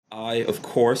I, of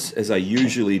course, as I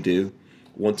usually do,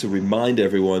 want to remind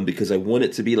everyone because I want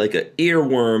it to be like an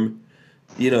earworm,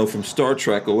 from Star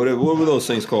Trek or whatever. What were those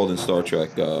things called in Star Trek?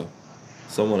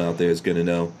 Someone out there is going to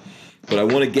know. But I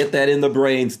want to get that in the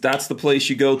brains. That's the place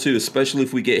you go to, especially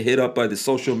if we get hit up by the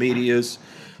social medias.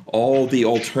 All the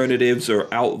alternatives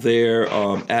are out there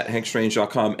at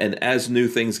hankstrange.com. And as new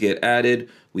things get added,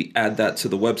 we add that to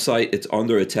the website. It's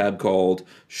under a tab called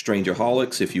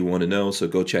Strangerholics if you want to know. So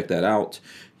go check that out.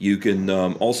 You can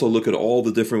also look at all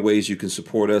the different ways you can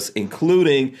support us,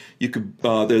 including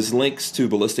there's links to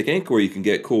Ballistic Ink where you can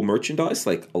get cool merchandise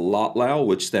like Lot Lao,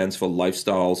 which stands for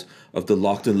Lifestyles of the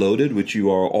Locked and Loaded, which you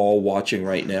are all watching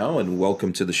right now. And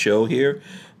welcome to the show here.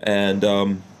 And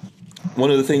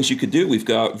one of the things you could do, we've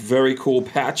got very cool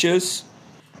patches.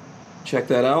 Check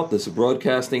that out. There's a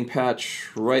broadcasting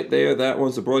patch right there. That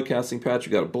one's a broadcasting patch.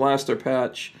 We've got a blaster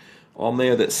patch on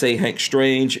there that say Hank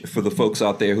Strange for the folks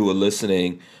out there who are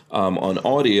listening on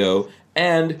audio.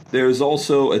 And there's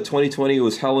also a 2020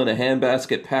 Was Hell in a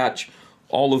Handbasket patch.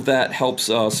 All of that helps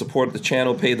support the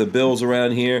channel, pay the bills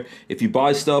around here. If you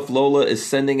buy stuff, Lola is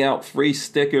sending out free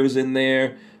stickers in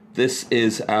there. This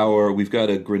is we've got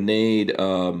a grenade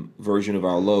version of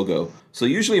our logo. So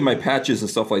usually my patches and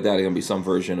stuff like that are going to be some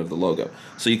version of the logo.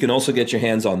 So you can also get your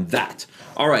hands on that.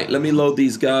 All right, let me load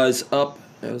these guys up.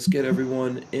 Let's get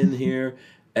everyone in here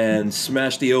and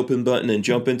smash the open button and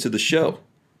jump into the show.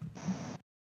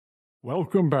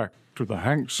 Welcome back to the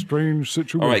Hank Strange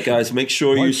Situation. All right, guys, make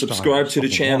sure you subscribe to the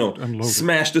channel.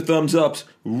 Smash the thumbs ups.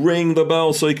 Ring the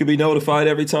bell so you can be notified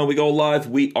every time we go live.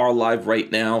 We are live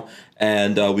right now.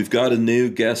 And we've got a new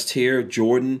guest here,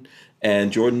 Jordan.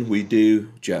 And Jordan, we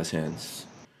do jazz hands.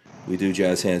 We do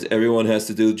jazz hands. Everyone has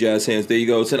to do jazz hands. There you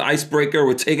go. It's an icebreaker.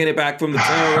 We're taking it back from the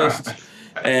terrorists.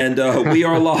 And we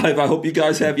are live. I hope you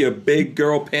guys have your big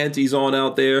girl panties on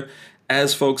out there.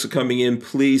 As folks are coming in,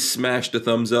 please smash the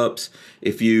thumbs ups.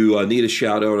 If you need a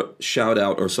shout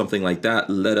out or something like that,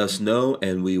 let us know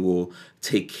and we will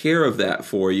take care of that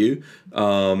for you.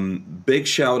 Big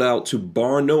shout out to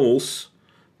Barnolds,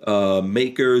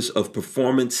 makers of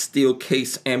performance steel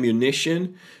case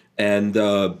ammunition. And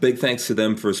big thanks to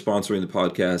them for sponsoring the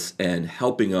podcast and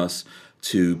helping us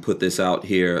to put this out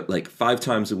here like 5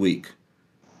 times a week.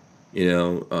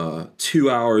 2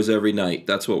 hours every night.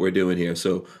 That's what we're doing here.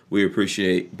 So we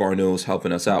appreciate Barnolds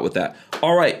helping us out with that.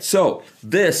 All right. So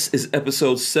this is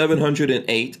episode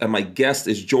 708. And my guest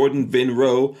is Jordan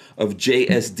Vinrow of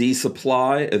JSD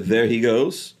Supply. There he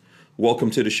goes. Welcome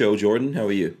to the show, Jordan. How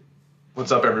are you?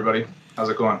 What's up, everybody? How's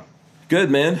it going? Good,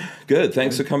 man. Good.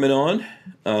 Thanks for coming on.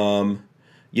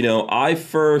 I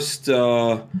first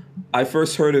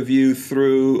heard of you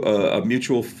through a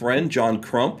mutual friend, John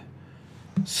Crump.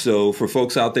 So for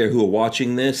folks out there who are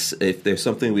watching this, if there's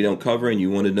something we don't cover and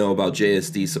you want to know about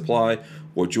JSD Supply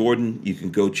or Jordan, you can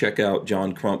go check out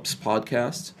John Crump's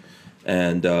podcast,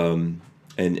 and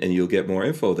you'll get more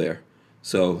info there.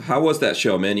 So how was that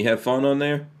show, man? You have fun on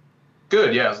there?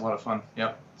 Good, yeah, it was a lot of fun.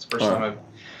 Yep, it's the first time I've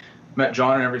met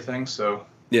John and everything, so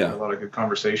yeah, a lot of good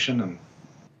conversation. And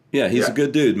yeah, he's a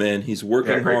good dude, man. He's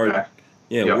working hard. Guy.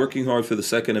 Yeah, yep. Working hard for the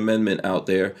Second Amendment out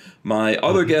there. My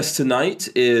other guest tonight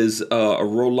is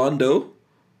Rolando,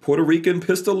 Puerto Rican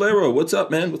pistolero. What's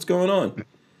up, man? What's going on?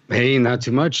 Hey, not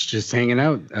too much. Just hanging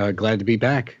out. Glad to be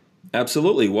back.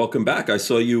 Absolutely. Welcome back. I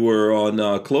saw you were on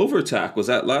Clover Attack. Was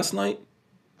that last night?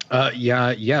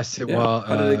 Yes. Well,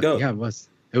 how did it go? Yeah, it was.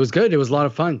 It was good. It was a lot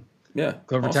of fun. Yeah.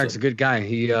 Clover Attack's a good guy.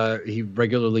 He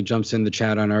regularly jumps in the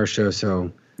chat on our show,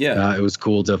 so yeah, it was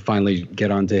cool to finally get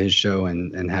onto his show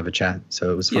and have a chat.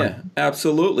 So it was fun. Yeah,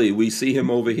 absolutely. We see him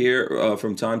over here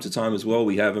from time to time as well.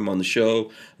 We have him on the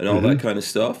show and all that kind of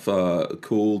stuff.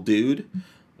 Cool dude,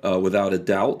 without a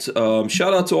doubt.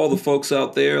 Shout out to all the folks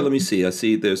out there. Let me see. I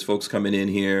see there's folks coming in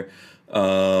here.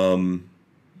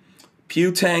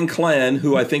 Pewtang Clan,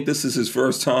 who I think this is his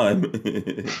first time,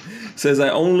 says, I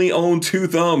only own 2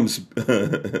 thumbs.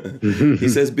 He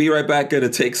says, be right back, gonna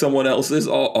take someone else's.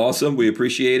 Awesome, we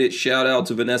appreciate it. Shout out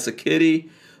to Vanessa Kitty,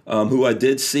 who I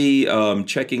did see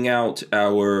checking out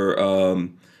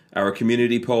our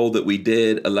community poll that we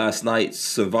did last night.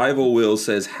 Survival Will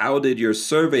says, how did your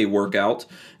survey work out?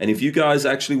 And if you guys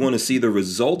actually want to see the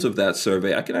result of that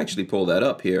survey, I can actually pull that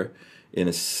up here in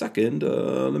a second.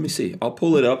 Let me see. I'll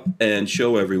pull it up and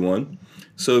show everyone.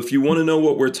 So if you want to know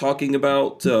what we're talking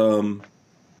about, one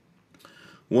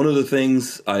of the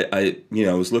things I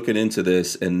was looking into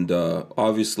this, and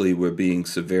obviously we're being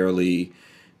severely,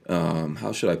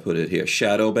 how should I put it here,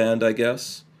 shadow banned, I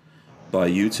guess, by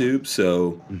YouTube.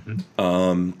 So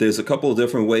there's a couple of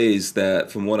different ways that,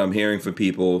 from what I'm hearing from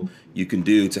people, you can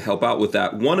do to help out with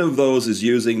that. One of those is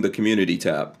using the community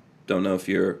tab Don't know if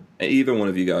either one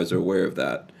of you guys are aware of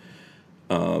that.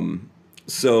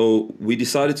 So we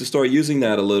decided to start using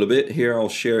that a little bit. Here, I'll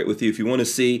share it with you. If you want to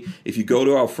see, if you go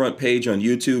to our front page on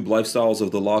YouTube, Lifestyles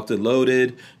of the Locked and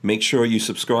Loaded, make sure you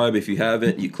subscribe if you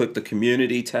haven't. You click the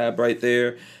community tab right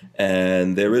there,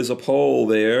 and there is a poll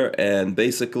there. And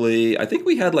basically, I think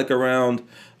we had like around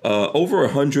over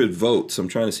 100 votes. I'm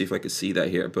trying to see if I can see that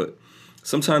here, but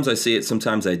sometimes I see it,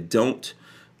 sometimes I don't.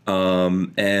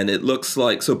 And it looks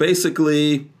like, so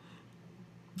basically,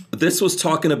 this was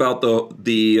talking about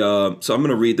the so I'm going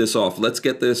to read this off. Let's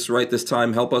get this right this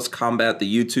time. Help us combat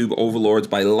the YouTube overlords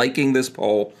by liking this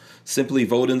poll. Simply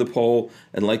vote in the poll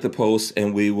and like the post,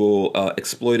 and we will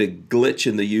exploit a glitch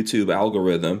in the YouTube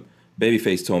algorithm.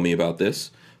 Babyface told me about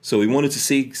this. So we wanted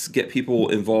to get people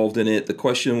involved in it. The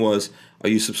question was, are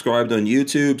you subscribed on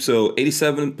YouTube? So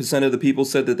 87% of the people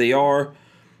said that they are.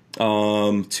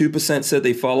 2% said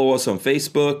they follow us on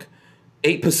Facebook.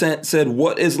 8% said,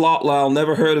 what is Lotlal?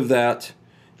 Never heard of that.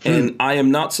 And I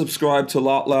am not subscribed to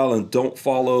Lotlal and don't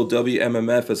follow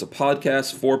WMMF as a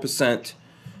podcast. 4%.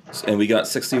 And we got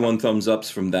 61 thumbs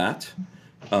ups from that.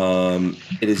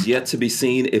 It is yet to be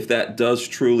seen if that does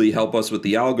truly help us with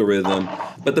the algorithm.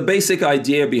 But the basic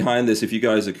idea behind this, if you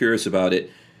guys are curious about it,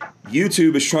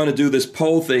 YouTube is trying to do this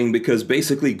poll thing because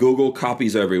basically Google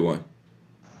copies everyone.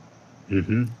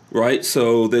 Mm-hmm. Right?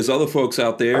 So there's other folks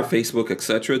out there, Facebook,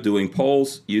 etc., doing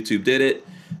polls. YouTube did it.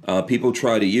 People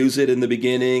tried to use it in the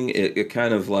beginning. It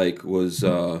kind of like was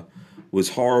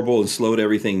horrible and slowed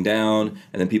everything down.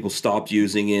 And then people stopped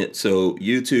using it. So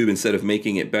YouTube, instead of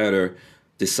making it better,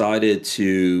 decided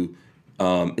to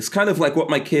it's kind of like what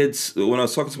my kids, when I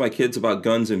was talking to my kids about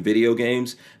guns and video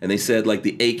games, and they said like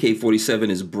the AK-47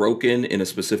 is broken in a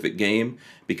specific game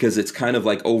because it's kind of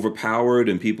like overpowered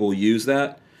and people use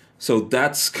that. So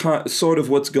that's sort of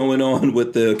what's going on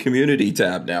with the community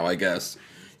tab now, I guess,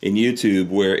 in YouTube,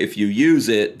 where if you use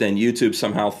it, then YouTube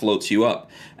somehow floats you up.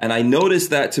 And I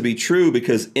noticed that to be true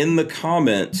because in the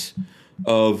comments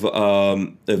of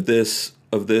this,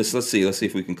 let's see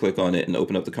if we can click on it and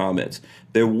open up the comments.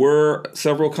 There were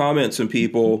several comments from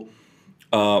people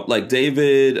like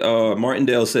David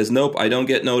Martindale says, nope, I don't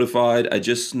get notified. I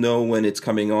just know when it's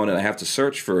coming on and I have to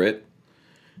search for it.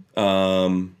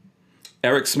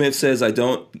 Eric Smith says, I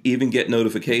don't even get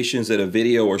notifications that a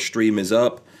video or stream is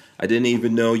up. I didn't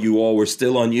even know you all were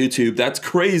still on YouTube. That's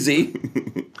crazy.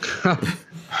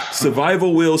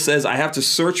 Survival Will says, I have to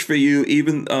search for you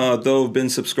even though I've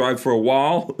been subscribed for a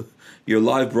while. Your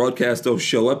live broadcasts don't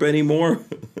show up anymore.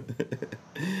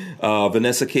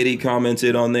 Vanessa Kitty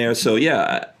commented on there. So,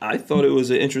 yeah, I thought it was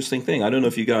an interesting thing. I don't know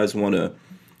if you guys want to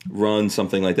run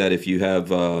something like that if you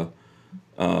have...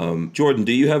 Jordan,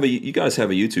 do you guys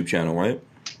have a YouTube channel, right?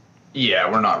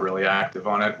 Yeah, we're not really active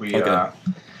on it. We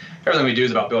everything we do is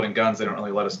about building guns. They don't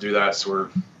really let us do that, so we're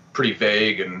pretty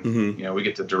vague, and we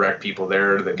get to direct people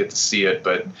there that get to see it,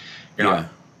 but you're not,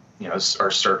 our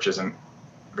search isn't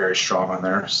very strong on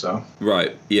there. So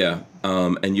right, yeah,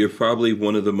 and you're probably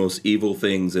one of the most evil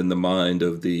things in the mind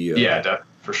of the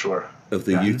for sure. Of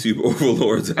the YouTube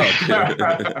overlords out there. So we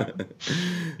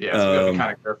have to be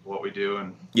kind of careful what we do,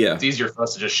 and it's easier for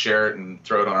us to just share it and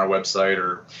throw it on our website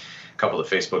or a couple of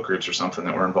Facebook groups or something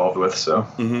that we're involved with. So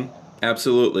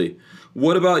absolutely.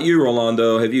 What about you,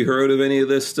 Rolando? Have you heard of any of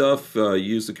this stuff?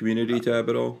 Use the community tab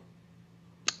at all?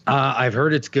 I've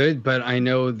heard it's good, but I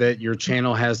know that your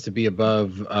channel has to be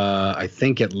above, I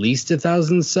think, at least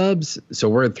 1,000 subs. So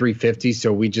we're at 350,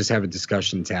 so we just have a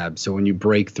discussion tab. So when you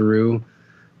break through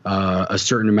a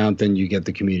certain amount, then you get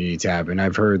the community tab. And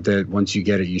I've heard that once you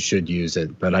get it, you should use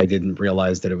it. But I didn't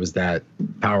realize that it was that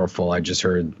powerful. I just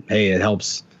heard, hey, it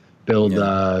helps build,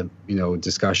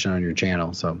 discussion on your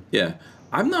channel. So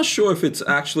I'm not sure if it's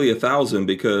actually 1,000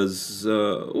 because,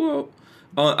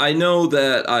 I know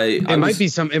that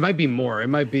it might be more. It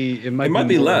might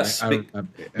be less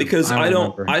because I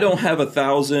don't have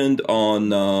 1,000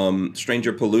 on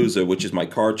Stranger Palooza, which is my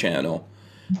car channel.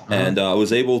 And I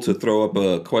was able to throw up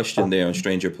a question there on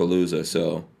Stranger Palooza.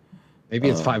 So maybe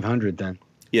it's 500 then.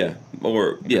 Yeah,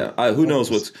 or who knows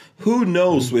with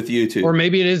YouTube? Or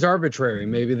maybe it is arbitrary.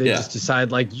 Maybe they just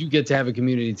decide like you get to have a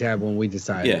community tab when we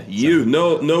decide. Yeah,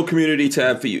 no community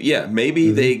tab for you. Yeah,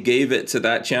 maybe they gave it to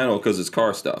that channel because it's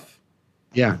car stuff.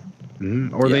 Yeah.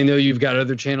 Or they know you've got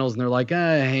other channels and they're like,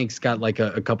 Hank's got like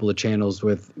a couple of channels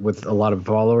with a lot of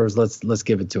followers. Let's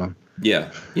give it to him.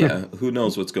 Yeah. Who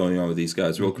knows what's going on with these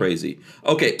guys? Real crazy.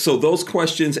 Okay, so those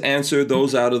questions answered,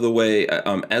 those out of the way.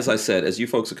 As I said, as you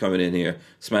folks are coming in here,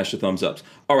 smash the thumbs ups.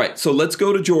 All right, so let's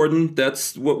go to Jordan.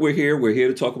 That's what we're here. We're here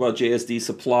to talk about JSD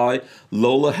Supply.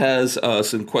 Lola has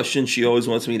some questions she always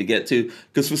wants me to get to,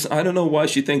 because I don't know why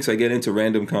she thinks I get into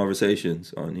random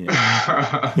conversations on here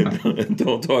and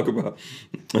don't talk about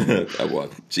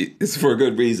well, it's for a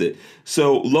good reason.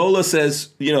 So Lola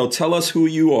says, tell us who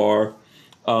you are.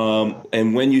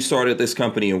 And when you started this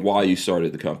company and why you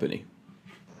started the company.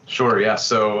 Sure, yeah.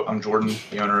 So I'm Jordan,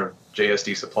 the owner of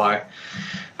JSD Supply.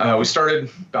 We started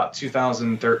about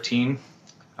 2013,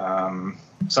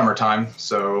 summertime.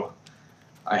 So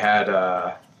I had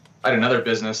another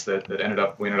business that we ended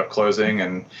up closing,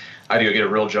 and I had to go get a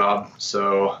real job.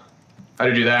 So I had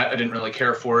to do that. I didn't really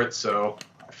care for it, so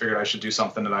I figured I should do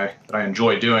something that I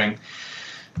enjoy doing.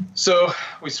 So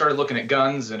we started looking at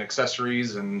guns and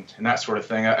accessories and that sort of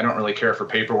thing. I don't really care for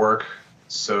paperwork.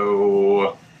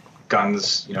 So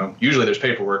guns, usually there's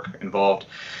paperwork involved.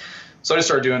 So I just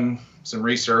started doing some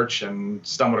research and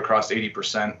stumbled across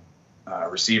 80%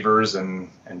 receivers and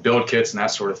build kits and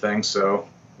that sort of thing. So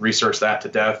researched that to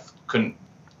death. Couldn't,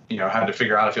 had to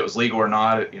figure out if it was legal or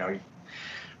not. You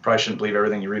probably shouldn't believe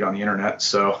everything you read on the internet.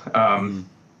 So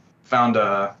found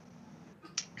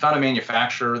a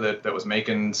manufacturer that was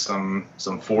making some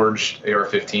forged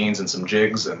AR-15s and some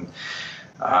jigs, and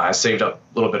I saved up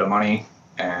a little bit of money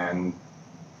and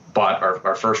bought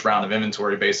our first round of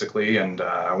inventory basically, and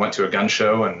I went to a gun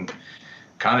show and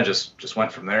kind of just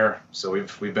went from there. So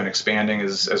we've been expanding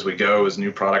as we go, as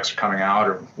new products are coming out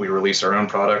or we release our own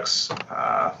products.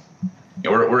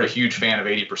 We're a huge fan of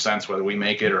 80%, whether we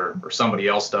make it or somebody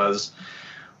else does.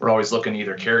 We're always looking to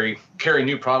either carry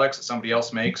new products that somebody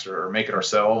else makes or make it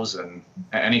ourselves, and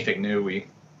anything new we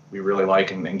really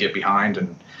like and get behind,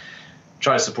 and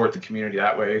try to support the community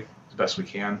that way as best we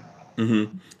can.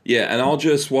 Mm-hmm. Yeah, and I'll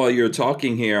just, while you're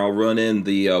talking here, I'll run in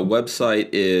the website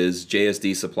is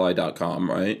jsdsupply.com,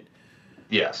 right?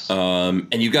 Yes.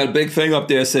 And you've got a big thing up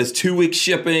there that says 2-week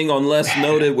shipping unless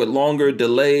noted with longer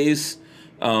delays.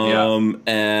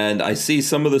 And I see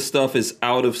some of the stuff is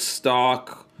out of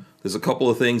stock. There's a couple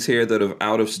of things here that are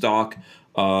out of stock.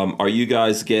 Are you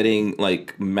guys getting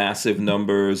like massive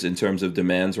numbers in terms of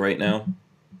demands right now?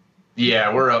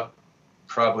 Yeah, we're up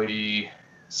probably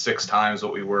 6 times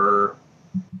what we were.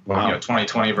 Wow.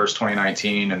 2020 versus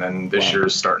 2019, and then this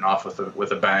year's starting off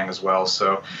with a bang as well.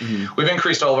 So we've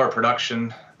increased all of our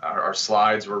production. Our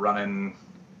slides we're running,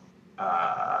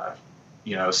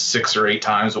 6 or 8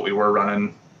 times what we were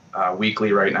running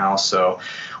weekly right now. So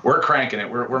we're cranking it.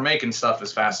 We're making stuff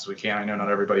as fast as we can. I know not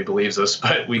everybody believes us,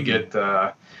 but we get,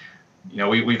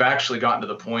 we've actually gotten to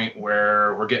the point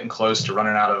where we're getting close to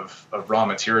running out of raw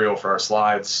material for our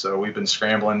slides. So we've been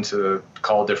scrambling to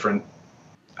call different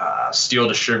steel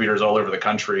distributors all over the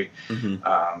country,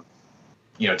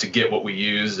 to get what we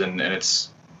use. And it's,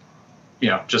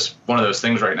 just one of those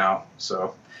things right now.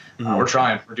 So we're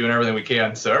trying. We're doing everything we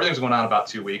can. So everything's going on about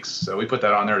 2 weeks. So we put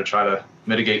that on there to try to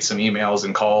mitigate some emails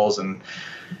and calls and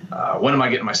when am I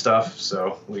getting my stuff.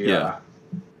 So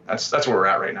that's where we're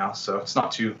at right now. So it's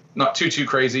not too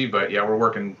crazy, but yeah, we're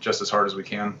working just as hard as we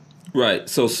can. Right.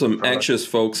 So some anxious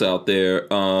folks out there.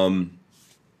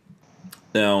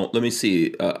 Now let me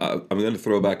see. I'm going to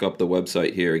throw back up the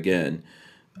website here again.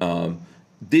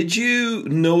 Did you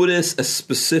notice a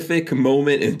specific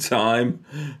moment in time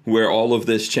where all of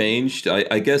this changed?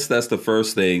 I guess that's the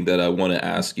first thing that I want to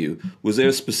ask you. Was there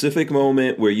a specific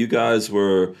moment where you guys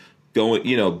were going,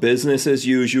 business as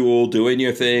usual, doing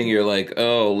your thing? You're like,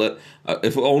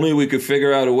 if only we could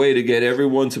figure out a way to get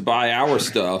everyone to buy our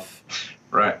stuff.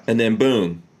 Right. And then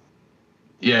boom.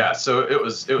 Yeah. So it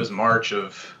was March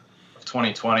of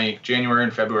 2020, January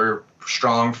and February,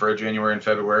 strong for a January and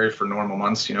February for normal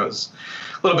months. It was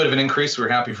a little bit of an increase. We were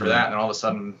happy for that. And then all of a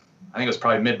sudden, I think it was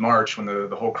probably mid-March when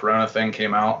the whole Corona thing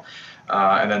came out.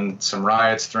 And then some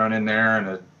riots thrown in there and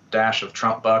a dash of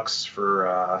Trump bucks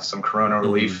for some Corona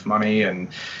relief money. And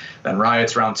then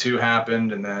riots round 2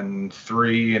 happened, and then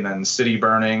 3, and then city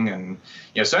burning. And,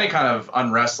 so any kind of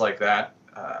unrest like that,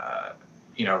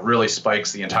 really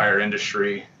spikes the entire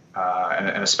industry.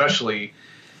 And especially,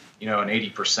 an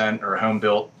 80% or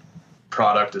home-built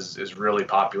product is really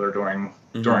popular during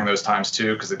those times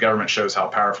too, because the government shows how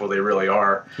powerful they really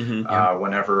are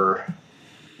whenever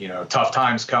tough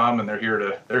times come, and they're here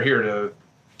to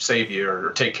save you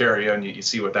or take care of you, and you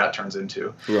see what that turns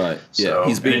into. Right. So, yeah.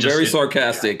 He's being very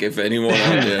sarcastic. If anyone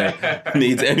out there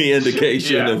needs any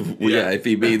indication of if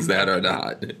he means that or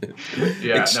not.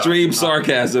 Extreme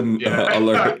sarcasm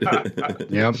alert.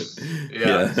 Yep.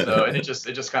 Yeah. So and it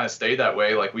just kind of stayed that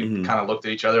way. Like we kind of looked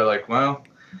at each other like, well,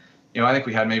 I think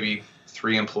we had maybe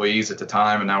 3 employees at the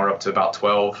time, and now we're up to about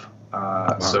 12.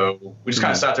 Wow. So we just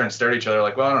kind of sat there and stared at each other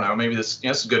like, well, I don't know, maybe this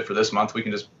is good for this month. We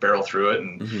can just barrel through it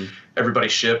and everybody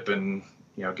ship and,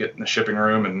 get in the shipping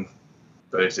room.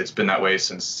 But it's been that way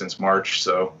since March.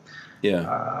 So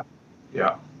yeah.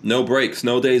 No breaks,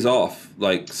 no days off.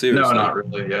 Like seriously. No, not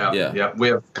really. Yeah. We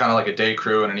have kind of like a day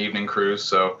crew and an evening crew.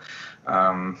 So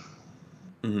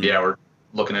we're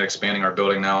looking at expanding our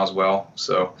building now as well.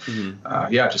 So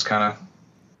just kind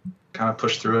of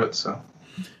push through it. So.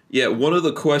 Yeah, one of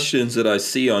the questions that I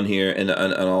see on here, and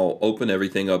I'll open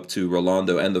everything up to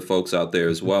Rolando and the folks out there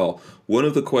as well. One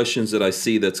of the questions that I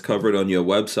see that's covered on your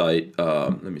website,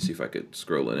 let me see if I could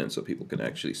scroll it in so people can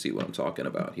actually see what I'm talking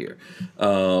about here.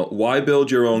 Why build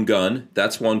your own gun?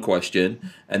 That's one question.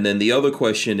 And then the other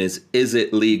question is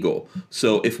it legal?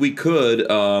 So if we could,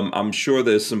 I'm sure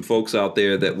there's some folks out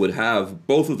there that would have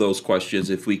both of those questions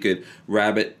if we could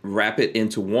wrap it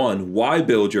into one. Why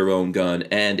build your own gun,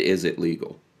 and is it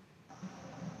legal?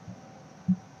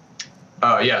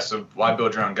 So why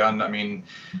build your own gun? I mean,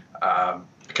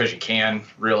 because you can,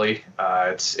 really.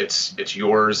 It's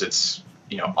yours. It's,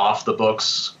 off the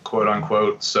books, quote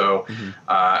unquote. So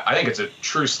I think it's a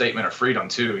true statement of freedom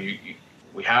too.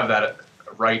 We have that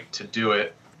right to do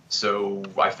it. So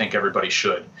I think everybody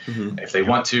should. If they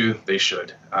want to, they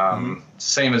should.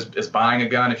 Same as buying a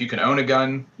gun. If you can own a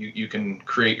gun, you can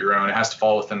create your own. It has to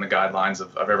fall within the guidelines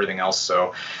of everything else.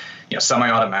 So,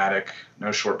 semi-automatic,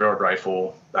 no short-barreled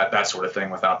rifle, that sort of thing,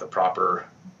 without the proper,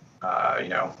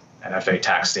 NFA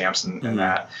tax stamps and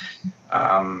that.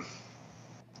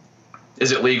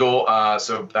 Is it legal?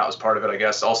 So that was part of it, I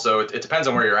guess. Also, it depends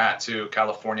on where you're at too.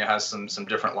 California has some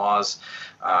different laws.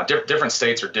 Different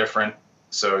states are different,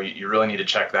 so you really need to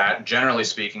check that. Generally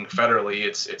speaking, federally,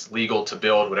 it's legal to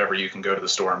build whatever you can go to the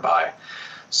store and buy.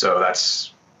 So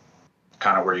that's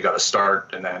kind of where you got to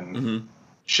start, and then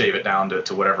shave it down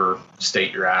to whatever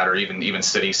state you're at, or even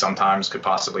city sometimes could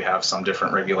possibly have some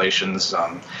different regulations.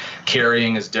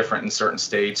 Carrying is different in certain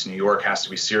states. New York has to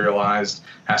be serialized,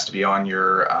 has to be on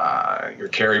your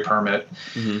carry permit.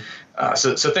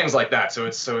 So things like that. So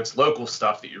it's local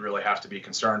stuff that you really have to be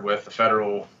concerned with. The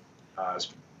federal is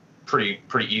pretty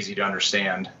easy to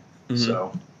understand.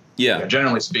 So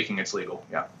generally speaking, it's legal.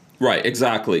 Yeah. Right.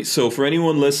 Exactly. So for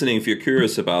anyone listening, if you're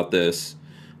curious about this,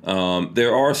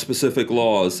 there are specific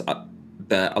laws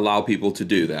that allow people to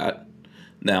do that.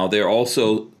 Now, there are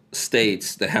also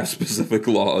states that have specific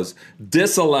laws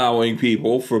disallowing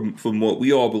people from what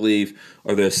we all believe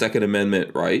are their Second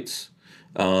Amendment rights.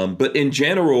 But in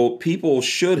general, people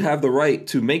should have the right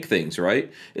to make things,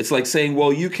 right? It's like saying,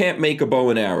 well, you can't make a bow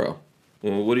and arrow.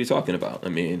 Well, what are you talking about? I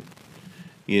mean,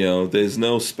 there's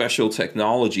no special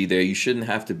technology there. You shouldn't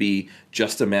have to be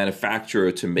just a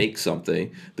manufacturer to make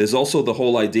something. There's also the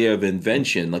whole idea of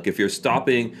invention. Like if you're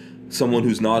stopping someone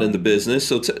who's not in the business.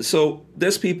 So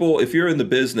there's people, if you're in the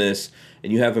business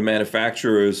and you have a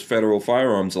manufacturer's federal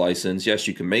firearms license, yes,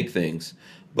 you can make things.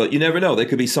 But you never know. There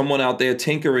could be someone out there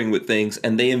tinkering with things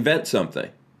and they invent something,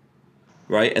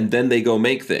 right? And then they go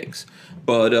make things.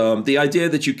 But the idea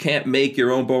that you can't make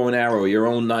your own bow and arrow, your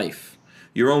own knife,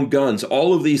 your own guns,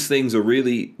 all of these things are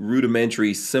really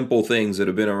rudimentary, simple things that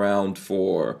have been around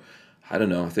for, I don't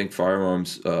know, I think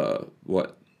firearms,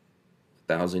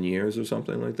 1,000 years or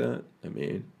something like that. I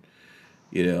mean,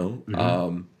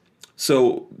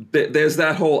 so there's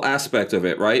that whole aspect of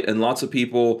it, right? And lots of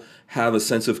people have a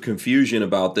sense of confusion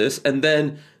about this. And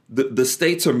then the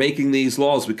states are making these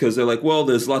laws because they're like, well,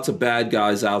 there's lots of bad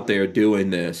guys out there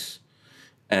doing this,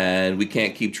 and we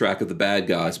can't keep track of the bad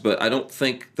guys. But I don't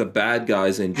think the bad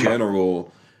guys in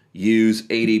general use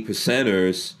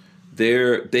 80%ers.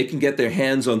 They can get their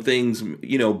hands on things,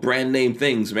 brand name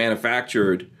things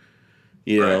manufactured,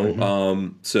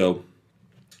 So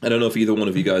I don't know if either one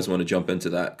of you guys want to jump into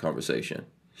that conversation.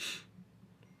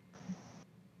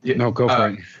 Yeah, no, go for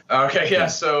it. Okay, yeah.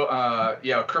 So,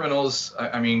 criminals.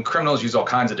 Criminals use all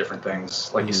kinds of different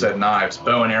things, like you said, knives,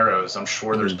 bow and arrows. I'm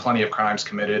sure there's plenty of crimes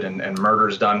committed and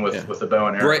murders done with the bow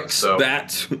and arrow. Bricks,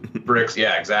 bats. Bricks.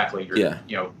 Yeah, exactly.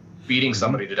 You're, beating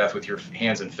somebody to death with your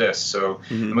hands and fists. So,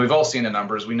 and we've all seen the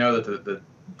numbers. We know that the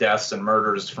deaths and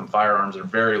murders from firearms are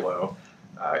very low,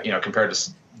 compared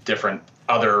to different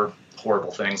other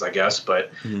horrible things, I guess. But,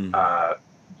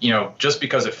 just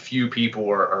because a few people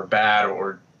are bad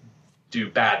or do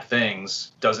bad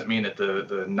things doesn't mean that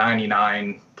the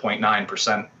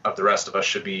 99.9% of the rest of us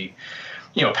should be,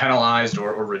 penalized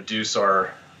or reduce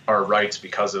our rights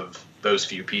because of those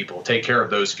few people. Take care of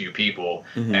those few people,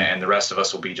 and the rest of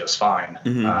us will be just fine.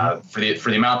 For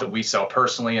the amount that we sell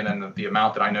personally, and then the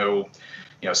amount that I know,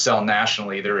 sell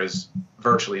nationally, there is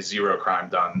virtually zero crime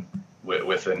done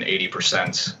with an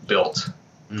 80% built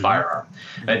firearm.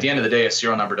 And at the end of the day, a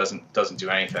serial number doesn't do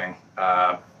anything.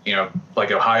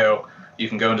 Like Ohio, you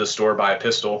can go into the store, buy a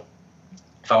pistol.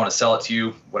 If I want to sell it to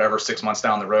you, whatever, 6 months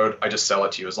down the road, I just sell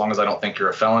it to you. As long as I don't think you're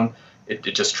a felon, it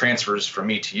just transfers from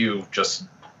me to you, just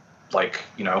like,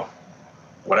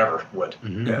 whatever would.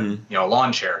 A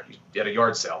lawn chair at a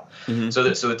yard sale. So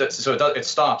it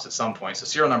stops at some point. So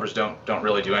serial numbers don't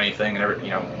really do anything. And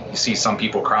you see some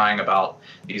people crying about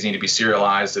these need to be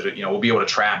serialized. That we'll be able to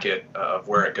track it of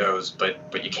where it goes,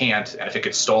 but you can't. And if it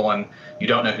gets stolen, you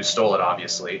don't know who stole it,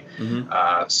 obviously.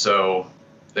 So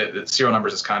the serial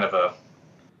numbers is kind of a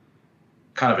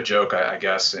joke, I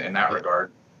guess, in that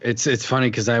regard. It's funny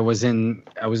because I was in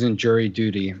jury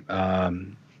duty. I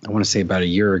want to say about a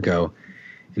year ago.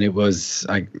 And it was,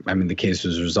 I mean, the case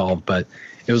was resolved, but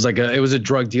it was a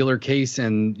drug dealer case,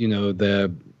 and the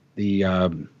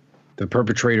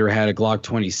perpetrator had a Glock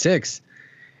 26,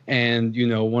 and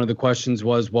one of the questions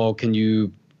was, well, can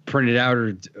you print it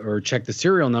out or check the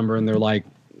serial number? And they're like,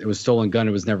 it was stolen gun,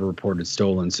 it was never reported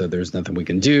stolen, so there's nothing we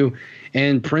can do.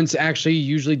 And prints actually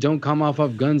usually don't come off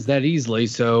of guns that easily,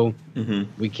 so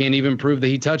we can't even prove that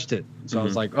he touched it. So I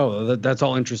was like, oh, that's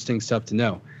all interesting stuff to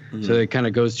know. So it kind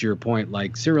of goes to your point,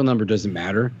 like serial number doesn't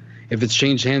matter. If it's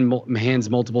changed hands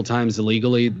multiple times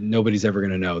illegally, nobody's ever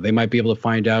going to know. They might be able to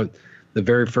find out the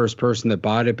very first person that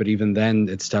bought it, but even then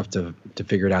it's tough to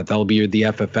figure it out. That'll be the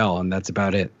FFL, and that's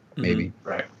about it, maybe.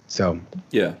 Right. So.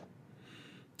 Yeah.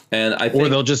 And I think, or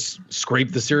they'll just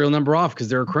scrape the serial number off because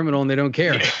they're a criminal and they don't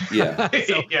care. Yeah.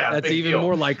 So that's even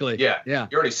more likely. Yeah. Yeah.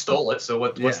 You already stole it, so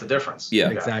what's the difference?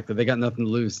 Yeah. Exactly. They got nothing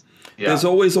to lose. Yeah. There's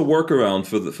always a workaround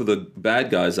for the bad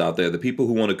guys out there, the people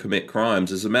who want to commit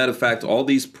crimes. As a matter of fact, all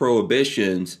these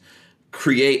prohibitions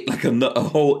create like a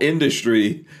whole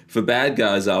industry for bad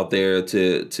guys out there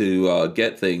to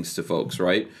get things to folks,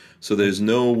 right? So there's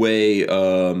no way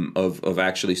of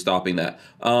actually stopping that.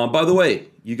 By the way,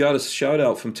 you got a shout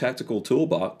out from Tactical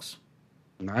Toolbox.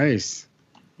 Nice.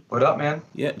 What up, man?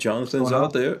 Yeah, Jonathan's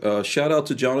out there. Shout out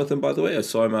to Jonathan, by the way. I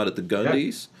saw him out at the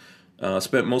Gundies.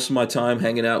 Spent most of my time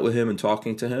hanging out with him and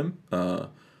talking to him,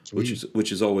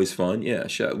 which is always fun. Yeah,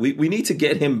 we need to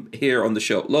get him here on the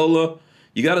show. Lola,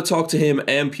 you got to talk to him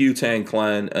and Putan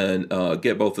Clan and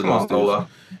get both of those dudes. Lola.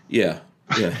 Yeah.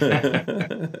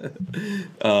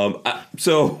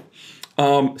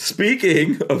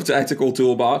 Speaking of Tactical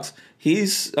Toolbox,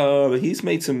 he's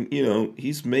made some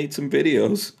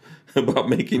videos about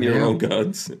making your own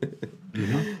guns.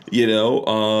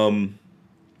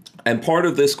 And part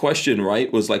of this question,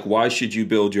 right, was like, why should you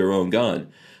build your own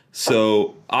gun?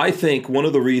 So I think one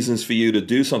of the reasons for you to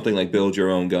do something like build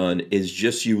your own gun is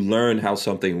just you learn how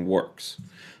something works.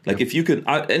 Like if you can,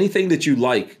 anything that you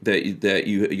like, that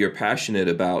you're passionate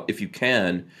about, if you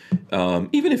can,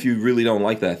 even if you really don't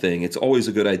like that thing, it's always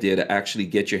a good idea to actually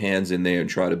get your hands in there and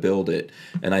try to build it.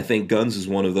 And I think guns is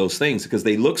one of those things because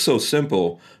they look so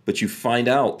simple, but you find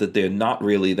out that they're not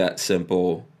really that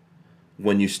simple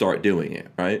when you start doing it,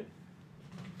 right?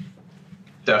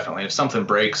 Definitely. If something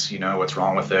breaks, you know what's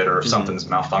wrong with it, or if something's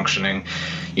malfunctioning,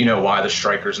 you know why the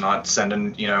striker's not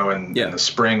sending, and the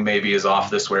spring maybe is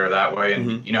off this way or that way,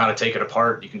 and you know how to take it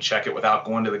apart. You can check it without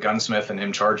going to the gunsmith and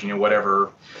him charging you whatever.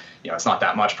 It's not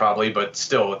that much probably, but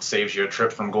still it saves you a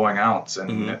trip from going out.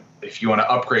 And if you want to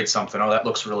upgrade something, that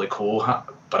looks really cool,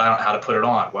 but I don't know how to put it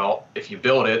on. Well, if you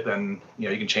build it, then you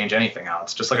can change anything out.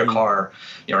 It's just like a car,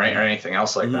 or anything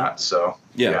else like that. So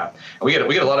And we get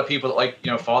a lot of people that like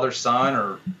father son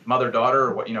or mother daughter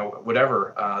or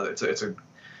whatever. It's a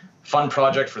fun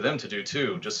project for them to do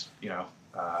too. Just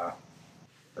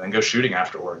then go shooting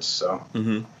afterwards. So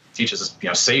teaches us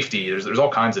safety. There's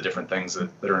all kinds of different things that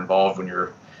are involved when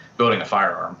you're building a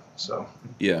firearm. So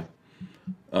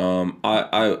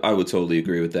I would totally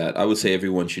agree with that. I would say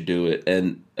everyone should do it,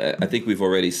 and I think we've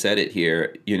already said it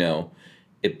here.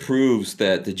 It proves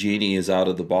that the genie is out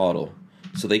of the bottle,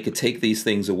 so they could take these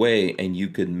things away and you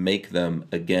could make them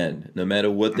again. No matter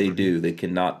what they do, they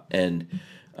cannot end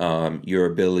your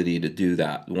ability to do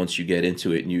that once you get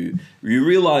into it and you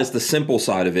realize the simple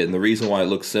side of it and the reason why it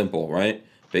looks simple, right?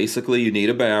 Basically, you need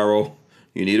a barrel,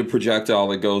 you need a projectile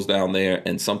that goes down there,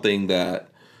 and something that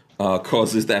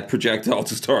causes that projectile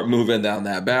to start moving down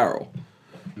that barrel,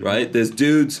 right? There's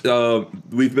dudes,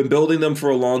 we've been building them for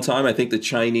a long time. I think the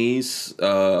Chinese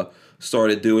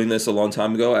started doing this a long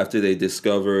time ago after they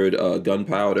discovered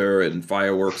gunpowder and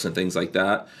fireworks and things like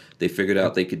that. They figured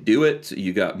out they could do it.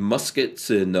 You got muskets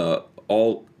and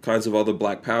all kinds of other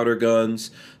black powder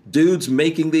guns. Dudes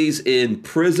making these in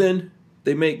prison.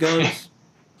 They make guns.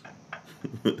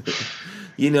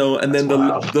 You know, and then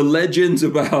the legends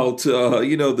about,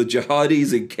 you know, the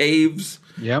jihadis in caves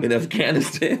in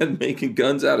Afghanistan making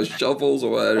guns out of shovels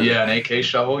or whatever. Yeah, an AK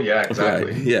shovel. Yeah,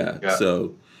 exactly. Right. Yeah.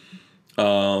 So,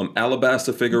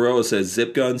 Alabaster Figueroa says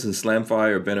zip guns and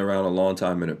slamfire have been around a long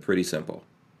time and are pretty simple.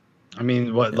 I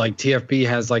mean, like TFB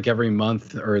has like every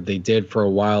month, or they did for a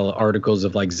while, articles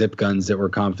of like zip guns that were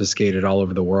confiscated all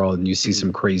over the world, and you see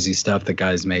some crazy stuff that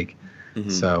guys make.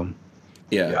 So,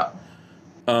 yeah.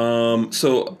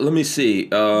 So let me see.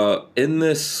 In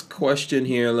this question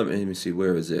here, let me see.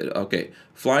 Where is it? Okay.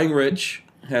 Flying Rich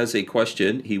has a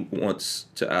question he wants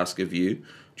to ask of you,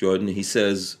 Jordan. He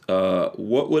says,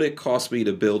 what would it cost me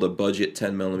to build a budget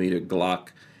 10mm Glock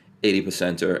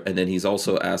 80%er? And then he's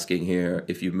also asking here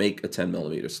if you make a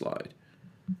 10mm slide.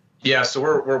 Yeah, so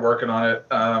we're working on it.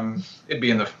 It'd be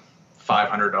in the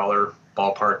 $500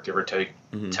 ballpark, give or take,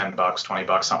 $10,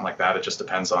 $20, something like that. It just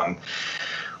depends on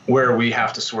where we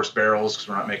have to source barrels, because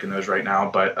we're not making those right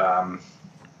now. But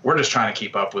we're just trying to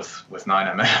keep up with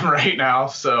 9mm right now.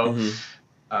 So,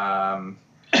 so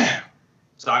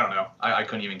I don't know. I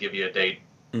couldn't even give you a date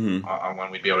on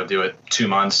when we'd be able to do it. 2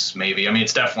 months, maybe. I mean,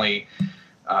 it's definitely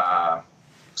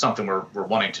something we're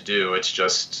wanting to do. It's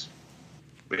just,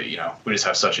 you know, we just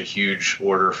have such a huge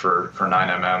order for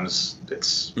 9mm's.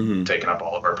 It's taking up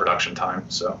all of our production time.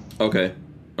 So okay.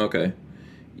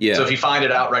 Yeah. So if you find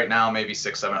it out right now, maybe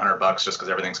 $600-700, just because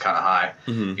everything's kind of high.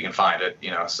 You can find it,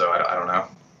 you know. So I don't know.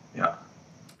 Yeah.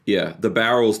 Yeah. The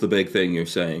barrel's the big thing you're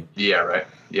saying. Yeah. Right.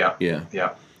 Yeah.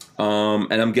 Yeah.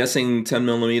 And I'm guessing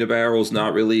 10mm barrels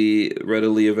not really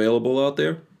readily available out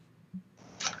there.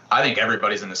 I think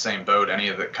everybody's in the same boat. Any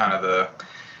of the kind of the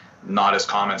not as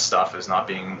common stuff is not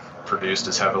being produced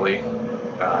as heavily.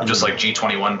 Just like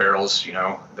G21 barrels, you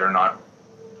know, they're not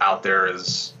out there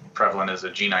as prevalent as a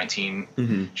G19,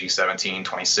 G17,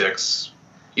 26.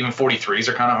 Even 43s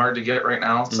are kind of hard to get right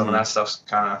now. Some of that stuff's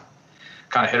kind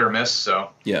of hit or miss. So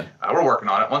yeah, we're working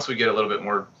on it. Once we get a little bit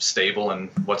more stable and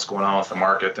what's going on with the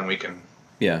market, then we can.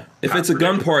 Yeah, if it's a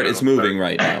gun part, it's moving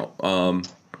right now.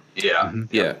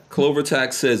 Yeah. Clover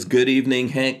Tax says, good evening,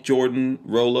 Hank, Jordan,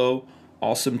 Rolo.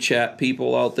 Awesome chat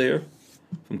people out there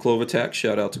from Clover Tax.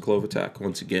 Shout out to Clover Tax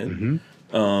once again.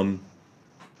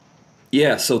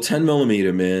 Yeah, so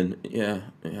 10mm, man. Yeah.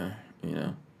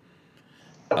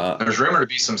 There's rumor to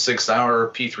be some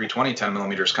 6-hour P320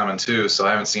 10mm coming too, so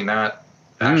I haven't seen that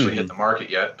actually hit the market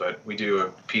yet, but we do a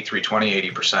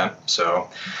P320 80%, so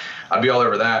I'd be all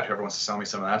over that. Whoever wants to sell me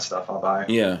some of that stuff, I'll buy.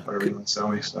 Yeah. Whatever you want to sell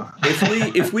me. So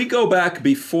if we go back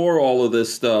before all of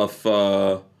this stuff,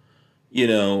 you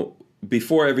know,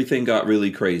 before everything got really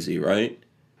crazy, right?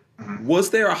 Was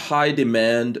there a high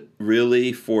demand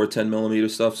really for 10mm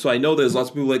stuff? So I know there's lots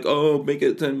of people like, oh, make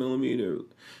it 10mm.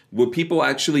 Were people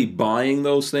actually buying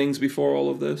those things before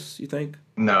all of this, you think?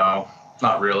 No,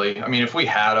 not really. I mean, if we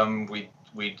had them,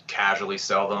 we'd casually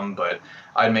sell them, but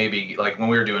I'd maybe, like when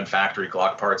we were doing factory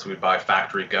Glock parts, we'd buy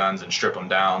factory guns and strip them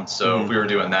down. So if we were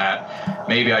doing that,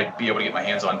 maybe I'd be able to get my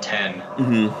hands on 10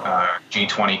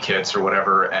 G20 kits or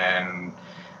whatever, and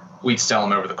we'd sell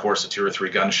them over the course of 2 or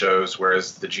 3 gun shows,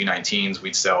 whereas the G19s,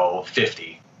 we'd sell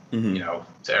 50, you know,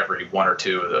 to every 1 or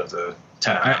 2 of the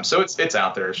 10mm. So it's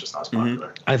out there. It's just not as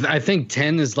popular. I think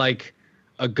 10 is like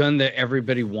a gun that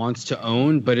everybody wants to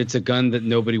own, but it's a gun that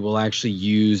nobody will actually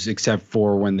use except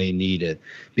for when they need it,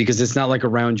 because it's not like a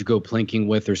round you go plinking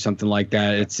with or something like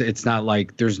that. It's not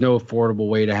like there's no affordable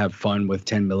way to have fun with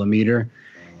 10mm.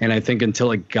 And I think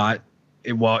until it got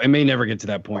it, well, it may never get to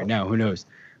that point now, who knows?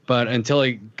 But until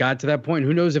it got to that point,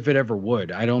 who knows if it ever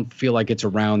would. I don't feel like it's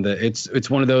around the. It's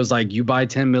one of those like you buy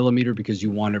 10mm because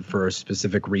you want it for a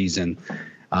specific reason,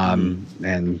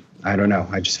 and I don't know.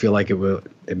 I just feel like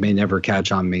it may never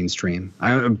catch on mainstream.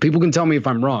 People can tell me if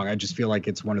I'm wrong. I just feel like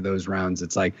it's one of those rounds.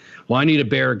 It's like, well, I need a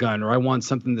bear gun or I want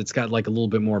something that's got like a little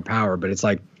bit more power. But it's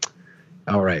like,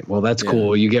 all right, well that's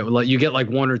cool. You get like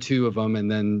 1 or 2 of them, and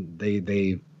then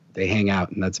they hang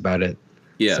out, and that's about it.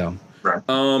 Yeah. So. Right.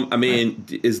 I mean,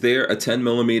 is there a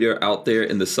 10mm out there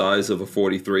in the size of a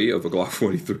 43, of a Glock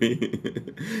 43?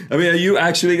 I mean, are you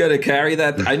actually going to carry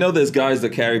that? I know there's guys that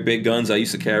carry big guns. I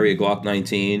used to carry a Glock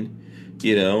 19.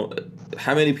 You know,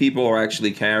 how many people are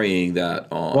actually carrying that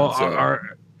on? Well,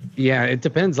 yeah, it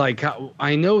depends. Like,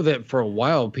 I know that for a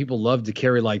while, people loved to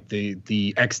carry like the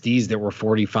XDs that were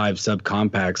 45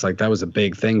 subcompacts. Like that was a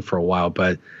big thing for a while.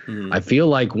 But I feel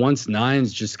like once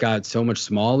 9s just got so much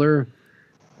smaller,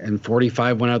 and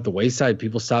 45 went out the wayside.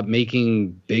 People stopped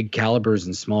making big calibers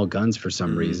and small guns for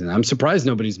some reason. I'm surprised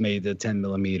nobody's made the 10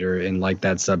 millimeter in like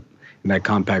that in that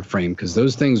compact frame, because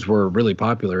those things were really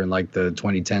popular in like the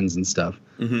 2010s and stuff.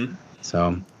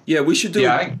 So yeah, we should do.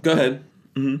 Go ahead.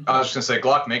 I was just gonna say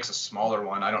Glock makes a smaller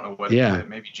one. I don't know what.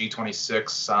 Maybe G26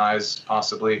 size,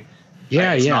 possibly.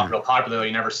 Yeah, it's not real popular.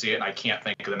 You never see it, and I can't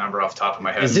think of the number off the top of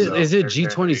my head. Is it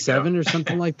G27 or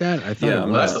something like that? I thought it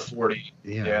was. That's the 40.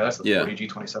 Yeah, that's the 40.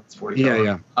 G27 is 40.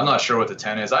 Yeah. I'm not sure what the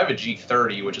 10 is. I have a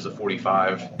G30, which is a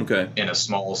 45. Okay. In a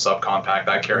small subcompact,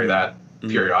 I carry that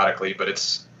periodically, but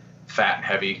it's fat and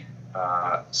heavy.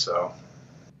 So.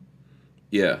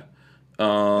 Yeah.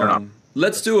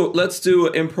 Let's do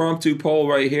an impromptu poll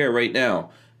right here, right now.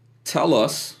 Tell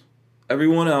us,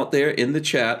 everyone out there in the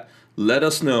chat, let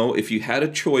us know if you had a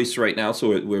choice right now. So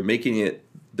we're making it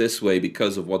this way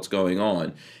because of what's going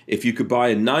on. If you could buy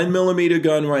a 9mm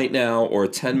gun right now or a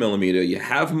 10mm, you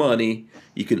have money,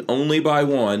 you can only buy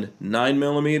one,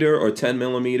 9mm or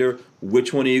 10mm.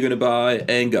 Which one are you going to buy?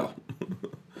 And go.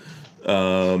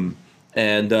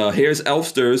 Here's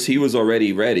Elfsters. He was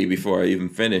already ready before I even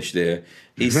finished there.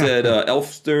 He said,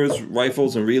 Elfsters,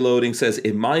 Rifles, and Reloading says,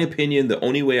 in my opinion, the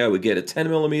only way I would get a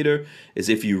 10mm is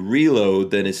if you reload,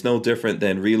 then it's no different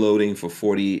than reloading for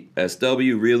 40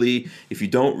 SW. Really, if you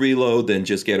don't reload, then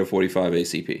just get a 45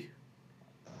 ACP.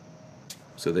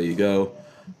 So there you go.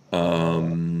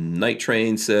 Night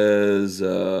Train says,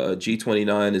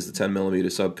 G29 is the 10mm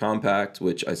subcompact,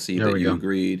 which I see that you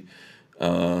agreed.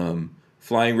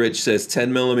 Flying Rich says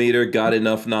 10mm, got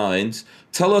enough 9s.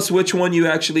 Tell us which one you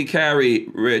actually carry,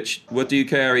 Rich. What do you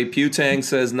carry? Pewtang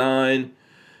says 9.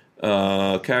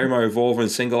 Carry my revolver in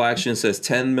single action says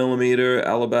 10mm.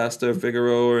 Alabaster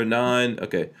Figueroa 9.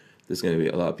 Okay, there's going to be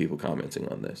a lot of people commenting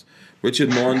on this. Richard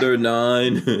Maunder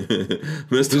 9.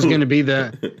 Who's going to be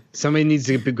somebody needs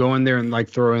to go in there and like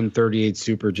throw in 38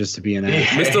 Super just to be an ass.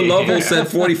 Mr. Lovell said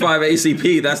 45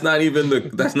 ACP. That's not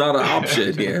an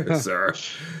option here, sir.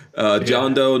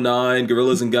 John Doe 9,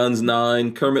 Gorillas and Guns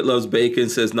 9, Kermit Loves Bacon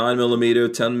says 9mm,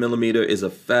 10mm is a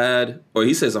fad, or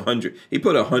he says 100. He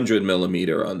put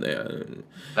 100mm on there.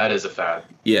 That is a fad.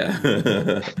 Yeah,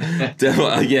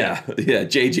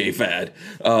 JJ fad.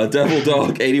 Devil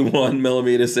Dog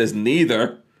 81mm says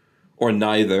neither, or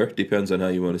neither, depends on how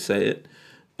you want to say it.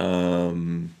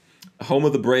 Home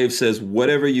of the Brave says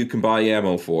whatever you can buy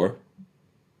ammo for,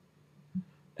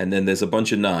 and then there's a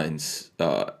bunch of 9s.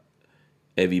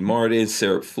 Evie Martin,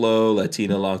 Syrup Flow,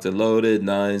 Latina Locked and Loaded,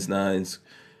 9s.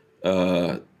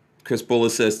 Chris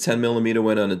Bullis says 10mm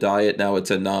went on a diet, now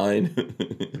it's a 9.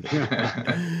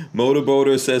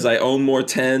 Motorboater says I own more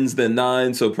 10s than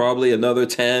 9s, so probably another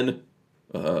 10.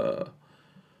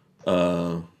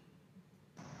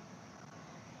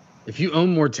 If you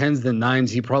own more 10s than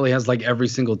 9s, he probably has like every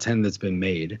single 10 that's been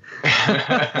made.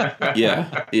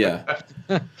 Yeah.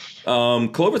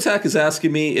 Clovertac is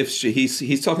asking me if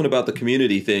he's talking about the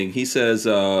community thing. He says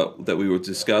that we were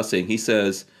discussing. He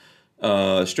says,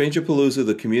 Stranger Palooza,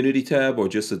 the community tab, or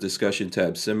just a discussion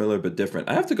tab, similar but different.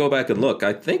 I have to go back and look.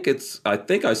 I think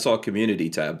I saw community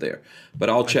tab there, but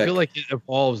I'll check. I feel like it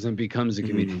evolves and becomes a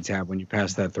community tab when you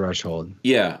pass that threshold.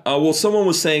 Yeah. Well, someone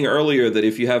was saying earlier that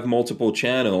if you have multiple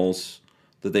channels,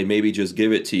 that they maybe just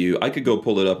give it to you. I could go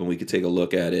pull it up and we could take a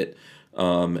look at it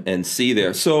and see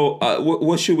there. So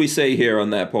what should we say here on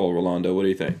that poll, Rolando? What do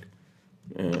you think?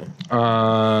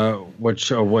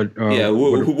 Which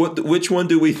one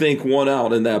do we think won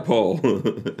out in that poll?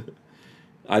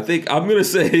 I think I'm gonna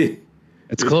say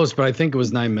it's close, but I think it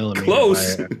was 9mm.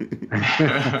 Close.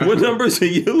 What numbers are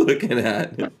you looking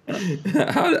at?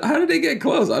 How did they get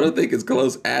close? I don't think it's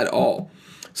close at all.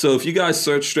 So if you guys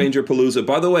search Stranger Palooza,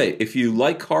 by the way, if you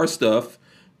like car stuff,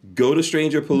 go to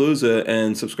Stranger Palooza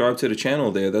and subscribe to the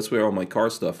channel there. That's where all my car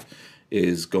stuff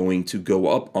is going to go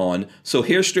up on. So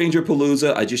here's Stranger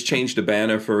Palooza. I just changed the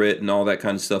banner for it and all that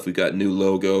kind of stuff. We got new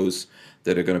logos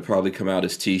that are going to probably come out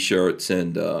as t-shirts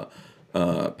and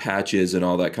patches and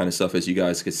all that kind of stuff, as you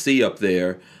guys can see up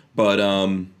there. But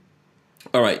all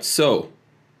right, so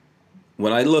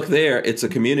when I look there, it's a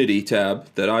community tab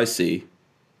that I see.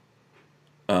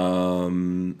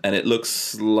 And it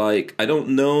looks like, I don't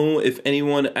know if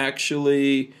anyone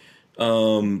actually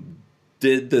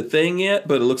did the thing yet,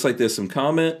 but it looks like there's some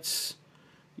comments.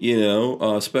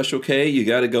 Special K, you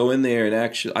got to go in there and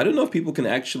actually, I don't know if people can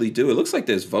actually do it. It looks like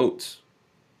there's votes,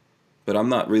 but I'm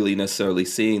not really necessarily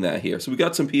seeing that here. So we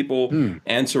got some people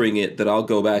answering it that I'll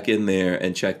go back in there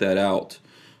and check that out.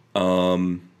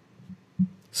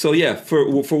 So yeah, for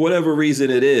whatever reason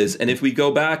it is. And if we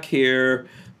go back here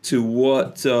to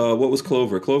what was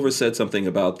Clover? Clover said something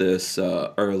about this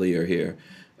earlier here.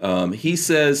 He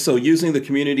says, so using the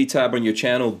community tab on your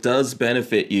channel does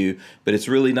benefit you, but it's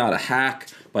really not a hack.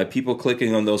 By people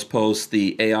clicking on those posts,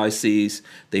 the AI sees,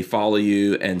 they follow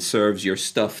you, and serves your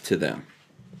stuff to them.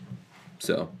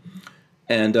 So,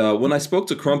 and when I spoke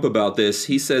to Crump about this,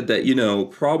 he said that,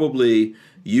 probably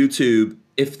YouTube,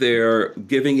 if they're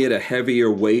giving it a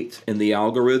heavier weight in the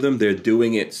algorithm, they're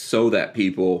doing it so that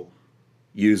people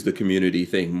use the community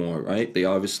thing more, right? They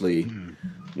obviously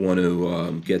want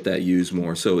to get that used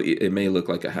more. So it may look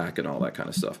like a hack and all that kind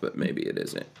of stuff, but maybe it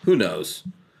isn't. Who knows?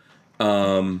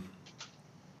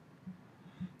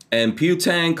 And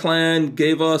Pewtang Clan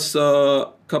gave us a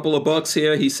couple of bucks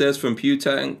here. He says from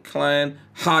Pewtang Clan,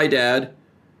 hi, Dad.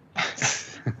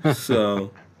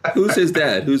 So who's his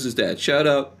dad? Who's his dad? Shout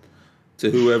out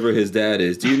to whoever his dad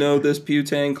is. Do you know this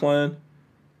Pewtang Clan?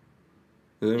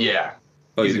 Yeah.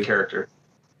 Oh, he's a character.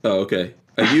 Oh, okay.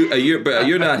 But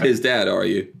you're not his dad, are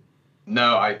you?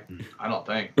 No, I don't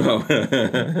think. Oh. I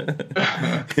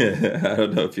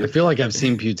don't know if you. I feel like I've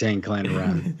seen Pewtang Clan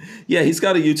around. Yeah, he's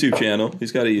got a YouTube channel.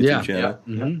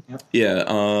 Channel.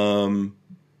 Yeah.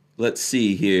 Let's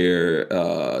see here.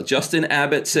 Justin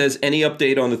Abbott says, any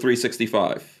update on the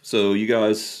 365? So you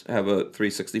guys have a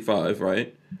 365,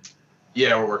 right?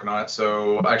 Yeah, we're working on it.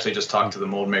 So I actually just talked to the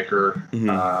mold maker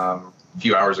a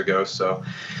few hours ago. So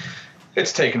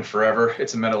it's taken forever.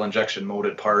 It's a metal injection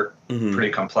molded part,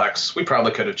 pretty complex. We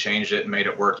probably could have changed it and made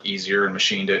it work easier and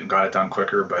machined it and got it done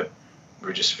quicker, but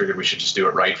we just figured we should just do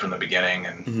it right from the beginning.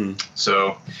 And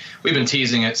so we've been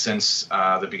teasing it since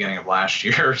the beginning of last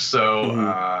year.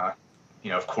 So,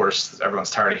 of course,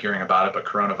 everyone's tired of hearing about it, but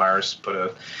coronavirus put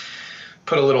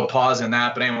a little pause in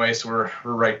that. But anyway, so we're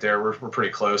right there. We're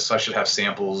pretty close. I should have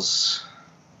samples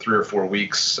 3 or 4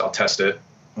 weeks. I'll test it.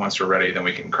 Once we're ready, then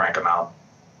we can crank them out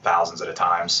thousands at a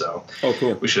time. So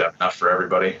cool. We should have enough for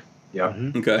everybody. Yep.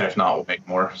 Okay. And if not, we'll make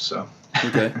more. So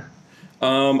okay.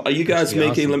 Are you guys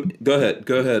making? Awesome. Go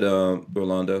ahead,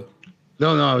 Rolando.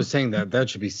 No, I was saying that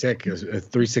should be sick. A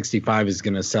 365 is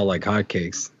going to sell like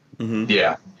hotcakes.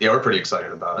 Yeah, we're pretty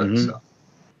excited about it. So.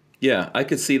 Yeah, I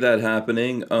could see that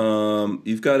happening.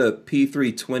 You've got a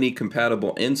P320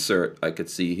 compatible insert I could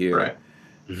see here. Right.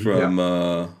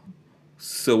 From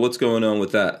so what's going on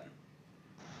with that?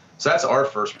 So that's our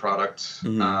first product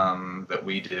that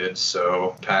we did.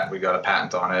 So we got a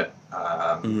patent on it,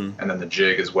 and then the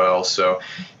jig as well. So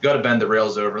you got to bend the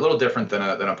rails over. A little different than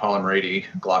a Polymer 80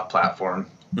 Glock platform.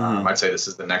 I'd say this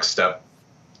is the next step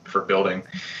for building.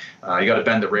 You got to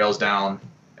bend the rails down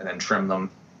and then trim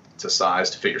them to size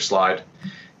to fit your slide.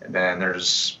 And then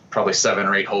there's probably 7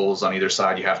 or 8 holes on either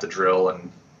side you have to drill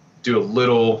and do a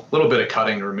little bit of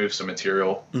cutting to remove some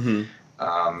material.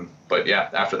 But yeah,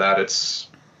 after that it's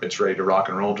ready to rock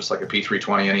and roll, just like a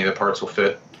P320. Any of the parts will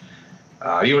fit.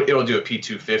 It'll do a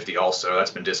P250 also. That's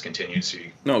been discontinued, so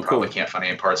you probably can't find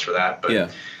any parts for that.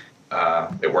 But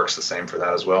it works the same for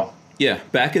that as well. Yeah,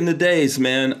 back in the days,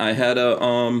 man, I had a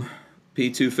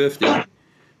P250.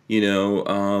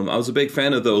 I was a big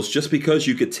fan of those just because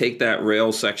you could take that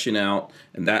rail section out,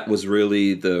 and that was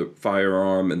really the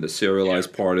firearm and the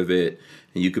serialized part of it,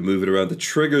 and you could move it around. The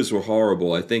triggers were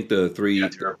horrible. I think the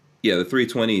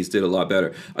 320s did a lot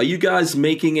better. Are you guys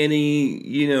making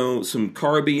any, some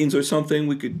carbines or something?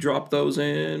 We could drop those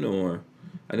in, or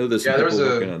I know there's some people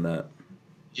working on that.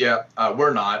 Yeah,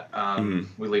 we're not.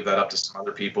 We leave that up to some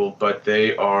other people, but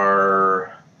they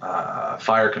are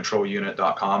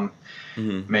firecontrolunit.com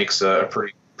makes a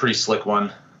pretty slick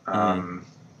one. And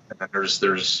then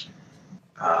there's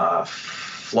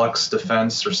Flux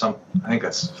Defense or some. I think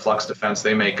that's Flux Defense.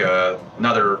 They make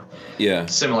another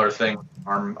similar thing.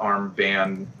 Arm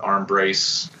band, arm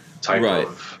brace type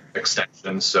of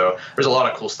extension. So there's a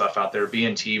lot of cool stuff out there.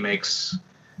 B&T makes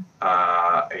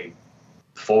a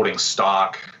folding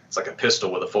stock. It's like a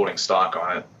pistol with a folding stock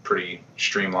on it, pretty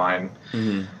streamlined.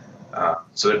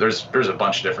 So there's a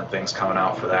bunch of different things coming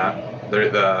out for that.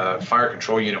 The fire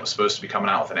control unit was supposed to be coming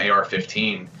out with an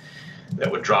AR-15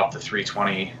 that would drop the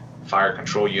 320 fire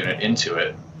control unit into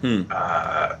it.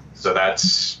 So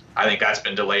I think that's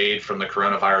been delayed from the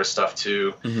coronavirus stuff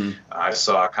too. I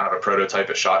saw kind of a prototype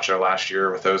at SHOT Show last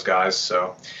year with those guys.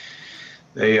 So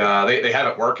they have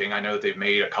it working. I know that they've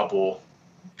made a couple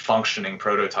functioning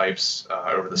prototypes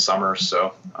over the summer.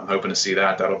 So I'm hoping to see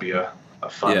that. That'll be a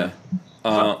fun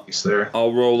piece there.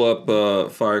 I'll roll up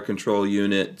Fire Control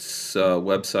Unit's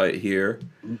website here.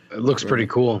 It looks pretty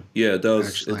cool. Yeah, it does.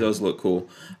 Actually. It does look cool.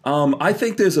 I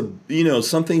think there's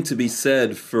something to be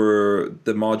said for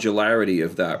the modularity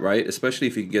of that, right? Especially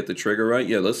if you can get the trigger right.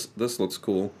 Yeah, this looks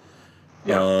cool.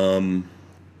 Yeah.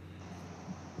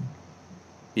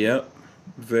 Yeah.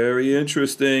 Very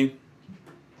interesting.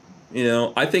 You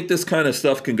know, I think this kind of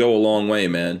stuff can go a long way,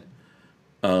 man.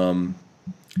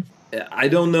 I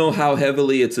don't know how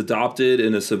heavily it's adopted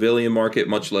in a civilian market,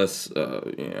 much less,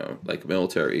 like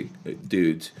military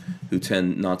dudes who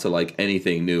tend not to like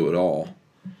anything new at all.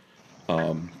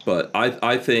 But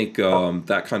I think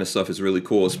that kind of stuff is really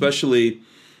cool, especially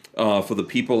for the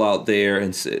people out there.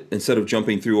 And instead of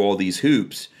jumping through all these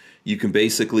hoops, you can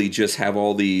basically just have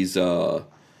all these.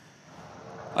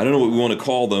 I don't know what we want to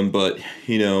call them, but,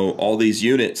 you know, all these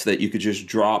units that you could just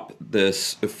drop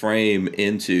this frame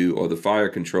into, or the fire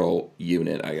control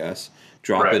unit, I guess,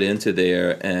 drop it into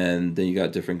there, and then you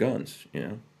got different guns, you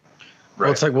know?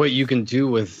 Well, it's like what you can do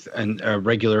with a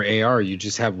regular AR. You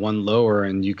just have one lower,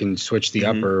 and you can switch the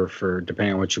upper for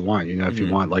depending on what you want. You know, if you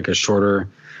want like a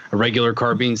regular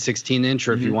carbine 16-inch,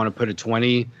 or if you want to put a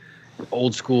 20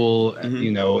 old school,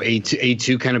 you know,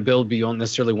 A2 kind of build, but you don't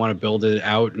necessarily want to build it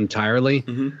out entirely.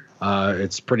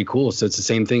 It's pretty cool. So it's the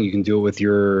same thing. You can do it with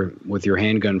your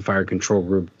handgun fire control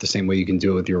group the same way you can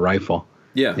do it with your rifle.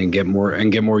 Yeah, and get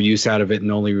more use out of it,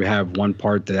 and only have one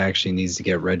part that actually needs to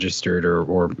get registered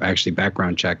or actually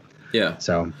background checked. Yeah.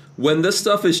 So when this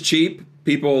stuff is cheap,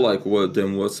 people are like, well,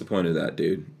 then what's the point of that,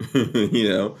 dude? You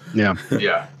know? Yeah.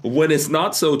 Yeah. When it's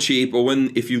not so cheap, or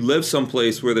if you live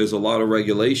someplace where there's a lot of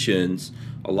regulations,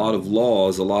 a lot of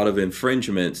laws, a lot of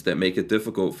infringements that make it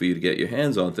difficult for you to get your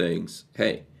hands on things,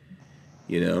 hey,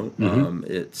 you know,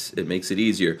 it makes it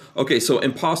easier. Okay, so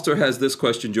Imposter has this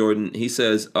question, Jordan. He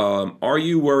says, are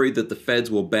you worried that the feds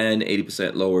will ban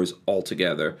 80% lowers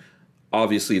altogether?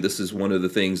 Obviously, this is one of the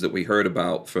things that we heard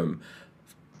about from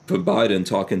Biden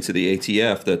talking to the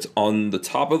ATF that's on the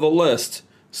top of the list.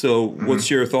 So what's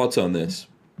your thoughts on this?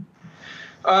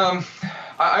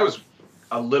 I was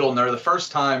a little nervous. The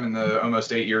first time in the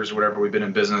almost 8 years or whatever we've been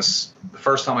in business, the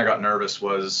first time I got nervous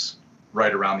was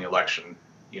right around the election,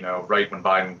 you know, right when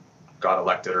Biden got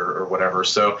elected or whatever.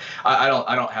 So I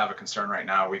don't have a concern right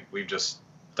now. We've just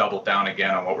doubled down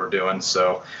again on what we're doing.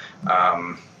 So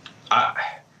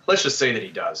let's just say that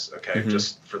he does, okay,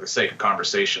 just for the sake of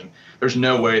conversation. There's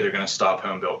no way they're going to stop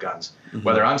home-built guns.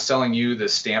 Whether I'm selling you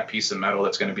this stamped piece of metal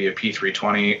that's going to be a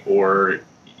P320, or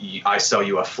I sell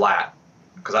you a flat,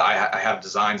 because I have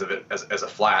designs of it as a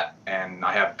flat, and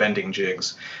I have bending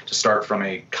jigs to start from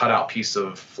a cutout piece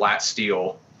of flat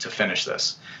steel to finish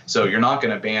this. So you're not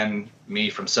going to ban me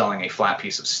from selling a flat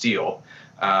piece of steel.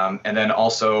 And then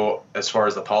also, as far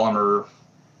as the polymer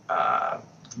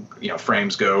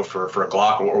frames go for a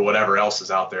Glock or whatever else is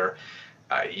out there,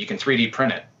 you can 3D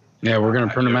print it. Yeah, we're going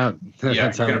to print them out.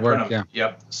 That's how it works. Yeah.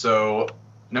 Yep. So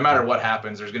no matter what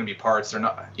happens, there's going to be parts. They're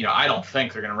not, I don't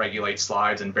think they're going to regulate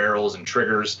slides and barrels and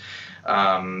triggers.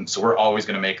 So we're always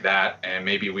going to make that, and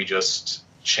maybe we just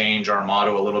change our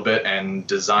motto a little bit and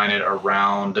design it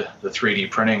around the 3D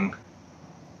printing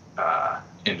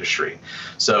industry.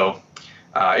 So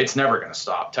it's never going to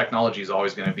stop. Technology is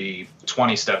always going to be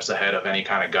 20 steps ahead of any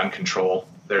kind of gun control.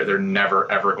 They're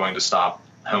never, ever going to stop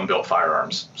home-built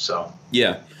firearms. So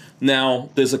yeah. Now,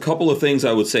 there's a couple of things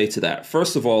I would say to that.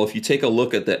 First of all, if you take a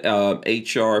look at the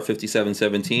HR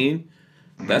 5717,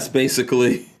 that's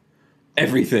basically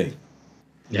everything.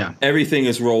 Yeah. Everything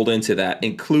is rolled into that,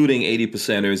 including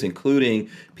 80%ers,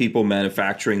 including people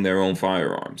manufacturing their own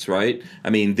firearms, right? I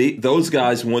mean, those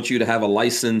guys want you to have a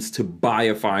license to buy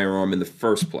a firearm in the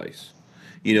first place,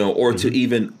 or to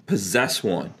even possess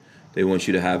one. They want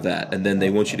you to have that. And then they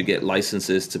want you to get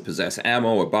licenses to possess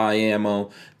ammo or buy ammo.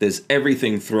 There's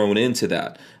everything thrown into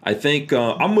that. I think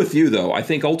I'm with you, though. I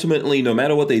think ultimately, no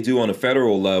matter what they do on a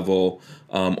federal level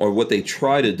or what they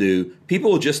try to do,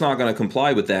 people are just not going to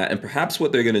comply with that. And perhaps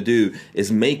what they're going to do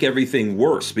is make everything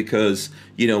worse because,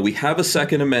 we have a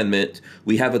Second Amendment.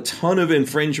 We have a ton of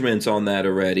infringements on that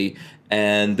already.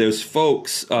 And there's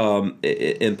folks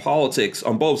in politics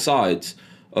on both sides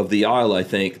of the aisle, I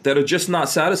think, that are just not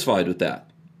satisfied with that.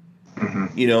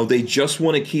 They just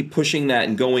want to keep pushing that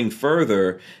and going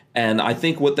further. And I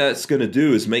think what that's going to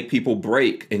do is make people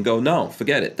break and go, no,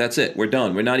 forget it. That's it. We're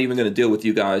done. We're not even going to deal with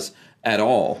you guys at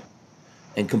all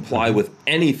and comply with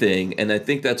anything. And I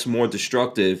think that's more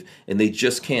destructive, and they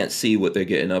just can't see what they're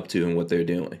getting up to and what they're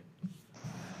doing.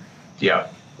 Yeah,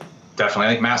 definitely. I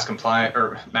think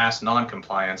mass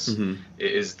non-compliance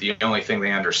is the only thing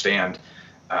they understand.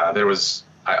 There was,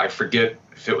 I forget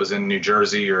if it was in New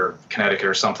Jersey or Connecticut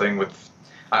or something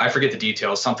I forget the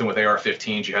details, something with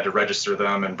AR-15s. You had to register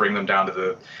them and bring them down to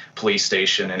the police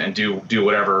station and do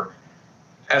whatever.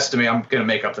 I'm going to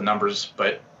make up the numbers,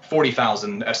 but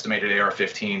 40,000 estimated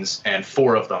AR-15s, and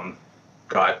 4 of them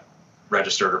got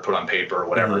registered or put on paper or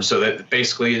whatever. So that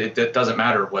basically it doesn't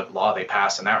matter what law they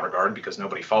pass in that regard because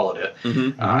nobody followed it.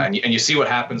 And you see what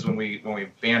happens when we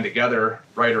band together,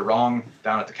 right or wrong,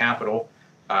 down at the Capitol.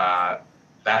 That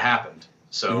happened.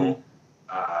 So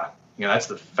that's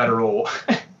the federal.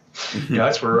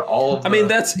 That's where all of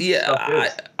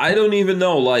I don't even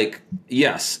know. Like,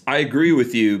 yes, I agree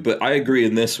with you, but I agree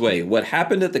in this way. What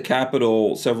happened at the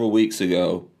Capitol several weeks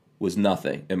ago was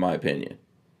nothing, in my opinion.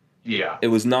 Yeah. It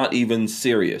was not even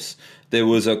serious. There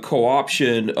was a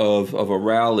co-option of a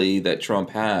rally that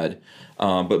Trump had,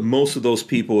 but most of those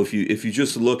people, if you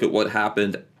just look at what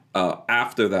happened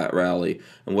after that rally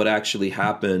and what actually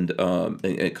happened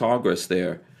in Congress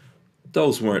there,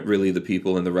 those weren't really the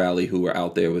people in the rally who were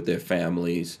out there with their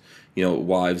families,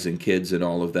 wives and kids and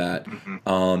all of that.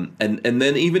 And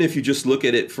then even if you just look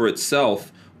at it for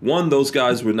itself, one, those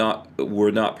guys were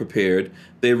not prepared.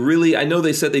 They really, I know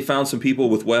they said they found some people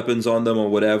with weapons on them or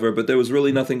whatever, but there was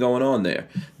really nothing going on there.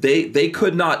 They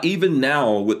could not, even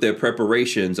now with their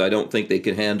preparations, I don't think they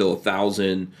could handle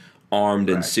 1,000 armed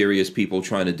and serious people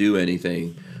trying to do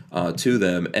anything to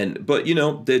them. But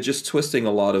they're just twisting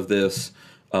a lot of this,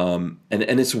 and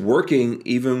it's working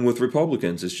even with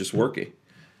Republicans. It's just working.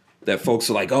 That folks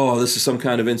are like, oh, this is some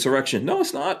kind of insurrection. No,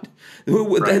 it's not.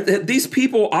 These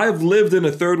people, I've lived in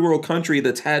a third world country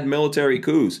that's had military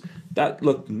coups. That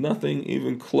looked nothing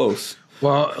even close.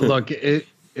 Well, look,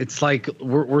 it's like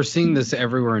we're seeing this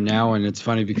everywhere now, and it's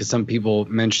funny because some people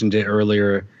mentioned it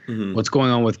earlier. What's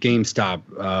going on with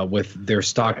GameStop with their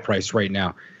stock price right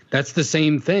now? That's the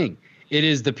same thing. It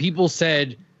is the people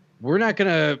said, we're not going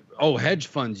to, hedge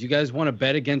funds, you guys want to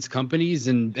bet against companies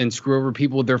and screw over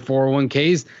people with their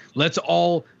 401ks? Let's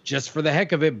all, just for the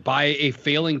heck of it, buy a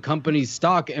failing company's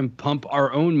stock and pump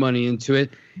our own money into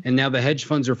it. And now the hedge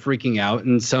funds are freaking out,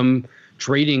 and some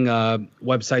trading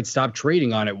websites stop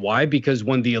trading on it. Why? Because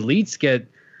when the elites get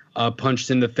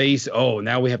punched in the face,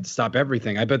 now we have to stop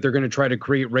everything. I bet they're going to try to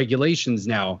create regulations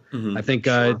now. I think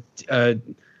TD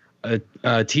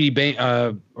Bank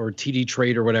or TD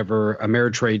Trade or whatever,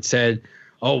 Ameritrade said,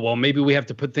 maybe we have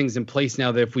to put things in place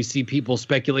now that if we see people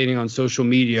speculating on social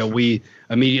media, we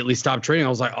immediately stop trading. I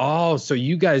was like, so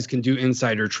you guys can do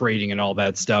insider trading and all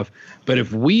that stuff. But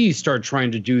if we start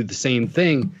trying to do the same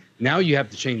thing, now you have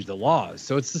to change the laws.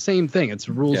 So it's the same thing. It's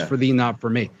rules for thee, not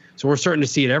for me. So we're starting to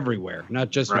see it everywhere,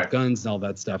 not just with guns and all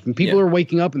that stuff. And people are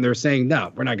waking up and they're saying,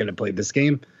 no, we're not going to play this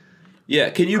game. Yeah,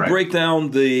 can you break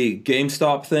down the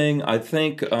GameStop thing? I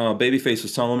think Babyface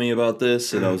was telling me about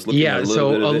this, and I was looking at a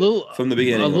little bit from the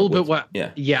beginning.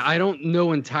 I don't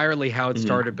know entirely how it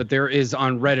started, but there is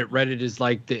on Reddit. Reddit is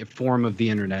like the forum of the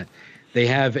internet. They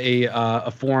have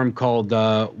a forum called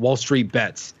Wall Street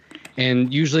Bets,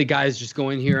 and usually guys just go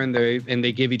in here and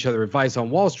they give each other advice on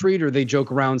Wall Street, or they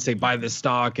joke around, say buy this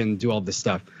stock and do all this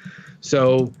stuff.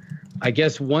 So I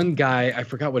guess one guy, I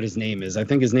forgot what his name is. I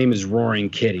think his name is Roaring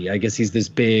Kitty. I guess he's this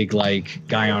big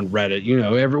guy on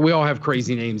Reddit. We all have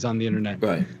crazy names on the internet.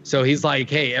 Right. So he's like,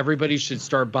 hey, everybody should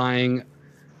start buying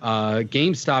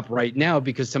GameStop right now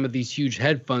because some of these huge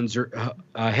hedge funds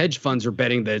are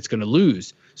betting that it's going to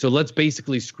lose. So let's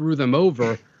basically screw them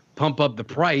over, pump up the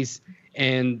price,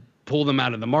 and pull them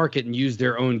out of the market and use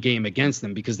their own game against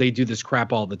them because they do this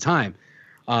crap all the time.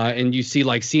 And you see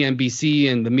like CNBC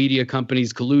and the media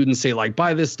companies collude and say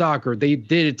buy this stock, or they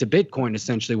did it to Bitcoin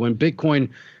essentially. When Bitcoin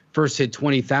first hit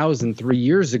 20,000 3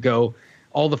 years ago,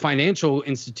 all the financial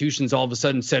institutions all of a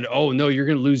sudden said, oh, no, you're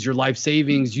going to lose your life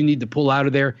savings. You need to pull out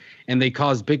of there. And they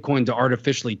caused Bitcoin to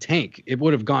artificially tank. It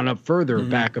would have gone up further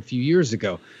back a few years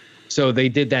ago. So they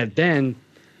did that then.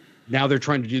 Now they're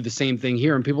trying to do the same thing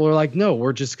here. And people are like, no,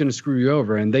 we're just going to screw you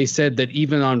over. And they said that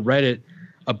even on Reddit,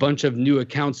 a bunch of new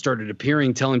accounts started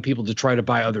appearing telling people to try to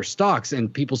buy other stocks,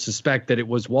 and people suspect that it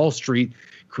was Wall Street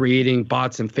creating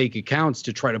bots and fake accounts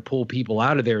to try to pull people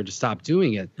out of there to stop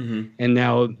doing it. And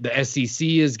now the SEC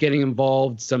is getting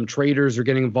involved. Some traders are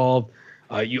getting involved.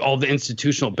 All the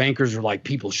institutional bankers are like,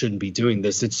 people shouldn't be doing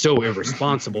this. It's so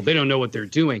irresponsible. They don't know what they're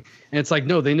doing. And it's like,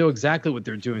 no, they know exactly what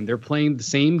they're doing. They're playing the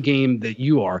same game that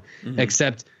you are,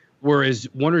 except whereas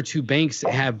one or two banks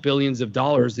have billions of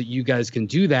dollars that you guys can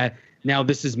do that. Now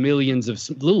this is millions of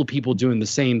little people doing the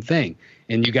same thing,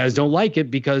 and you guys don't like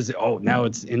it because now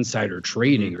it's insider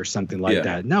trading or something like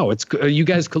that. No, it's you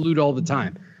guys collude all the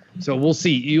time. So we'll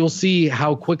see. You'll see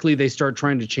how quickly they start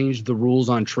trying to change the rules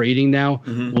on trading now.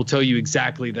 We'll tell you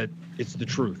exactly that it's the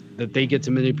truth, that they get to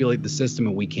manipulate the system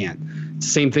and we can't. It's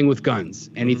the same thing with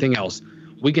guns, anything else.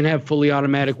 We can have fully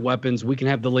automatic weapons. We can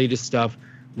have the latest stuff.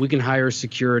 We can hire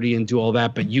security and do all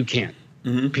that, but you can't.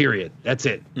 Period. That's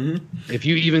it. If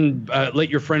you even let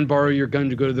your friend borrow your gun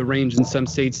to go to the range in some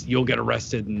states, you'll get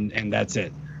arrested, and that's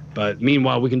it. But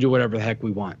meanwhile, we can do whatever the heck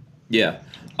we want. Yeah.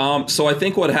 So I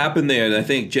think what happened there, and I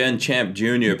think Jen Champ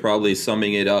Jr. probably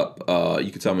summing it up.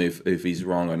 You can tell me if he's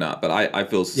wrong or not, but I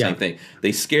feel it's the same thing.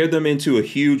 They scared them into a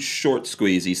huge short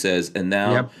squeeze, he says, and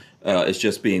now it's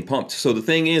just being pumped. So the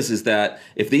thing is that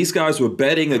if these guys were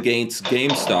betting against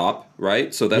GameStop,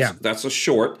 right? So that's a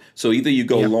short. So either you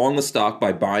go long the stock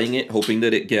by buying it, hoping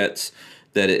that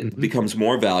it becomes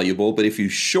more valuable. But if you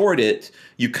short it,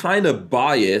 you kind of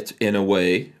buy it in a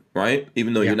way, right?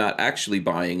 Even though you're not actually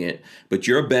buying it, but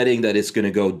you're betting that it's going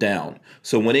to go down.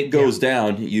 So when it goes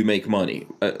down, you make money.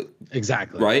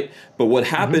 Exactly. Right? But what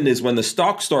happened is when the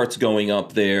stock starts going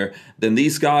up there, then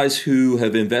these guys who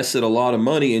have invested a lot of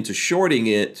money into shorting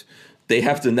it, they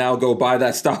have to now go buy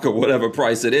that stock at whatever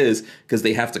price it is because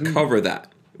they have to cover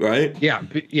that, right? Yeah,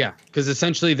 because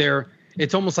essentially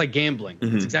it's almost like gambling.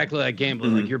 It's exactly like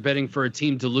gambling. Like you're betting for a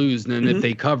team to lose, and then if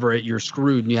they cover it, you're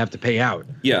screwed and you have to pay out.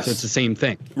 Yes. So it's the same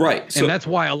thing. Right. And that's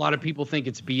why a lot of people think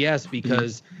it's BS,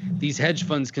 because these hedge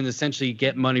funds can essentially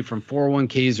get money from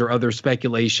 401ks or other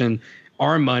speculation.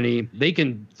 Our money, they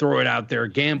can throw it out there,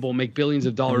 gamble, make billions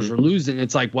of dollars or lose it. And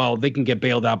it's like, well, they can get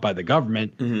bailed out by the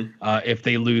government if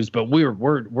they lose, but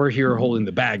we're here holding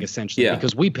the bag essentially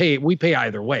because we pay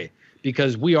either way,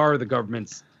 because we are the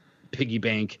government's piggy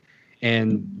bank.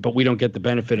 But we don't get the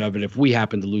benefit of it if we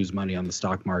happen to lose money on the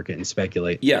stock market and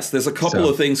speculate. Yes, there's a couple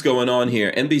of things going on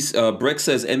here. Brick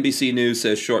says NBC News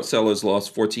says short sellers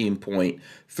lost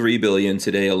 $14.3 billion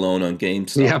today alone on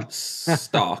GameStop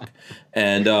stock.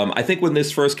 And I think when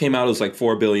this first came out, it was like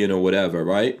 $4 billion or whatever,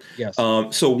 right? Yes.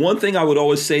 So one thing I would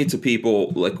always say to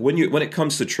people, like when it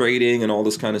comes to trading and all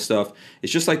this kind of stuff,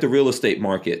 it's just like the real estate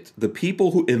market. The people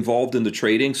who involved in the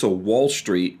trading, so Wall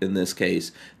Street in this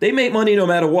case, they make money no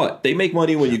matter what. They make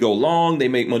money when you go long. They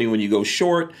make money when you go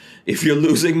short. If you're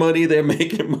losing money, they're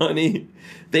making money.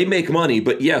 They make money.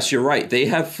 But yes, you're right. They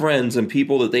have friends and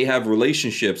people that they have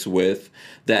relationships with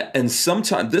and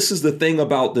sometimes this is the thing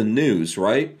about the news,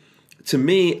 right? To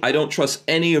me, I don't trust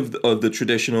any of the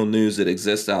traditional news that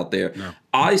exists out there. No.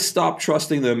 I stopped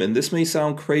trusting them, and this may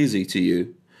sound crazy to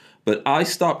you, but I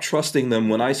stopped trusting them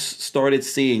when I started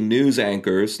seeing news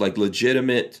anchors, like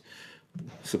legitimate,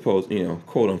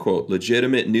 quote unquote,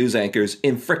 legitimate news anchors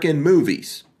in frickin'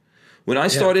 movies. When I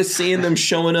started seeing them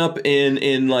showing up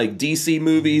in like DC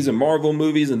movies and Marvel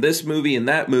movies and this movie and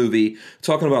that movie,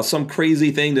 talking about some crazy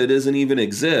thing that doesn't even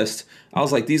exist, I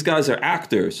was like, these guys are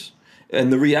actors.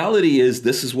 And the reality is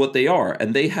this is what they are.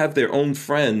 And they have their own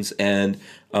friends, and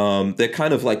they're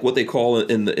kind of like what they call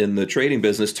in the trading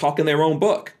business, talking their own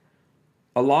book.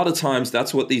 A lot of times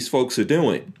that's what these folks are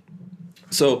doing.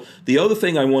 So the other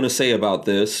thing I want to say about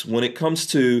this, when it comes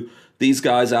to these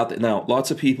guys out there, now, lots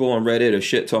of people on Reddit are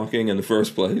shit talking in the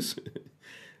first place.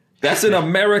 That's an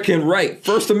American right.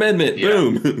 First Amendment,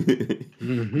 boom.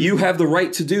 You have the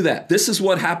right to do that. This is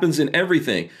what happens in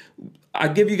everything. I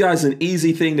give you guys an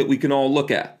easy thing that we can all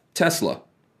look at. Tesla,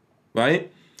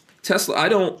 right? Tesla,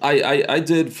 I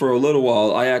did for a little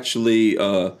while. I actually,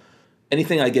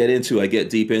 anything I get into, I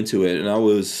get deep into it. And I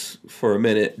was, for a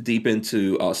minute, deep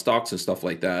into stocks and stuff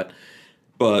like that.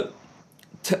 But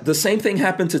the same thing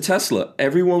happened to Tesla.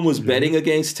 Everyone was betting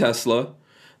against Tesla.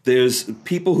 There's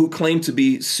people who claim to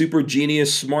be super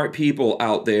genius, smart people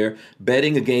out there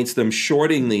betting against them,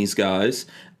 shorting these guys.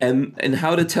 And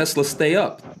how did Tesla stay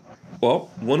up?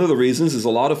 Well, one of the reasons is a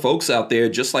lot of folks out there,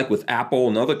 just like with Apple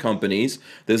and other companies,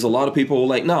 there's a lot of people who are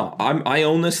like, no, I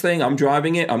own this thing. I'm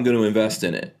driving it. I'm going to invest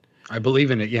in it. I believe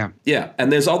in it. Yeah. Yeah.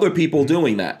 And there's other people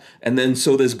doing that. And then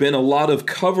so there's been a lot of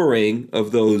covering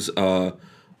of those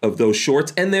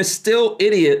shorts. And there's still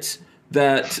idiots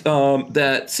that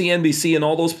CNBC and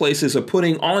all those places are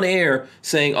putting on air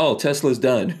saying, "Oh, Tesla's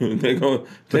done." they're going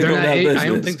I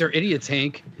don't think they're idiots,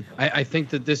 Hank. I think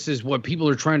that this is what people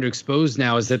are trying to expose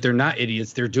now, is that they're not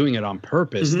idiots. They're doing it on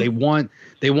purpose. They want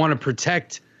to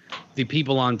protect the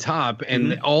people on top,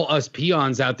 and all us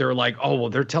peons out there are like, "Oh, well,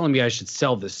 they're telling me I should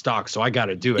sell this stock, so I got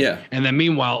to do it." Yeah. And then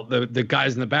meanwhile, the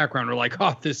guys in the background are like,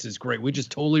 "Oh, this is great. We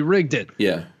just totally rigged it."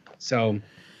 Yeah. So.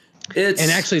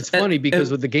 It's funny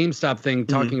because with the GameStop thing,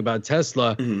 talking about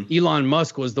Tesla, Elon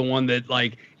Musk was the one that,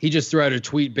 like, he just threw out a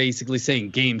tweet basically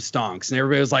saying game stonks, and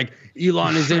everybody was like,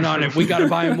 Elon is in on it. We got to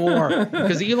buy more,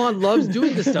 because Elon loves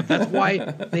doing this stuff. That's why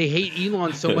they hate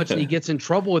Elon so much, and he gets in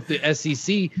trouble with the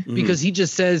SEC because he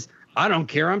just says, I don't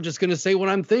care. I'm just going to say what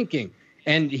I'm thinking.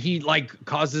 And he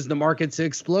causes the market to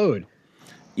explode.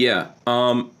 Yeah.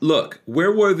 Look,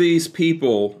 where were these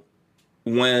people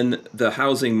when the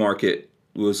housing market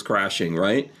was crashing,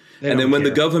 right? And then when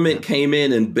the government came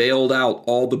in and bailed out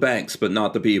all the banks, but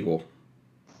not the people.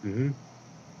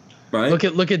 Right. Look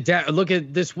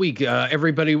at this week.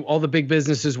 Everybody, all the big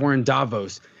businesses were in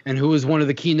Davos, and who was one of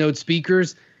the keynote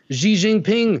speakers? Xi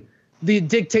Jinping, the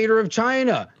dictator of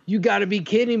China. You got to be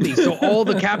kidding me! So all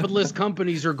the capitalist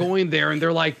companies are going there, and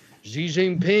they're like, Xi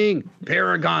Jinping,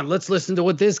 Paragon. Let's listen to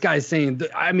what this guy's saying.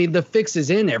 I mean, the fix is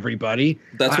in, everybody.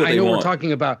 That's what I know want. we're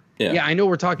talking about. Yeah, I know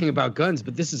we're talking about guns,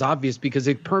 but this is obvious because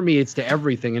it permeates to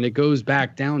everything, and it goes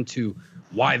back down to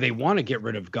why they want to get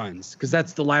rid of guns, because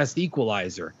that's the last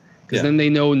equalizer. Because then they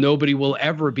know nobody will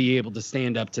ever be able to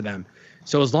stand up to them.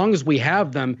 So as long as we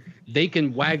have them, they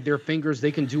can wag their fingers,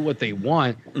 they can do what they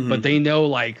want, but they know,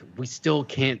 like, we still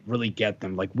can't really get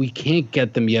them. Like, we can't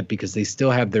get them yet because they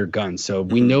still have their guns. So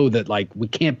we know that, like, we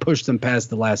can't push them past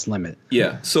the last limit.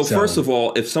 Yeah. So first of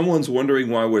all, if someone's wondering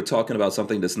why we're talking about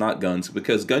something that's not guns,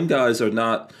 because gun guys are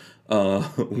not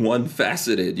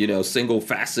one-faceted,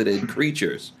 single-faceted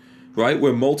creatures, right?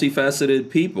 We're multifaceted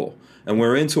people. And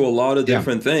we're into a lot of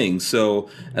different things. So,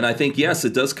 and I think, yes,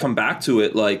 it does come back to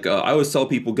it. Like, I always tell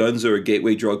people guns are a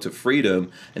gateway drug to freedom.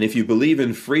 And if you believe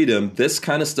in freedom, this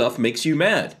kind of stuff makes you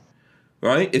mad,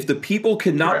 right? If the people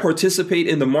cannot participate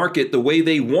in the market the way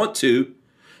they want to,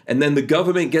 and then the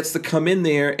government gets to come in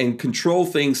there and control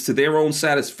things to their own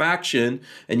satisfaction,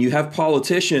 and you have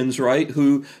politicians, right,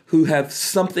 who have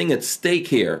something at stake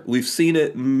here. We've seen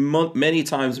it many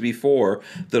times before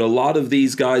that a lot of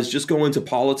these guys just go into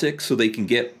politics so they can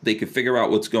figure out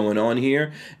what's going on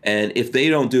here. And if they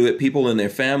don't do it, people in their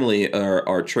family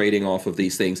are trading off of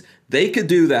these things. They could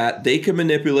do that. They can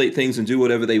manipulate things and do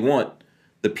whatever they want.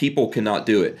 The people cannot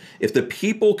do it. If the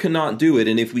people cannot do it,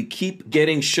 and if we keep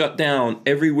getting shut down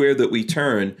everywhere that we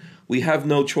turn, we have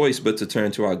no choice but to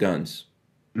turn to our guns.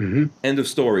 End of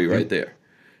story right there.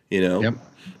 Yep.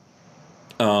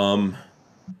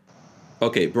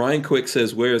 Okay, Brian Quick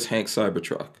says, where's Hank's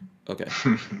Cybertruck? Okay.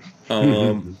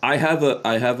 I have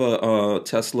a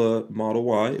Tesla Model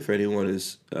Y, if anyone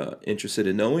is interested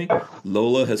in knowing.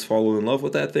 Lola has fallen in love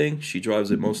with that thing. She drives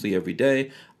it mostly every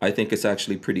day. I think it's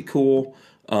actually pretty cool.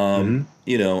 The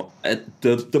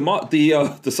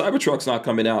Cybertruck's not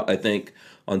coming out, I think,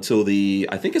 until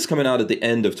I think it's coming out at the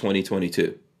end of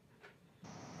 2022.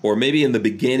 Or maybe in the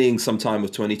beginning sometime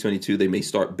of 2022, they may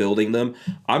start building them.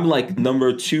 I'm like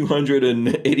number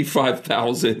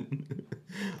 285,000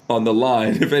 on the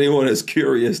line, if anyone is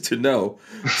curious to know.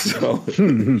 So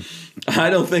I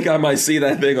don't think I might see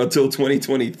that thing until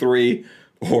 2023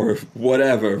 or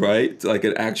whatever, right? Like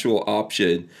an actual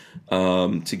option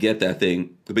to get that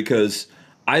thing, because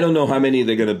I don't know how many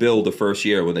they're going to build the first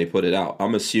year when they put it out.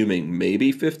 I'm assuming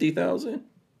maybe 50,000,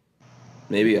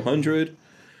 maybe 100.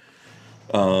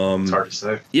 It's hard to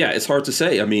say. Yeah, it's hard to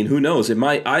say. I mean, who knows? It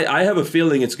might. I have a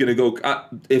feeling it's going to go.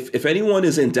 If anyone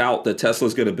is in doubt that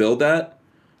Tesla's going to build that,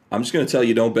 I'm just going to tell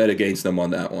you, don't bet against them on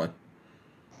that one.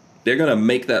 They're going to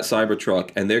make that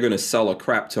Cybertruck, and they're going to sell a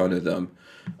crap ton of them.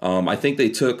 I think they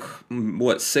took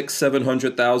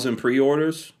 700,000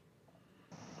 pre-orders.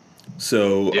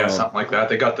 So yeah, something like that.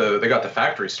 They got the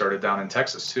factory started down in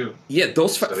Texas too. Yeah,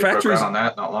 those factories broke ground on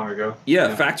that not long ago.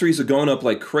 Yeah, factories are going up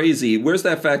like crazy. Where's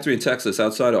that factory in Texas?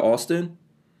 Outside of Austin?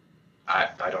 I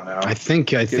don't know. I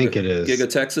think it is Giga,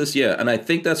 Texas. Yeah, and I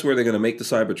think that's where they're going to make the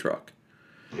Cybertruck.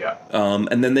 Yeah.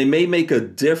 And then they may make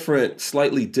a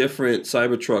slightly different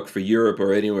Cybertruck for Europe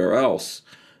or anywhere else.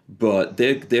 But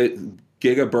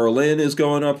Giga Berlin is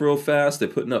going up real fast. They're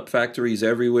putting up factories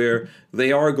everywhere.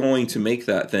 They are going to make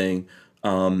that thing.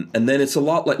 And then it's a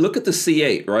lot like, look at the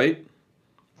C8, right?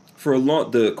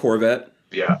 The Corvette.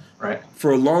 Yeah, right. For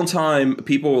a long time,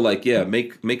 people were like, yeah,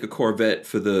 make a Corvette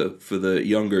for the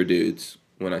younger dudes.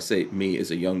 When I say me as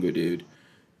a younger dude,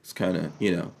 it's kind of,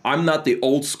 I'm not the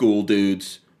old school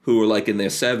dudes who are like in their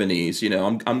 70s.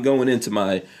 I'm going into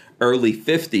my early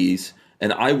 50s.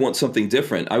 And I want something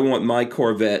different. I want my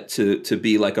Corvette to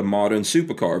be like a modern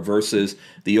supercar versus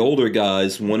the older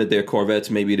guys wanted their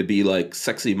Corvettes maybe to be like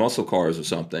sexy muscle cars or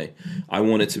something. I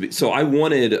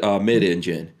wanted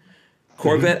mid-engine.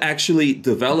 Corvette actually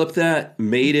developed that,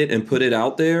 made it, and put it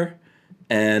out there.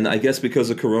 And I guess because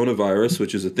of coronavirus,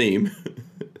 which is a theme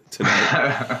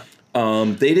tonight,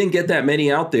 they didn't get that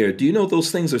many out there. Do you know those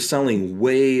things are selling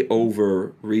way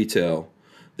over retail?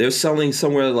 They're selling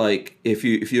somewhere like, if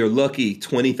you're lucky,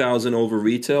 $20,000 over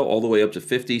retail, all the way up to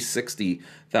 $50,000,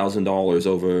 $60,000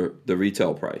 over the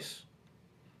retail price,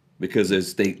 because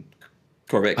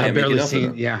Corvette can't make enough of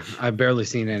them. Yeah, I've barely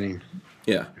seen any.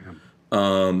 Yeah,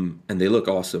 and they look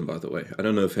awesome, by the way. I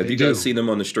don't know have you guys seen them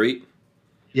on the street?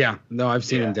 Yeah, no, I've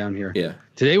seen them down here. Yeah,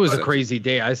 today was a crazy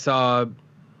day. I saw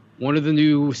one of the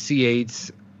new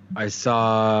C8s. I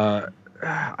saw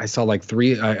I saw like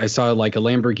three. I saw like a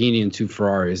Lamborghini and two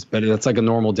Ferraris, but that's like a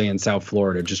normal day in South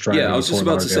Florida, just driving. Yeah, I was just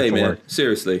about to say, man.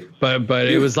 Seriously. But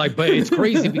it was like, but it's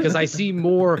crazy because I saw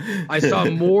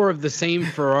more of the same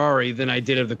Ferrari than I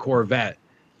did of the Corvette.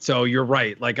 So you're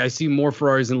right. Like I see more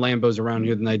Ferraris and Lambos around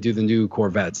here than I do the new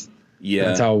Corvettes. Yeah,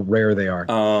 that's how rare they are.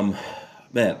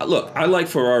 Man, look, I like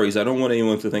Ferraris. I don't want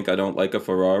anyone to think I don't like a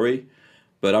Ferrari,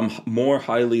 but I'm more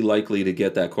highly likely to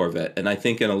get that Corvette, and I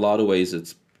think in a lot of ways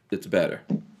it's better.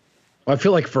 Well, I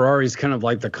feel like Ferrari is kind of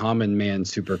like the common man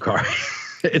supercar.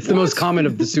 It's the most common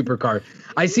of the supercar.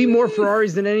 I see more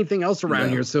Ferraris than anything else around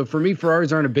here, so for me,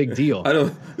 Ferraris aren't a big deal. I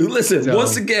don't listen. So,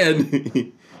 once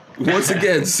again,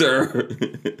 sir.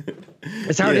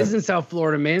 That's how it is in South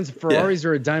Florida, man. Ferraris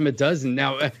are a dime a dozen.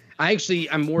 Now,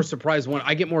 I'm more surprised when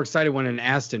I get more excited when an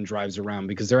Aston drives around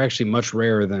because they're actually much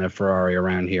rarer than a Ferrari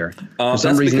around here. For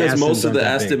some reason, because Astons most of the aren't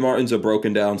that Aston big. Martins are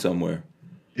broken down somewhere.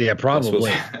 Yeah,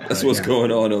 probably. That's what's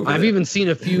going on over there. I've even seen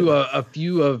a few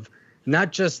of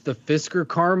not just the Fisker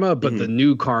Karma, but the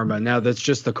new Karma. Now that's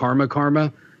just the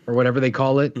Karma or whatever they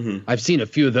call it. Mm-hmm. I've seen a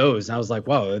few of those, and I was like,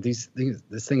 wow, this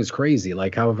thing is crazy.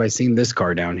 Like, how have I seen this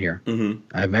car down here? Mm-hmm.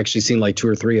 I've actually seen like 2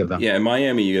 or 3 of them. Yeah, in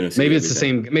Miami, you're gonna see maybe it's the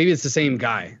same. Maybe it's the same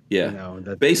guy. Yeah.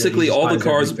 Basically, all the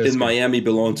cars in Miami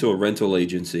belong to a rental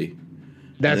agency.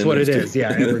 That's what it is.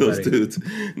 Yeah, those dudes.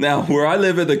 Now, where I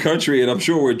live in the country, and I'm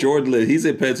sure where Jordan lives, he's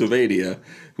in Pennsylvania.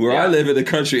 Where I live in the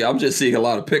country, I'm just seeing a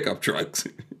lot of pickup trucks.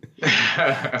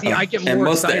 See, I get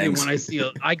more excited when I see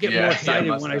I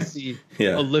see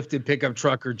a lifted pickup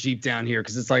truck or Jeep down here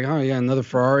because it's like, oh yeah, another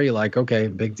Ferrari. Like, okay,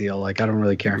 big deal. Like, I don't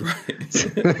really care.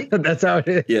 Right. That's how it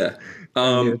is. Yeah,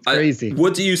 it's crazy.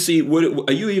 What do you see? What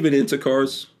are you even into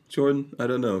cars, Jordan? I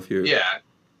don't know if you're. Yeah,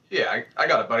 I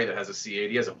got a buddy that has a C8.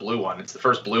 He has a blue one. It's the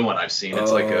first blue one I've seen.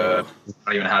 It's like I don't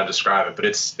even know how to describe it, but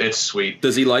it's sweet.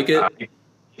 Does he like it?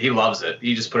 He loves it.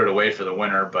 He just put it away for the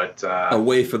winter, but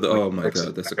away for the oh my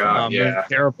god, that's terrible.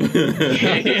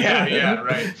 yeah,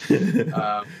 right.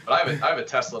 But I have a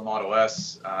Tesla Model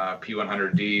S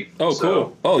P100D. Oh, so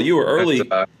cool. Oh, you were early.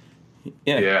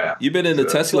 Yeah. You've been in the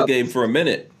Tesla game for a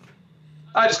minute.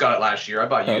 I just got it last year. I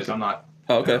bought used. Okay. I'm not.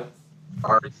 Okay.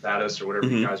 Hard status or whatever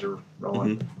you guys are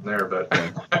rolling there, but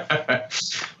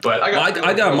but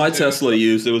I got my Tesla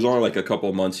used. It was only like a couple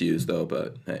of months used though,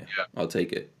 but hey, I'll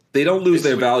take it. They don't lose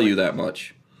their value that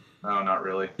much. No, not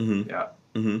really. Mm-hmm. Yeah.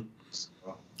 Mm-hmm.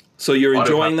 So you're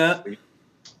enjoying that?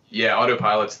 Yeah,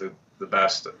 autopilot's the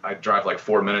best. I drive like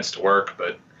 4 minutes to work,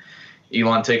 but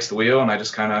Elon takes the wheel and I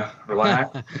just kind of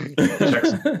relax, check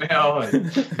some mail.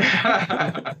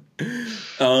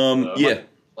 Yeah.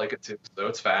 Like it too. So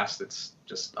it's fast. It's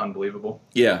just unbelievable.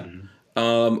 Yeah.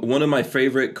 One of my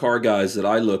favorite car guys that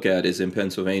I look at is in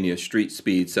Pennsylvania, Street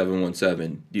Speed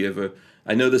 717. Do you ever?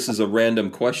 I know this is a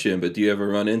random question, but do you ever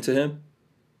run into him?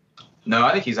 No,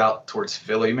 I think he's out towards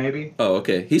Philly, maybe. Oh,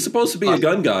 okay. He's supposed to be a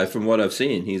gun guy from what I've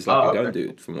seen. He's like a gun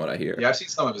dude from what I hear. Yeah, I've seen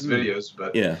some of his videos,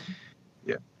 but yeah.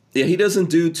 Yeah, he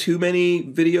doesn't do too many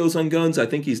videos on guns. I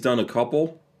think he's done a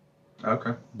couple.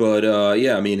 Okay. But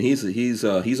yeah, I mean, he's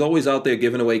always out there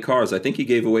giving away cars. I think he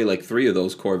gave away like 3 of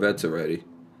those Corvettes already.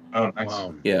 Oh, nice.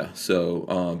 Wow. Yeah.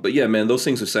 So, but yeah, man, those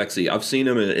things are sexy. I've seen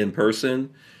them in person.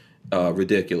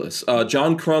 Ridiculous.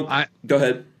 John Crump. Go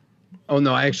ahead. Oh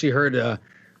no, I actually heard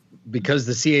because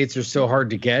the C8s are so hard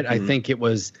to get. I think it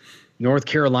was North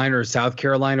Carolina or South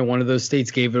Carolina. One of those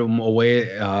states gave them away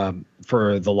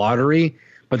for the lottery.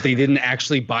 But they didn't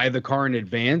actually buy the car in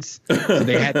advance. So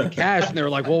they had the cash, and they were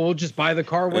like, well, we'll just buy the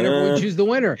car whenever we choose the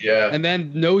winner. Yeah. And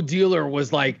then no dealer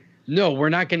was like, no, we're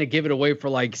not going to give it away for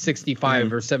like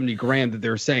 65 or 70 grand that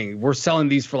they're saying. We're selling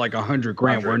these for like 100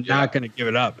 grand. We're not going to give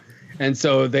it up. And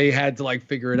so they had to like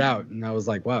figure it out. And I was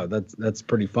like, wow, that's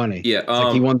pretty funny. Yeah.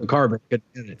 Like he won the car, but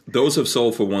couldn't get it. Those have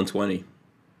sold for 120.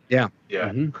 Yeah.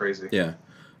 Yeah. Crazy. Yeah.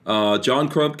 John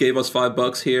Crump gave us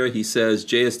 $5 here. He says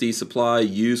JSD Supply,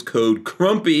 use code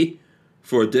Crumpy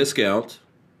for a discount.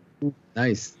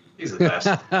 Nice. He's the best.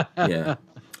 Yeah.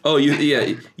 Oh,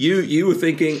 you were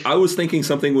thinking. I was thinking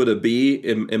something with a B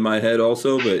in my head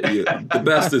also, but the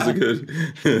best is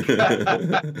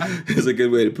a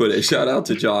good way to put it. Shout out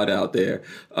to John out there.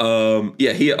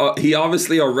 Yeah, he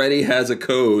obviously already has a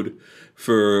code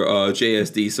for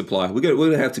JSD Supply. We're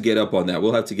gonna have to get up on that.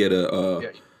 We'll have to get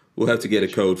a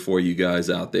code for you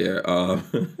guys out there.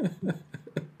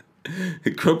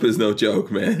 Crump is no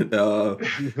joke, man. Yeah.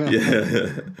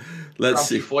 Let's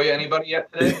see. FOIA anybody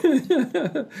yet today?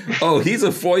 Oh, he's a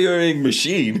FOIAing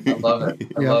machine. I love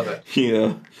it. I love it. You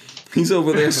know, he's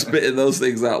over there spitting those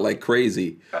things out like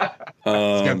crazy. He's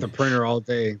got the printer all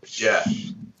day. Yeah.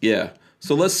 Yeah.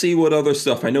 So let's see what other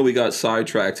stuff. I know we got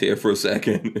sidetracked here for a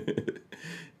second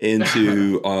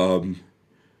into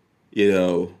you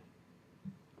know.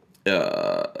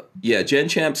 Yeah, Jen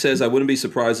Champ says, I wouldn't be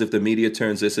surprised if the media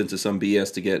turns this into some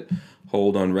BS to get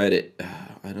hold on Reddit.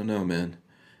 I don't know, man.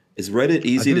 Is Reddit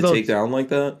easy to take down like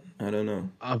that? I don't know.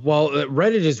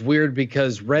 Reddit is weird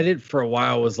because Reddit for a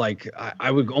while was like,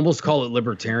 I would almost call it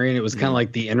libertarian. It was kind of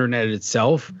like the internet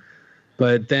itself.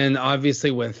 But then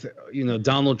obviously with,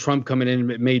 Donald Trump coming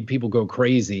in, it made people go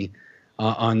crazy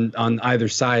on either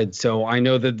side. So I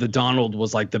know that the Donald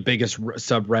was like the biggest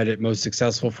subreddit, most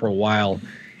successful for a while.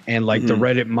 And like the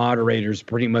Reddit moderators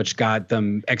pretty much got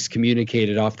them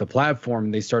excommunicated off the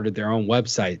platform. They started their own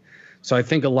website. So I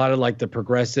think a lot of like the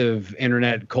progressive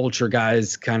internet culture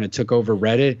guys kind of took over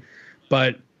Reddit.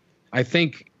 But I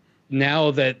think now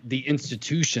that the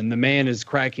institution, the man, is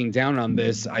cracking down on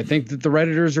this, I think that the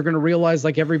Redditors are going to realize,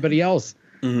 like everybody else,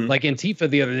 like Antifa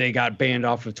the other day got banned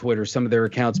off of Twitter, some of their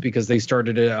accounts, because they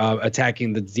started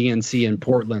attacking the DNC in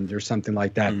Portland or something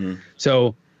like that.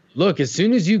 So look, as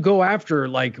soon as you go after,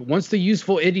 like, once the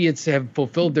useful idiots have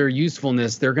fulfilled their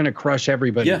usefulness, they're going to crush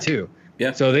everybody too.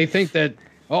 Yeah. So they think that,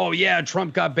 oh yeah,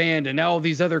 Trump got banned, and now all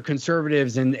these other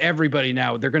conservatives and everybody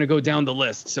now, they're going to go down the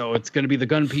list. So it's going to be the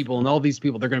gun people and all these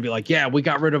people. They're going to be like, yeah, we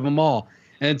got rid of them all.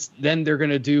 And then they're going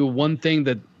to do one thing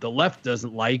that the left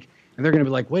doesn't like. And they're going to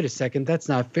be like, wait a second, that's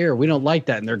not fair. We don't like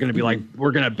that. And they're going to be like,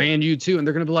 we're going to ban you too. And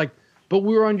they're going to be like, but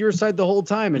we were on your side the whole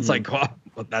time. It's like, oh,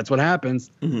 well, that's what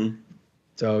happens.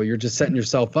 So you're just setting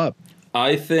yourself up.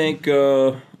 I think,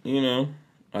 I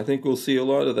think we'll see a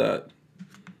lot of that.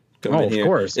 Of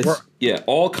course. Yeah,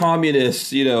 all communists,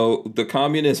 the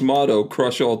communist motto,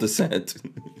 crush all dissent.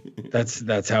 That's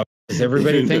how it is.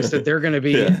 Everybody thinks that they're going to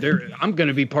be, I'm going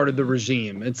to be part of the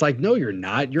regime. It's like, no, you're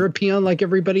not. You're a peon like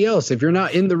everybody else. If you're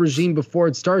not in the regime before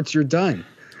it starts, you're done.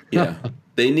 Yeah.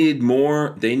 They need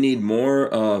more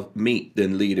meat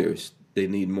than leaders. They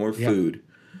need more food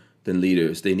than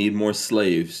leaders. They need more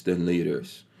slaves than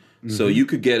leaders. So you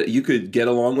could get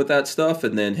along with that stuff,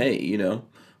 and then, hey,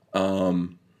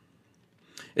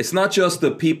 it's not just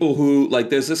the people who, like,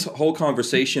 there's this whole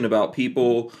conversation about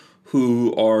people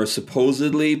who are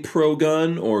supposedly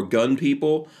pro-gun or gun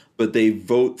people, but they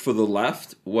vote for the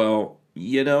left. Well,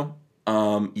 you're going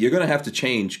to have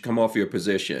to come off your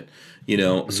position,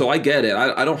 So I get it.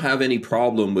 I don't have any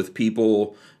problem with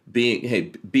people being,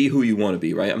 hey, be who you want to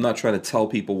be, right? I'm not trying to tell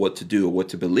people what to do or what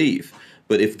to believe.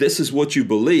 But if this is what you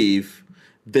believe,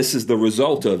 this is the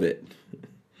result of it.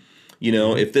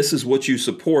 If this is what you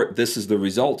support, this is the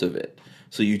result of it.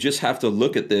 So you just have to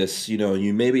look at this,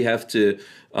 you maybe have to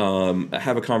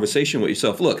have a conversation with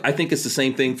yourself. Look, I think it's the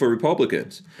same thing for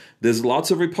Republicans. There's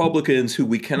lots of Republicans who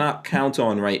we cannot count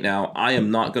on right now. I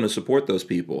am not going to support those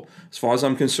people. As far as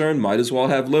I'm concerned, might as well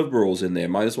have liberals in there,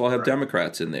 might as well have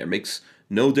Democrats in there. Makes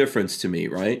no difference to me,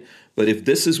 right? But if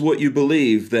this is what you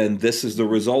believe, then this is the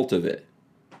result of it.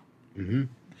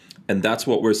 And that's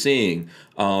what we're seeing.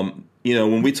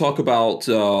 When we talk about,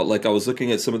 like, I was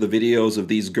looking at some of the videos of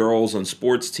these girls on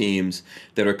sports teams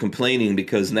that are complaining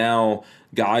because now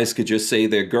guys could just say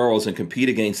they're girls and compete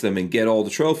against them and get all the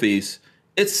trophies.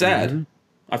 It's sad.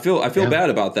 I feel bad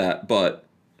about that, but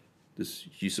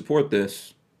you support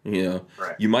this, you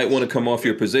might want to come off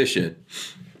your position.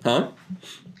 Huh?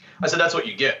 I said that's what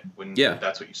you get when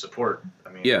that's what you support. I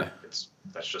mean,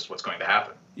 that's just what's going to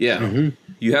happen. Yeah,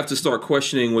 you have to start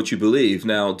questioning what you believe.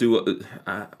 Now,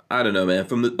 I don't know, man.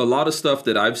 From a lot of stuff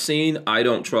that I've seen, I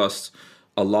don't trust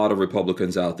a lot of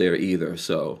Republicans out there either.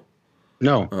 So,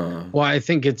 no. Well, I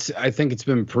think it's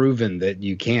been proven that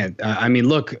you can't. I mean,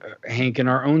 look, Hank, in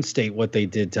our own state, what they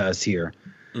did to us here.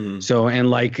 So,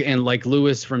 and like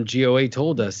Lewis from GOA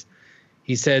told us,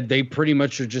 he said they pretty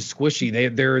much are just squishy.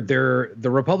 They're the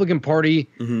Republican Party.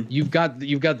 You've got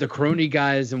the crony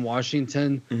guys in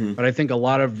Washington, but I think a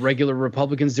lot of regular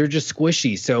Republicans, they're just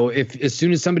squishy. So as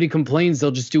soon as somebody complains,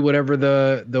 they'll just do whatever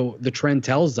the trend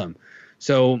tells them.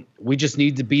 So we just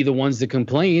need to be the ones that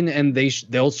complain, and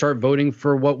they'll start voting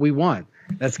for what we want.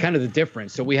 That's kind of the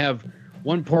difference. So we have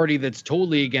one party that's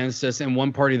totally against us and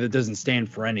one party that doesn't stand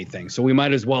for anything. So we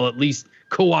might as well at least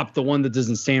co-opt the one that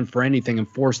doesn't stand for anything and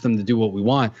force them to do what we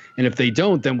want. And if they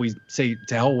don't, then we say,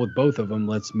 to hell with both of them.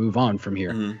 Let's move on from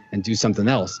here and do something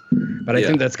else. But I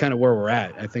think that's kind of where we're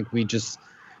at. I think we just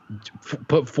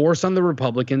put force on the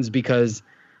Republicans because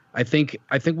I think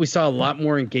we saw a lot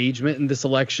more engagement in this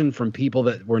election from people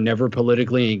that were never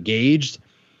politically engaged,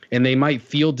 and they might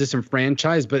feel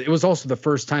disenfranchised, but it was also the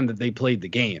first time that they played the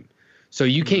game. So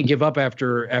you can't give up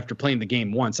after playing the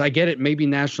game once. I get it. Maybe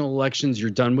national elections, you're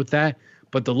done with that.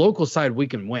 But the local side, we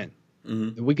can win.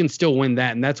 We can still win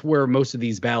that. And that's where most of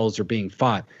these battles are being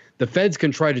fought. The feds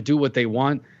can try to do what they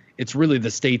want. It's really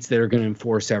the states that are going to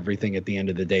enforce everything at the end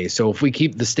of the day. So if we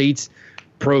keep the states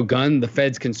pro-gun, the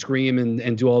feds can scream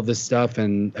and do all this stuff,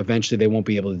 and eventually they won't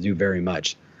be able to do very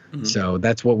much. So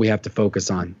that's what we have to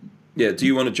focus on. Yeah. Do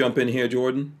you want to jump in here,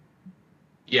 Jordan?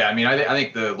 Yeah, I mean, I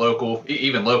think the local,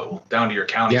 even local, down to your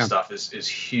county stuff is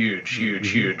huge,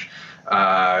 huge.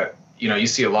 You know, you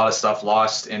see a lot of stuff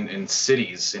lost in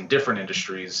cities, in different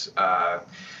industries.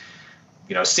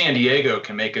 You know, San Diego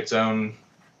can make its own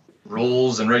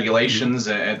rules and regulations,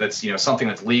 and that's, you know, something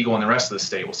that's legal in the rest of the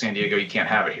state. Well, San Diego, you can't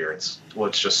have it here. It's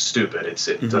just stupid.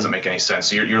 It doesn't make any sense.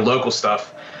 So your local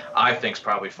stuff, I think, is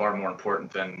probably far more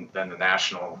important than the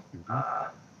national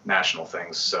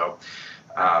things. So.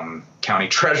 County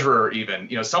treasurer, even,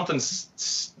 you know, something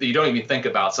that you don't even think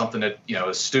about, something that, you know,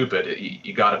 is stupid.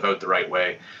 You got to vote the right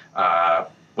way,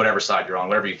 whatever side you're on,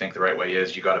 whatever you think the right way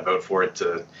is, you got to vote for it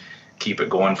to keep it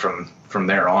going from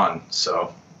there on.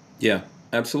 So, yeah,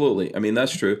 absolutely. I mean,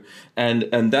 that's true, and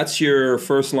that's your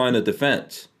first line of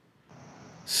defense.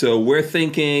 So we're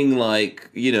thinking like,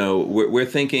 you know, we're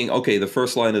thinking, okay, the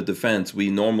first line of defense, we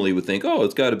normally would think, oh,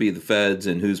 it's got to be the feds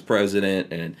and who's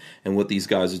president and what these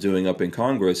guys are doing up in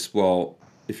Congress. Well,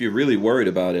 if you're really worried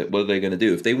about it, what are they going to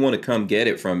do? If they want to come get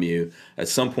it from you, at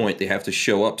some point they have to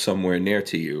show up somewhere near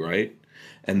to you, right?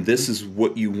 And this is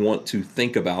what you want to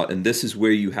think about, and this is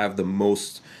where you have the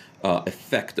most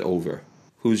effect over.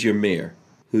 Who's your mayor?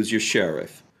 Who's your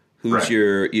sheriff? Who's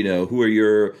your, you know, who are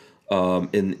your...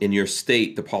 in your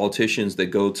state, the politicians that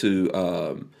go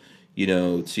to, you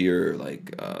know, to your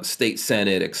like state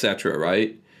senate, etc.,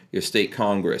 right? Your state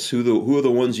Congress. Who are the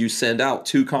ones you send out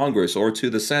to Congress or to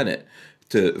the Senate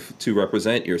to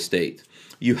represent your state?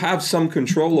 You have some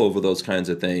control over those kinds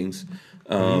of things,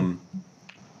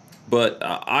 but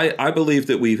I believe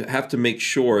that we have to make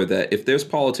sure that if there's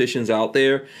politicians out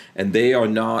there and they are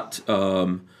not,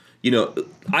 you know,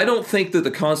 I don't think that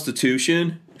the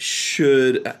Constitution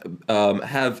should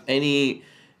have any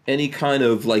kind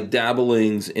of like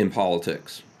dabblings in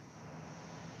politics.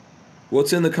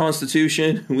 What's in the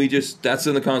Constitution? That's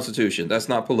in the Constitution. That's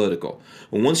not political.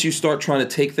 And once you start trying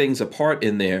to take things apart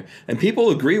in there, and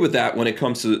people agree with that when it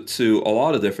comes to a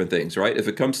lot of different things, right? If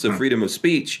it comes to freedom of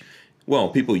speech, well,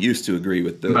 people used to agree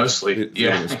with the freedom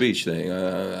of speech thing.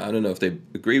 I don't know if they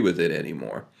agree with it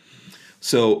anymore.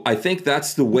 So I think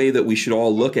that's the way that we should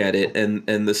all look at it.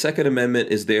 And the Second Amendment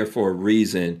is there for a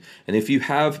reason. And if you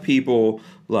have people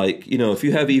like, you know, if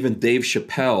you have even Dave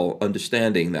Chappelle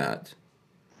understanding that,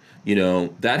 you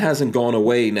know, that hasn't gone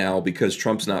away now because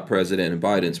Trump's not president and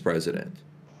Biden's president.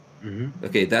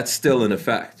 Okay, that's still in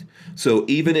effect. So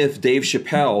even if Dave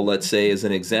Chappelle, let's say as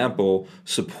an example,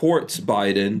 supports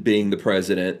Biden being the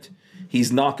president,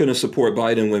 he's not going to support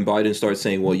Biden when Biden starts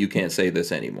saying, well, you can't say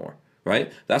this anymore.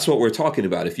 Right? That's what we're talking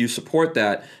about. If you support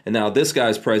that, and now this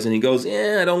guy's president, he goes,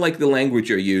 I don't like the language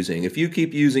you're using. If you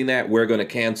keep using that, we're going to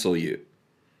cancel you.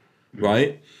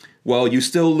 Right? Well, you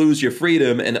still lose your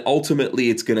freedom, and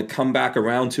ultimately it's going to come back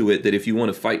around to it that if you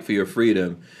want to fight for your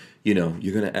freedom, you know,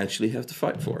 you're going to actually have to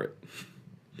fight for it.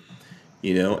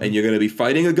 You know, and you're going to be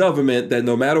fighting a government that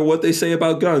no matter what they say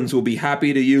about guns will be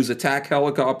happy to use attack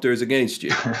helicopters against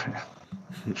you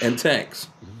and tanks.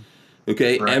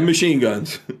 Okay? And machine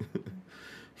guns.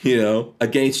 You know,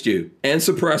 against you, and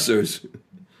suppressors.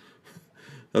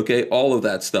 Okay, all of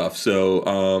that stuff.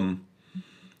 So,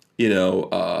 you know,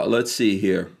 let's see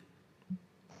here.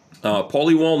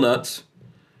 Paulie Walnuts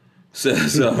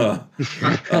says, I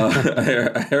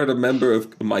heard a member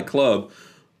of my club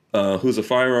who's a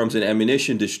firearms and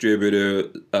ammunition distributor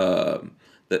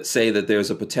that say that there's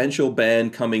a potential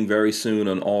ban coming very soon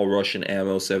on all Russian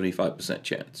ammo, 75%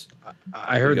 chance.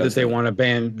 I heard that they want to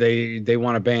ban they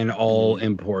want to ban all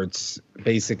imports,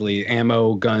 basically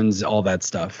ammo, guns, all that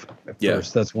stuff.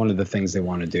 First, that's one of the things they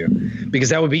want to do, because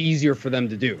that would be easier for them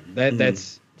to do.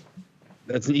 That's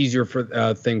an easier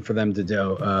thing for them to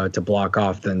do to block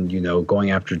off than, you know,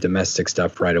 going after domestic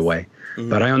stuff right away.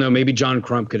 But I don't know. Maybe John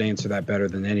Crump could answer that better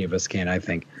than any of us can. I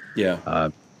think. Yeah.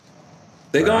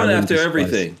 They're going after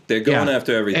everything. They're going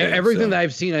after everything. Everything that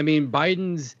I've seen. I mean,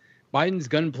 Biden's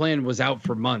gun plan was out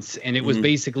for months, and it was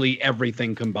basically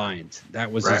everything combined.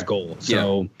 That was his goal.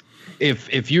 So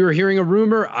if you're hearing a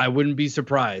rumor, I wouldn't be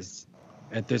surprised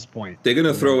at this point. They're going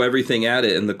to throw everything at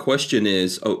it. And the question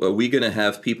is, are we going to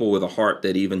have people with a heart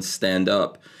that even stand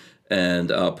up and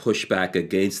push back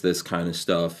against this kind of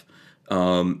stuff?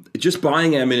 Just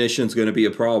buying ammunition is going to be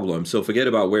a problem. So forget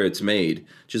about where it's made.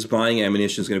 Just buying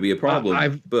ammunition is going to be a problem.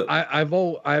 I've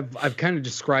kind of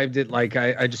described it like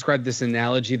I described this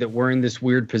analogy that we're in this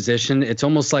weird position. It's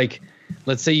almost like,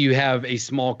 let's say you have a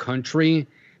small country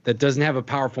that doesn't have a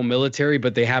powerful military,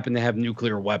 but they happen to have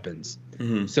nuclear weapons.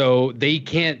 So they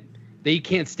can't they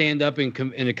can't stand up in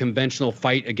a conventional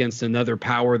fight against another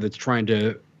power that's trying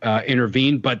to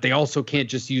intervene, but they also can't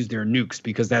just use their nukes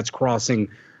because that's crossing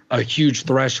a huge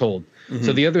threshold.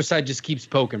 So the other side just keeps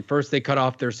poking. First, they cut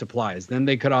off their supplies. Then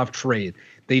they cut off trade.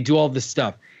 They do all this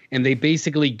stuff. And they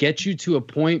basically get you to a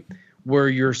point where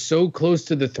you're so close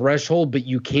to the threshold, but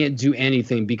you can't do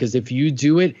anything, because if you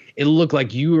do it, it'll look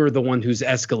like you are the one who's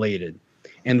escalated.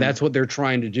 And that's what they're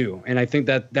trying to do. And I think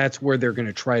that that's where they're going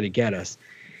to try to get us.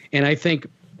 And I think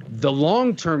the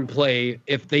long-term play,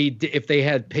 if they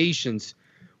had patience,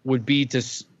 would be to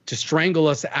strangle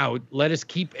us out, let us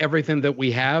keep everything that we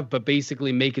have, but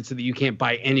basically make it so that you can't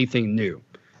buy anything new.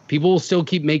 People will still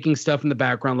keep making stuff in the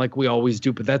background like we always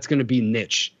do, but that's going to be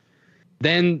niche.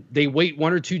 Then they wait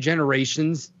 1 or 2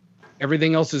 generations,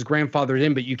 everything else is grandfathered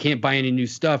in, but you can't buy any new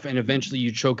stuff, and eventually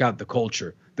you choke out the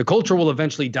culture. The culture will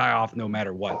eventually die off no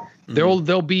matter what.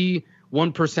 There'll be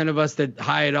 1% of us that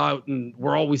hide out, and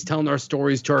we're always telling our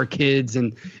stories to our kids,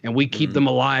 and we keep them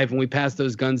alive, and we pass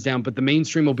those guns down. But the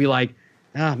mainstream will be like,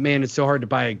 man, it's so hard to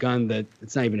buy a gun that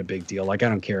it's not even a big deal. Like, I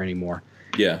don't care anymore.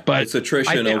 Yeah, but it's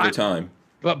attrition over time.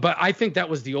 But I think that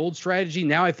was the old strategy.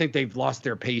 Now I think they've lost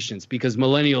their patience, because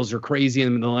millennials are crazy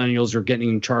and millennials are getting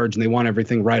in charge and they want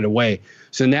everything right away.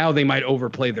 So now they might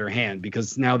overplay their hand,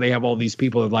 because now they have all these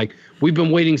people that are like, we've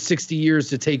been waiting 60 years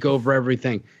to take over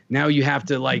everything. Now you have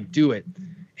to like do it.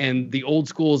 And the old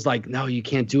school is like, no, you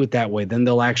can't do it that way. Then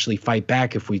they'll actually fight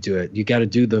back if we do it. You got to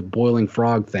do the boiling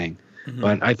frog thing.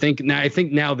 But I think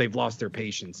now they've lost their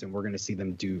patience, and we're going to see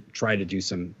them try to do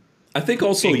some. I think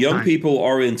also young people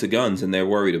are into guns, and they're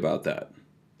worried about that.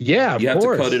 Yeah, you have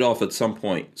to cut it off at some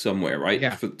point somewhere, right?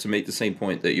 Yeah. To make the same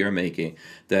point that you're making,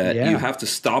 that you have to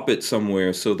stop it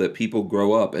somewhere so that people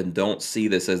grow up and don't see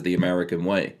this as the American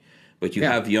way. But you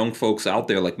have young folks out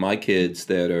there like my kids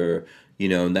that are,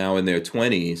 now in their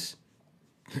 20s.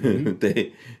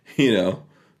 They,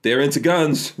 they're into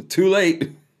guns. Too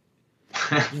late.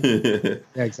 Yeah,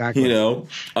 exactly.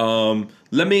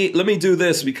 Let me do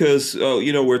this, because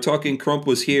we're talking. Crump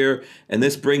was here, and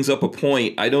this brings up a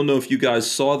point. I don't know if you guys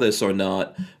saw this or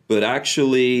not, but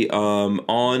actually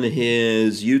on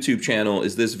his YouTube channel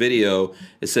is this video.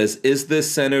 It says, "Is this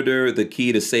senator the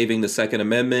key to saving the Second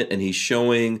Amendment?" And he's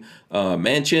showing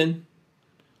Manchin.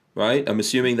 Right? I'm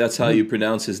assuming that's how you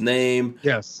pronounce his name.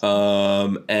 Yes.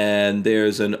 And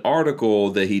there's an article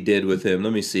that he did with him.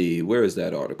 Let me see. Where is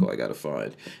that article? I got to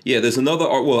find. Yeah, there's another.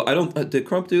 Well, I don't. Did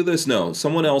Crump do this? No.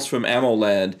 Someone else from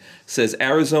AmmoLand says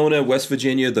Arizona, West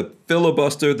Virginia, the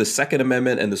filibuster, the Second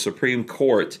Amendment, and the Supreme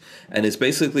Court. And it's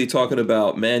basically talking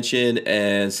about Manchin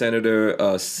and Senator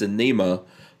Sinema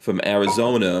from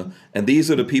Arizona. And these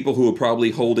are the people who are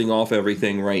probably holding off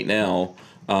everything right now.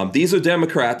 These are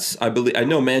Democrats. I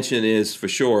know Manchin is for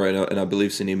sure, and I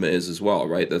believe Sinema is as well,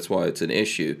 right? That's why it's an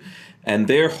issue. And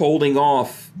they're holding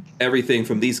off everything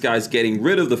from these guys getting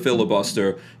rid of the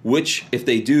filibuster, which, if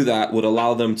they do that, would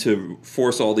allow them to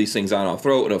force all these things down our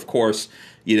throat. And, of course,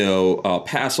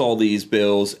 pass all these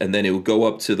bills, and then it would go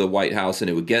up to the White House and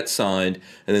it would get signed.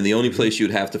 And then the only place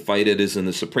you'd have to fight it is in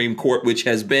the Supreme Court, which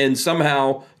has been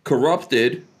somehow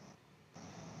corrupted.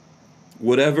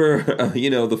 Whatever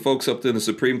the folks up in the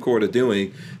Supreme Court are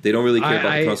doing, they don't really care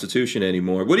about the Constitution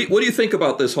anymore. What do you think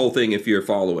about this whole thing if you're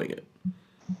following it?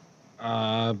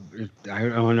 I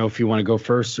don't know if you want to go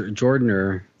first, Jordan,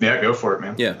 or go for it,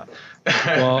 man. Yeah.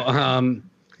 Well,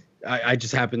 I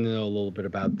just happen to know a little bit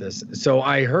about this. So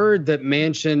I heard that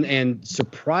Manchin, and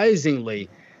surprisingly,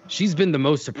 she's been the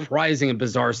most surprising and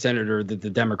bizarre senator that the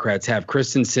Democrats have.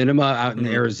 Kristen Sinema out in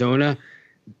Arizona.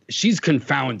 She's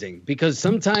confounding, because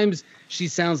sometimes she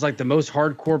sounds like the most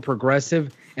hardcore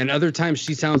progressive, and other times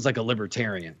she sounds like a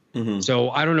libertarian.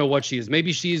 So I don't know what she is.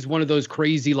 Maybe she's one of those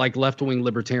crazy like left-wing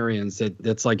libertarians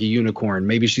that's like a unicorn.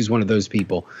 Maybe she's one of those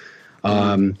people.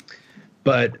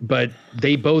 But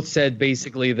they both said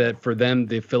basically that for them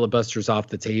the filibuster's off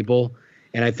the table.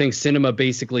 And I think Sinema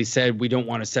basically said, we don't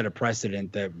want to set a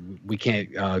precedent that we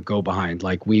can't go behind.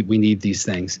 Like, we need these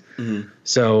things.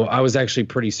 So I was actually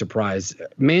pretty surprised.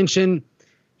 Manchin,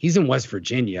 he's in West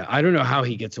Virginia. I don't know how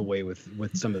he gets away with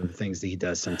some of the things that he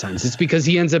does sometimes. It's because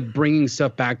he ends up bringing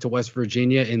stuff back to West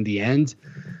Virginia in the end.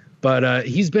 But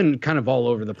he's been kind of all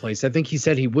over the place. I think he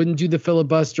said he wouldn't do the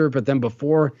filibuster, but then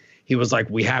before he was like,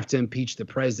 we have to impeach the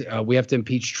president. We have to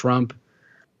impeach Trump.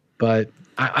 But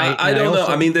I don't know.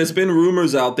 I mean, there's been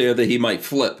rumors out there that he might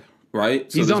flip,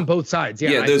 right? So he's on both sides.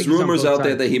 Yeah, there's rumors out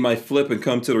there that he might flip and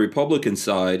come to the Republican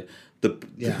side.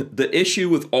 The issue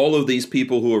with all of these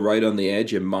people who are right on the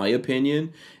edge, in my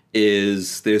opinion,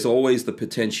 is there's always the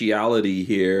potentiality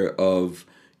here of,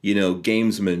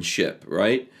 gamesmanship,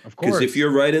 right? Of course. Because if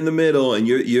you're right in the middle and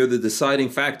you're the deciding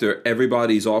factor,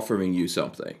 everybody's offering you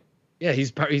something. Yeah,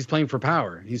 he's playing for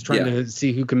power. He's trying to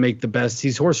see who can make the best.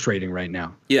 He's horse trading right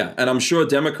now. Yeah, and I'm sure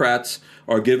Democrats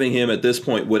are giving him at this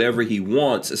point whatever he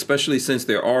wants, especially since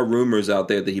there are rumors out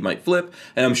there that he might flip.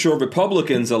 And I'm sure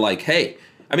Republicans are like, hey,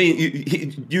 I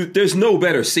mean, there's no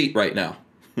better seat right now.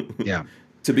 Yeah.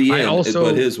 To be in,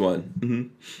 but his one.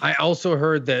 Mm-hmm. I also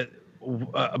heard that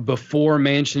before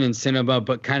Manchin and Sinema,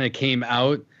 but kind of came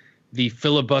out, the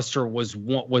filibuster was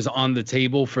on the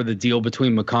table for the deal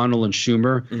between McConnell and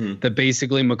Schumer. Mm-hmm. That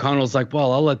basically McConnell's like,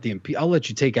 well, I'll let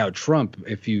you take out Trump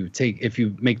if you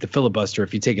make the filibuster,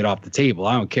 if you take it off the table.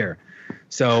 I don't care.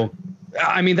 So,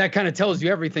 I mean, that kind of tells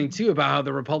you everything too about how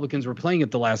the Republicans were playing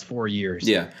it the last 4 years.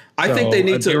 Yeah, I think they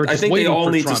need to. I think they all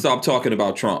need to stop talking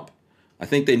about Trump. I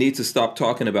think they need to stop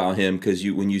talking about him because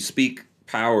when you speak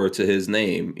power to his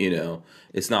name,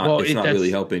 it's not really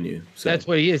helping you. So that's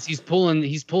what he is. He's pulling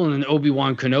an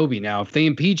Obi-Wan Kenobi now. If they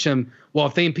impeach him,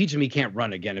 he can't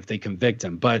run again if they convict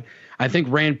him. But I think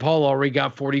Rand Paul already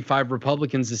got 45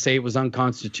 Republicans to say it was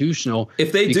unconstitutional.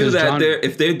 If they do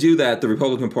that, the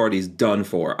Republican Party's done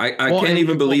for. I can't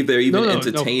even believe they're even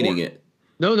entertaining it.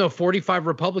 No, 45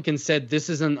 Republicans said this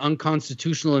is an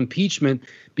unconstitutional impeachment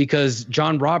because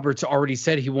John Roberts already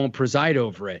said he won't preside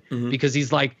over it because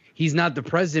he's not the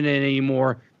president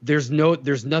anymore. There's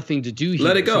nothing to do here.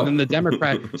 Let it go.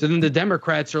 So then the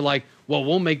Democrats are like, well,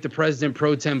 we'll make the president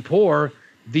pro tempore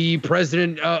the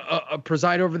president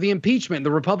preside over the impeachment.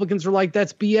 The Republicans are like,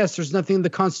 that's BS. There's nothing in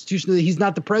the Constitution that he's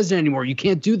not the president anymore. You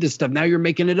can't do this stuff. Now you're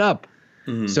making it up.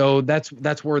 Mm-hmm. So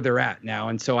that's where they're at now.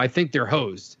 And so I think they're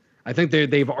hosed. I think they're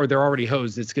already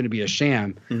hosed. It's going to be a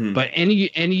sham. Mm-hmm. But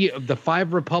any of the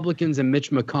 5 Republicans and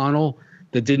Mitch McConnell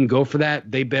that didn't go for that,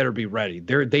 they better be ready.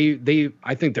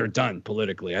 I think they're done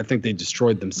politically. I think they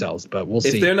destroyed themselves. But we'll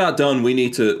see. If they're not done, we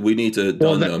need to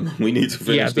done them. We need to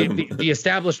finish them. The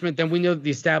establishment. Then we know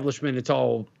the establishment. It's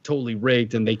all totally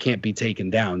rigged, and they can't be taken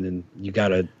down. And you got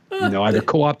to either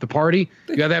co-opt the party.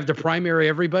 You got to have to primary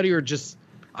everybody, or just,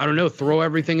 I don't know, throw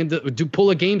everything into pull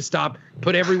a GameStop,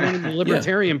 put everyone in the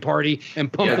Libertarian Party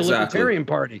and pump the Libertarian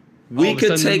Party. We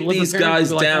could take these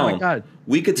guys down. Oh,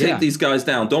 we could take these guys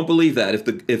down. Don't believe that.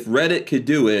 If Reddit could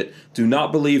do it, do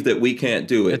not believe that we can't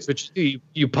do it. That's what you do.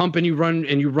 You pump and you run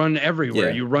everywhere.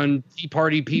 Yeah. You run Tea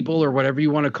Party people or whatever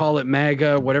you want to call it,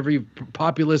 MAGA,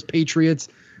 populist patriots,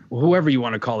 whoever you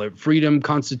want to call it, freedom,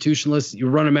 constitutionalists. You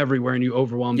run them everywhere and you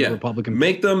overwhelm the Republican.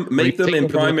 Make them in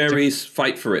primaries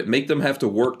fight for it. Make them have to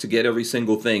work to get every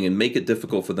single thing and make it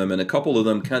difficult for them. And a couple of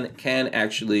them can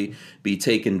actually be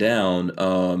taken down.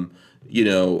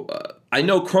 I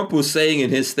know Crump was saying in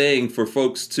his thing for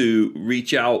folks to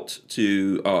reach out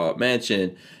to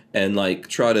Manchin and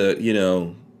try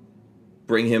to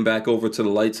bring him back over to the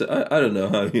lights. I don't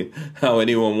know how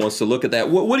anyone wants to look at that.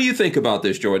 What do you think about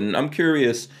this, Jordan? I'm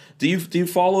curious. Do you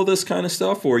follow this kind of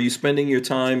stuff, or are you spending your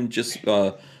time just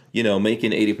making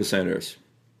 80%ers?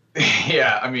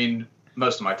 Yeah, I mean,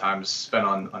 most of my time is spent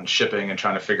on shipping and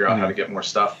trying to figure out how to get more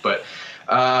stuff. But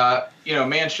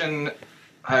Manchin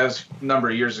has a number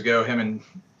of years ago, him and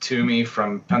Toomey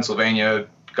from Pennsylvania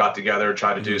got together,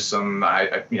 tried to do some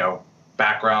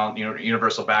background,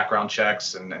 universal background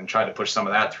checks and tried to push some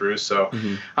of that through. So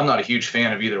I'm not a huge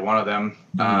fan of either one of them.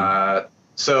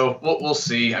 So we'll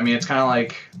see. I mean, it's kind of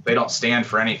like they don't stand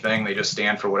for anything. They just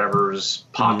stand for whatever's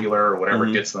popular or whatever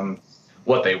gets them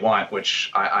what they want,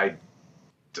 which I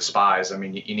despise. I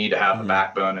mean, you need to have a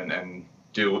backbone and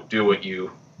do what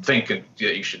you think that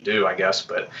you should do, I guess.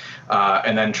 But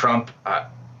and then Trump,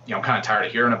 I'm kind of tired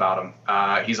of hearing about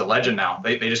him. He's a legend now.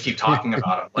 They just keep talking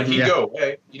about him. Like he'd go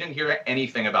away. You didn't hear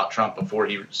anything about Trump before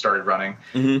he started running,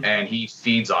 and he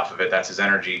feeds off of it. That's his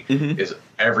energy. Is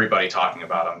everybody talking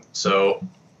about him? So,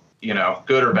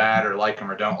 good or bad, or like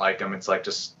him or don't like him, it's like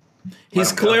just.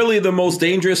 He's clearly the most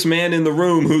dangerous man in the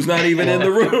room who's not even in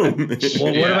the room.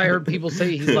 Well, what have I heard people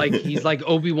say? He's like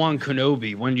Obi-Wan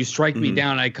Kenobi. When you strike me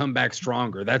down, I come back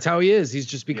stronger. That's how he is. He's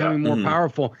just becoming more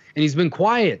powerful, and he's been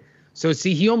quiet. So,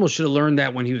 see, he almost should have learned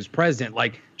that when he was president.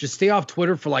 Just stay off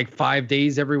Twitter for 5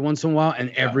 days every once in a while, and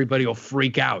everybody will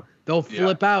freak out. They'll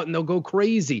flip out, and they'll go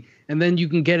crazy. And then you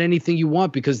can get anything you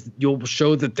want because you'll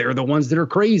show that they're the ones that are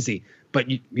crazy. But,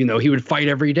 he would fight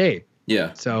every day.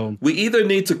 Yeah. So we either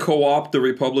need to co-opt the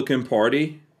Republican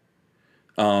Party,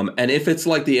 and if it's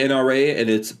like the NRA and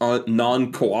it's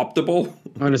non-co-optable,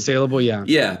 unassailable,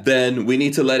 then we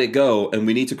need to let it go and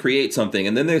we need to create something.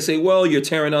 And then they say, well, you're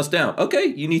tearing us down. Okay,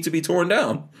 you need to be torn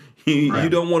down. You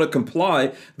don't want to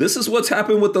comply. This is what's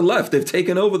happened with the left. They've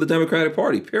taken over the Democratic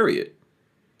Party, period.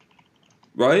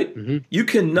 Right? You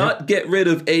cannot get rid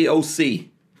of AOC.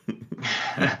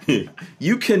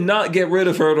 You cannot get rid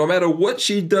of her, no matter what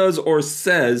she does or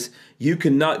says. You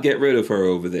cannot get rid of her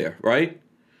over there, right?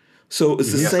 So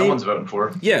it's the same. Someone's voting for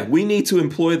her. Yeah, we need to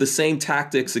employ the same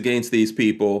tactics against these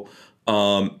people.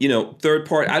 Third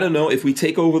party, I don't know, if we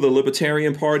take over the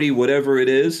Libertarian Party, whatever it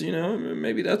is,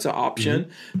 maybe that's an option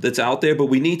that's out there, but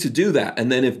we need to do that. And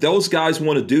then if those guys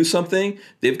want to do something,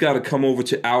 they've got to come over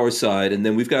to our side, and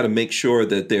then we've got to make sure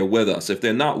that they're with us. If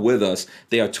they're not with us,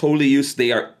 they are totally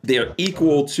they are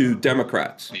equal to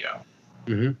Democrats.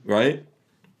 Yeah. Right?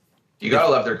 You got to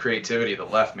love their creativity, the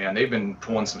left, man. They've been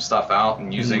pulling some stuff out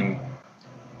and using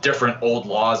different old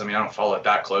laws. I mean, I don't follow it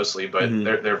that closely, but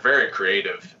they're very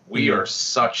creative. We are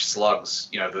such slugs,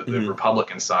 the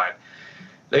Republican side.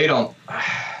 They don't,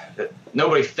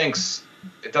 nobody thinks,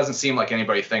 it doesn't seem like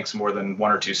anybody thinks more than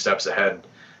one or two steps ahead.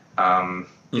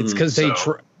 It's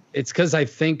because I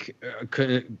think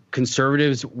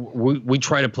conservatives, we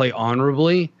try to play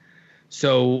honorably.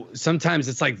 So sometimes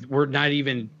it's like we're not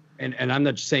even, and I'm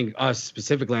not just saying us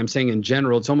specifically, I'm saying in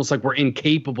general, it's almost like we're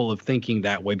incapable of thinking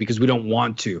that way because we don't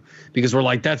want to, because we're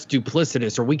like, that's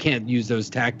duplicitous, or we can't use those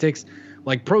tactics.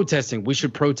 Like protesting, we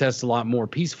should protest a lot more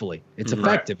peacefully. It's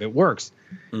effective. It works.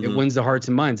 It wins the hearts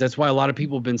and minds. That's why a lot of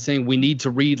people have been saying we need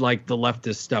to read like the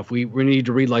leftist stuff. We need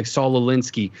to read like Saul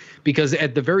Alinsky, because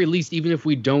at the very least, even if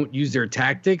we don't use their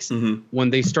tactics, when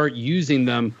they start using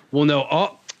them, we'll know,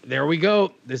 oh, there we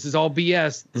go. This is all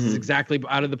BS. This is exactly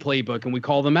out of the playbook. And we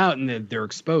call them out and they're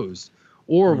exposed.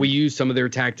 Or we use some of their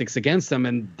tactics against them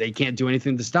and they can't do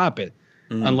anything to stop it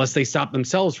unless they stop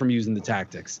themselves from using the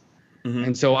tactics.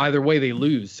 And so either way they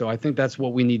lose. So I think that's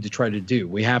what we need to try to do.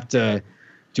 We have to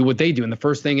do what they do. And the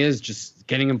first thing is just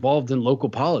getting involved in local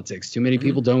politics. Too many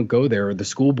people don't go there, or the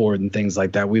school board and things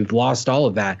like that. We've lost all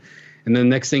of that. And then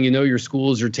next thing you know, your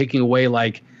schools are taking away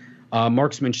like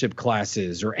marksmanship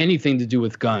classes or anything to do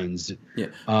with guns. Yeah.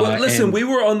 But listen, we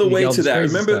were on the way to that.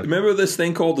 Remember this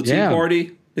thing called the Tea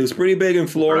Party? It was pretty big in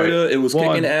Florida. Right. It was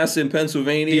kicking ass in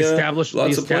Pennsylvania. The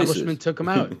establishment took them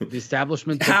out. The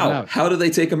establishment took them out. How did they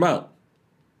take them out?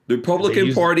 The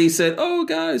Republican Party said, "Oh,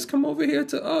 guys, come over here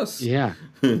to us." Yeah,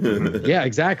 yeah,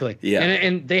 exactly. Yeah,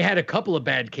 and they had a couple of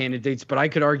bad candidates, but I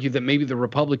could argue that maybe the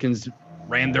Republicans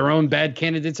ran their own bad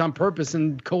candidates on purpose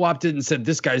and co-opted and said,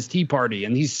 "This guy's Tea Party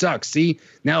and he sucks." See,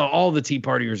 now all the Tea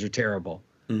Partiers are terrible.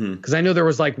 Because I know there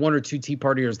was like one or two Tea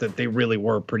Partiers that they really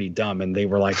were pretty dumb, and they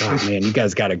were like, "Oh man, you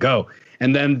guys got to go."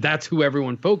 And then that's who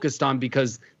everyone focused on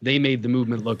because they made the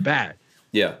movement look bad.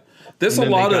 Yeah. There's a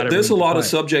lot of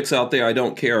subjects out there I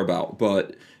don't care about,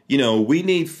 but we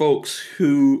need folks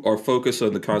who are focused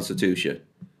on the Constitution.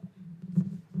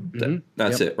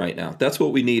 That's it right now. That's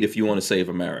what we need if you want to save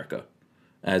America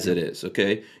as it is,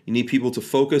 okay? You need people to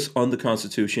focus on the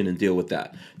Constitution and deal with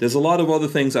that. There's a lot of other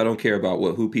things I don't care about,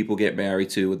 who people get married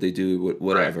to, what they do,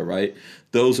 whatever, right?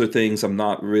 Those are things I'm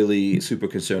not really super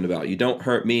concerned about. You don't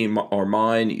hurt me or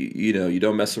mine, you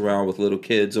don't mess around with little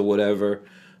kids or whatever.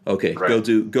 Okay, go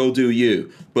do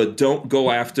you. But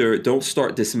don't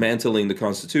start dismantling the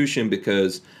Constitution,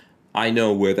 because I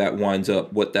know where that winds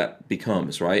up, what that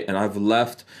becomes, right? And I've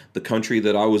left the country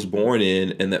that I was born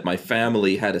in and that my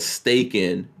family had a stake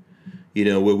in,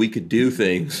 where we could do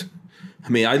things. I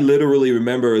mean, I literally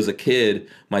remember as a kid,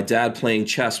 my dad playing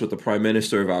chess with the prime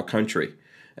minister of our country.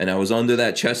 And I was under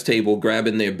that chess table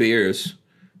grabbing their beers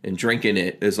and drinking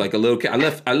it. It's like a little kid.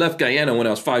 I left Guyana when I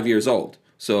was 5 years old.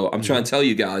 So I'm trying to tell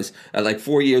you guys, at like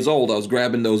 4 years old, I was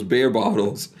grabbing those beer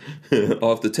bottles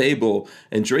off the table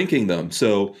and drinking them.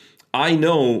 So I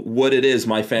know what it is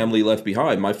my family left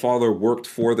behind. My father worked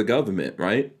for the government,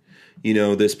 right?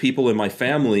 There's people in my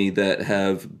family that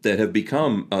have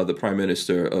become the prime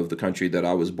minister of the country that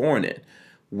I was born in.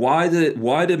 Why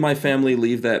did my family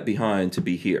leave that behind to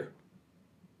be here?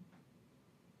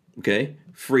 Okay,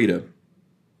 freedom.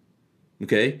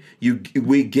 Okay,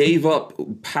 we gave up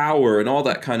power and all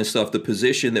that kind of stuff, the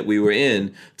position that we were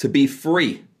in, to be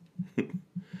free.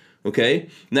 Okay,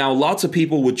 now lots of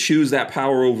people would choose that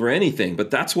power over anything,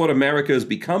 but that's what America is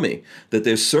becoming. That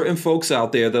there's certain folks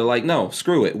out there that are like, no,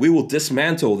 screw it. We will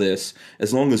dismantle this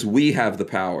as long as we have the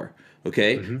power.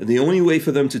 Okay, and the only way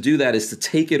for them to do that is to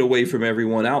take it away from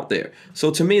everyone out there.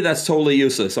 So to me, that's totally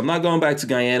useless. I'm not going back to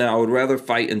Guyana. I would rather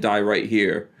fight and die right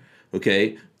here.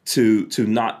 Okay. To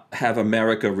not have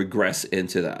America regress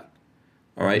into that.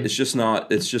 All right. It's just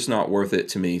not worth it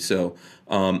to me. So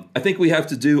I think we have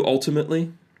to do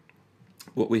ultimately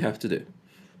what we have to do.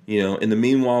 In the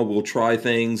meanwhile, we'll try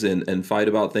things and fight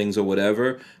about things or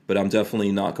whatever, but I'm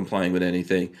definitely not complying with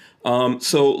anything.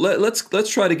 So let's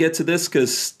try to get to this,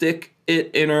 because Stick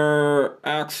It Inner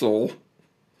Axel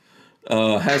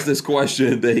has this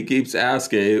question that he keeps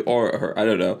asking, or I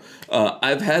don't know.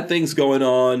 I've had things going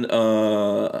on.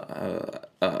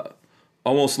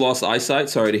 Almost lost eyesight.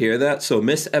 Sorry to hear that. So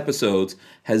missed episodes.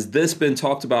 Has this been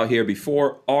talked about here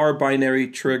before? Are binary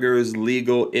triggers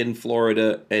legal in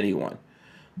Florida? Anyone?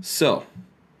 So,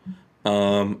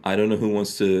 I don't know who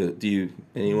wants to.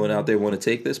 Anyone out there want to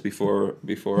take this before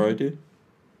I do?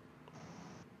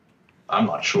 I'm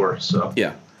not sure. So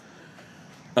yeah.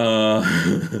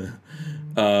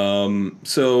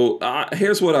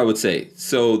 Here's what I would say.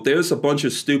 So there's a bunch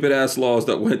of stupid ass laws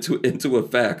that went into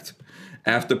effect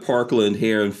after Parkland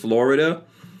here in Florida,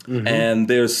 and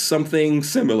there's something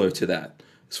similar to that.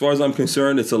 As far as I'm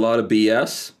concerned, it's a lot of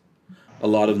BS, a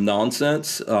lot of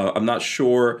nonsense. I'm not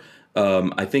sure.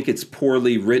 I think it's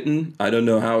poorly written. I don't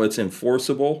know how it's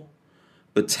enforceable.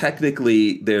 But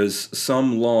technically, there's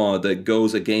some law that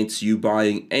goes against you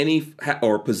buying any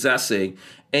or possessing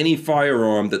any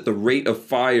firearm that the rate of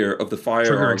fire of the firearm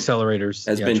trigger accelerators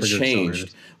has been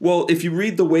changed. Well, if you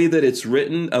read the way that it's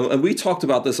written, and we talked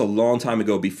about this a long time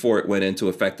ago before it went into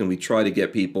effect, and we tried to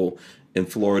get people in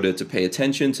Florida to pay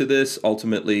attention to this.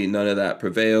 Ultimately, none of that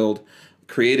prevailed.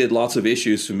 Created lots of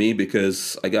issues for me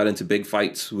because I got into big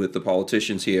fights with the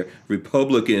politicians here,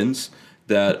 Republicans,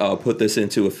 that put this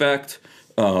into effect.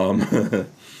 What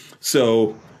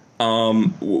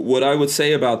I would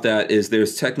say about that is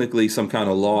there's technically some kind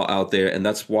of law out there, and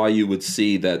that's why you would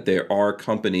see that there are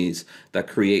companies that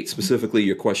create, specifically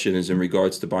your question is in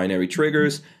regards to binary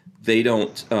triggers. They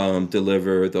don't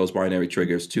deliver those binary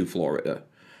triggers to Florida,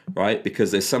 right?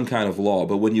 Because there's some kind of law.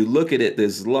 But when you look at it,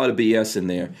 there's a lot of BS in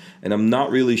there, and I'm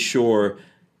not really sure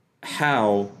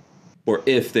how or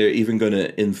if they're even going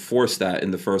to enforce that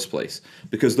in the first place.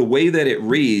 Because the way that it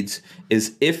reads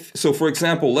is for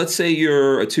example, let's say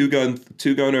you're a two-gunner,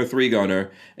 3-gunner,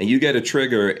 and you get a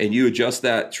trigger and you adjust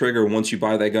that trigger once you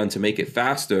buy that gun to make it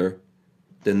faster,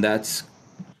 then that's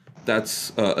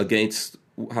against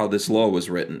how this law was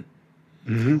written.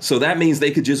 Mm-hmm. So that means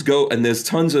they could just go, and there's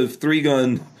tons of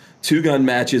 3-gun, 2-gun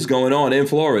matches going on in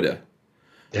Florida.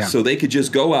 Yeah. So they could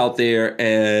just go out there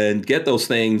and get those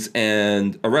things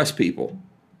and arrest people.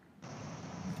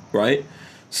 Right?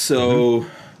 So,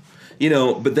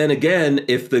 but then again,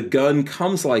 if the gun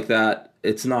comes like that,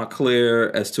 it's not clear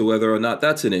as to whether or not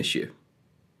that's an issue.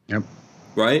 Yep.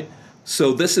 Right?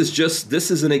 So this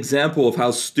is an example of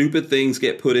how stupid things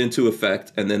get put into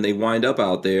effect and then they wind up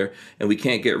out there and we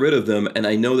can't get rid of them. And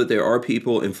I know that there are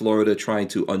people in Florida trying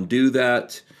to undo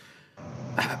that.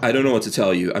 I don't know what to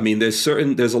tell you. I mean, there's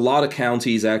a lot of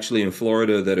counties actually in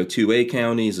Florida that are 2A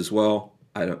counties as well.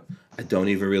 I don't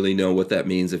even really know what that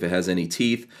means, if it has any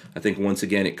teeth. I think once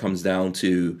again it comes down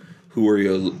to who are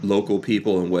your local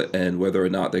people and whether or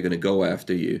not they're going to go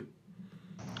after you.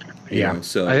 Yeah.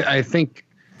 So I think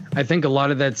a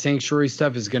lot of that sanctuary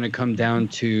stuff is going to come down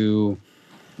to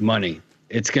money.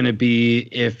 It's going to be,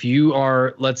 if you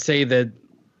are, let's say that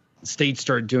states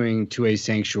start doing 2A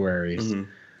sanctuaries. Mm-hmm.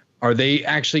 Are they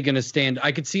actually going to stand?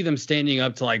 I could see them standing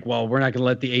up to like, well, we're not going to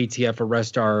let the ATF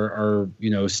arrest our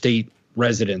state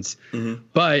residents. Mm-hmm.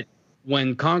 But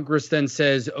when Congress then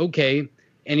says, okay,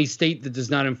 any state that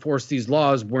does not enforce these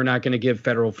laws, we're not going to give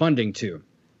federal funding to,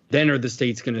 then are the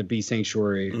states going to be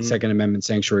sanctuary, mm-hmm. Second Amendment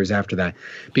sanctuaries after that?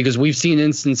 Because we've seen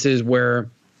instances where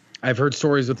I've heard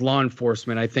stories with law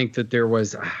enforcement. I think that there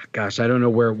was, I don't know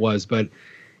where it was, but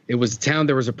it was a town,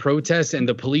 there was a protest, and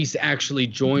the police actually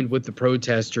joined with the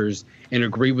protesters and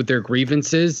agreed with their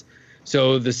grievances.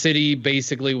 So the city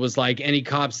basically was like, any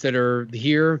cops that are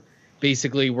here,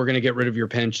 basically, we're going to get rid of your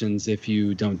pensions if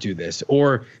you don't do this.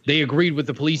 Or they agreed with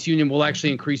the police union, we'll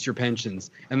actually increase your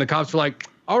pensions. And the cops were like,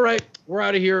 all right, we're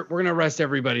out of here. We're going to arrest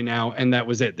everybody now. And that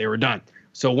was it. They were done.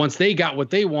 So once they got what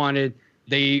they wanted,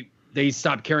 they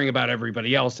stopped caring about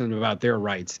everybody else and about their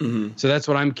rights. Mm-hmm. So that's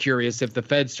what I'm curious. If the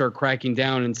feds start cracking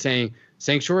down and saying,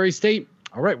 sanctuary state,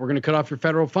 all right, we're going to cut off your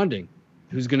federal funding.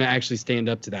 Who's going to actually stand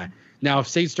up to that? Now, if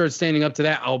states start standing up to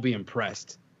that, I'll be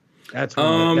impressed. I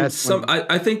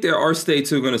think there are states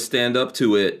who are going to stand up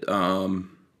to it.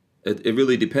 It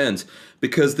really depends.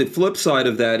 Because the flip side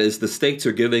of that is the states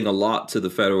are giving a lot to the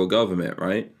federal government,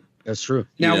 right? That's true.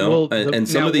 And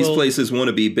some of these places want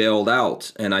to be bailed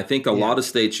out. And I think a lot of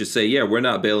states should say, yeah, we're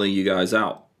not bailing you guys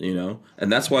out,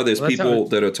 And that's why there's people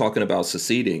that are talking about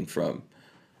seceding from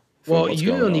well, you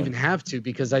don't even have to,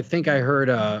 because I think I heard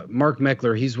Mark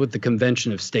Meckler, he's with the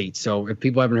Convention of States. So if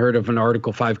people haven't heard of an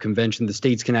Article 5 convention, the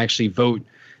states can actually vote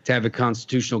to have a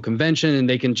constitutional convention, and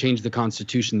they can change the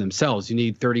Constitution themselves. You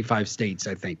need 35 states,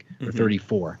 I think, or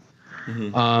 34.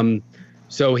 Mm-hmm.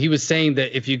 So he was saying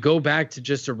that if you go back to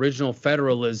just original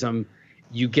federalism,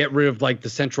 you get rid of like the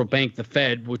central bank, the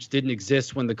Fed, which didn't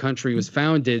exist when the country was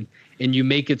founded, and you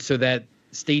make it so that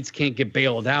states can't get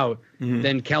bailed out,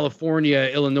 then California,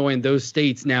 Illinois, and those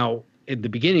states now at the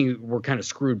beginning were kind of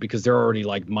screwed because they're already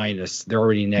like minus, they're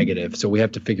already negative. So we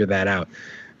have to figure that out.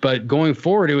 But going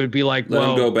forward, it would be like, let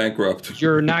them go bankrupt.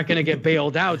 You're not going to get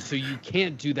bailed out, so you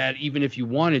can't do that even if you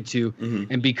wanted to.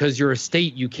 And because you're a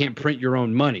state, you can't print your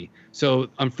own money. So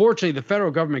unfortunately, the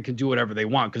federal government can do whatever they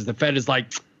want because the Fed is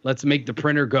like, let's make the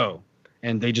printer go.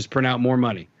 And they just print out more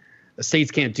money. The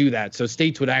states can't do that. So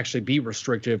states would actually be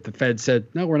restricted if the Fed said,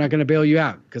 no, we're not going to bail you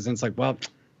out. Because then it's like, well,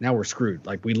 now we're screwed.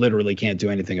 Like, we literally can't do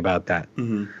anything about that.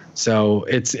 So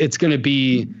it's going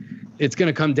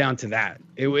to come down to that.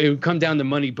 It would come down to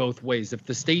money both ways. If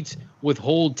the states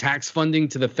withhold tax funding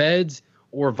to the feds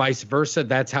or vice versa,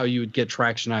 that's how you would get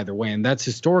traction either way. And that's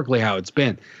historically how it's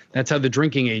been. That's how the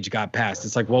drinking age got passed.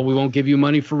 It's like, well, we won't give you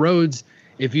money for roads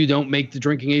if you don't make the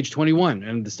drinking age 21.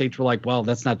 And the states were like, well,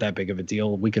 that's not that big of a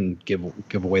deal. We can give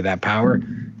away that power.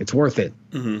 It's worth it.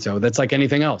 So that's like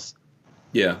anything else.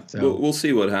 Yeah, so we'll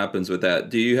see what happens with that.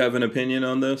 Do you have an opinion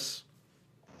on this,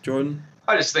 Jordan?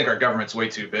 I just think our government's way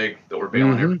too big that we're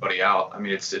bailing everybody out. I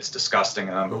mean, it's disgusting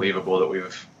and unbelievable that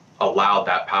we've allowed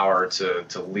that power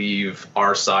to leave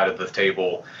our side of the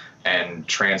table and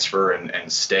transfer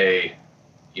and stay,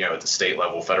 at the state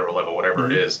level, federal level, whatever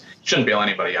it is. Shouldn't bail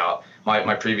anybody out.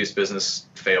 My previous business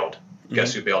failed.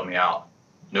 Guess who bailed me out?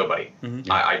 Nobody.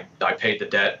 I paid the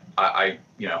debt. I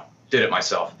did it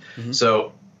myself.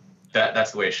 So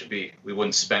that's the way it should be. We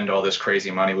wouldn't spend all this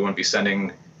crazy money. We wouldn't be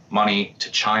sending money to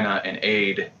China in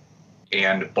aid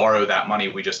and borrow that money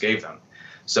we just gave them.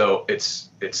 So it's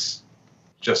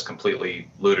just completely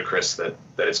ludicrous that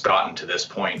it's gotten to this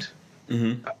point.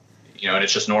 And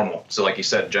it's just normal. So like you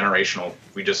said, generational.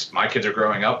 My kids are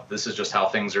growing up. This is just how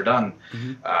things are done.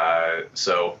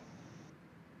 So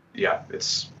yeah,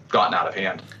 it's gotten out of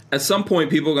hand. At some point,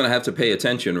 people are going to have to pay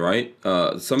attention, right?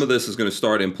 Some of this is going to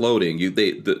start imploding.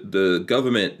 The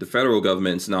government, the federal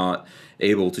government's not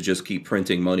able to just keep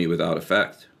printing money without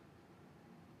effect.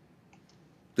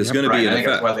 There's going to be an effect.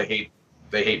 That's why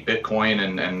they hate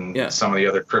Bitcoin and some of the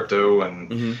other crypto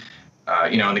and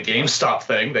and the GameStop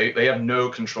thing. They have no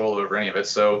control over any of it.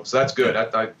 So that's good.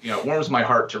 It warms my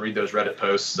heart to read those Reddit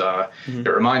posts. It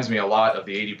reminds me a lot of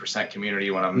the 80%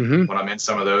 community when I'm in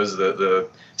some of those. The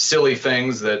silly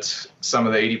things that some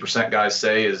of the 80% guys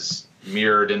say is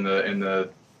mirrored in the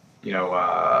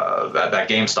that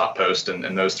GameStop post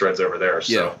and those threads over there.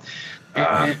 So,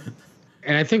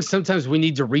 and I think sometimes we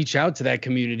need to reach out to that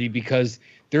community because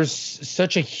there's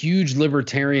such a huge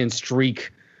libertarian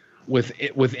streak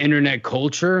with internet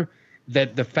culture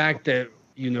that the fact that,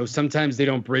 sometimes they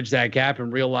don't bridge that gap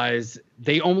and realize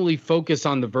they only focus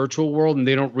on the virtual world and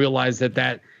they don't realize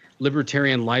that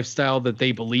libertarian lifestyle that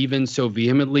they believe in so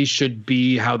vehemently should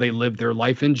be how they live their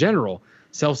life in general.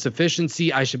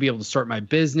 Self-sufficiency. I should be able to start my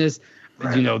business.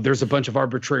 Right. There's a bunch of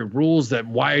arbitrary rules that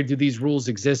why do these rules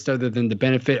exist other than to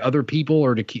benefit other people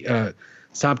or to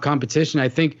stop competition? I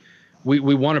think we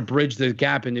want to bridge the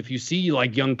gap. And if you see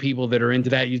like young people that are into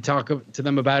that, you talk to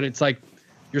them about it. It's like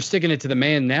you're sticking it to the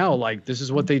man now. Like this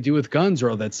is what they do with guns or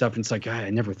all that stuff. And it's like, I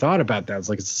never thought about that. It's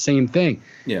like, it's the same thing.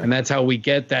 Yeah. And that's how we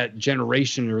get that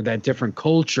generation or that different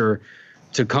culture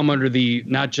to come under the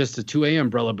not just the 2A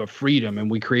umbrella, but freedom, and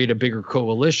we create a bigger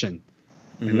coalition,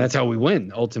 and that's how we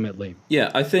win ultimately.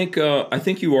 Yeah, I think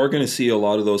you are going to see a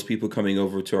lot of those people coming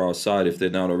over to our side if they're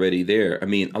not already there. I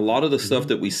mean, a lot of the stuff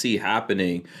that we see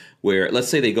happening, where let's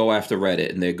say they go after Reddit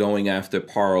and they're going after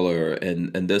Parler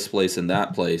and this place and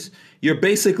that place, you're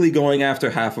basically going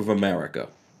after half of America.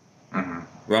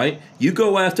 Right? You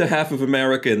go after half of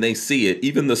America and they see it.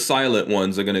 Even the silent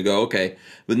ones are going to go, okay,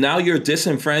 but now you're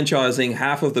disenfranchising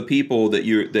half of the people that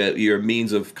your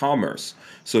means of commerce.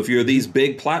 So if you're these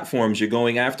big platforms, you're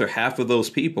going after half of those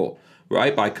people,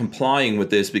 right? By complying with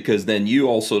this, because then you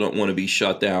also don't want to be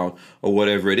shut down or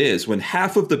whatever it is. When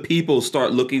half of the people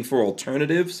start looking for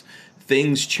alternatives,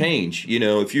 things change.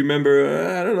 If you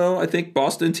remember, I think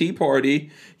Boston Tea Party,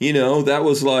 that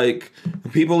was like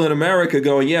people in America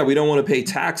going, yeah, we don't want to pay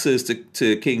taxes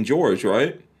to King George,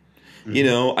 right?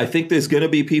 I think there's going to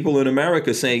be people in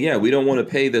America saying, yeah, we don't want to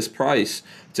pay this price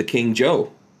to King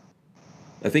Joe.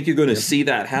 I think you're going to see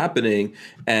that happening.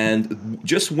 And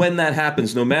just when that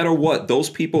happens, no matter what, those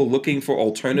people looking for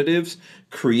alternatives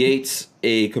creates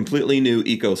a completely new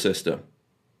ecosystem.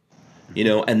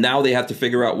 And now they have to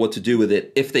figure out what to do with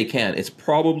it if they can. It's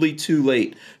probably too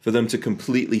late for them to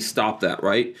completely stop that,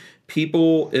 right?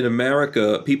 People in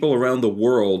America, people around the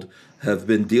world have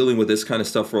been dealing with this kind of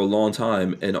stuff for a long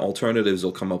time, and alternatives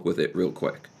will come up with it real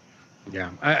quick.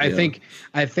 Yeah, I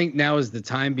think now is the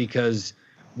time, because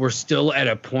we're still at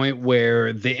a point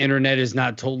where the internet is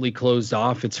not totally closed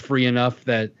off. It's free enough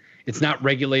that it's not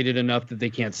regulated enough that they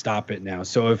can't stop it now.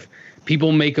 So if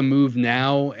people make a move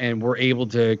now and we're able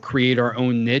to create our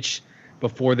own niche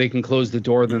before they can close the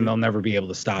door, then they'll never be able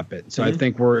to stop it. So I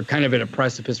think we're kind of at a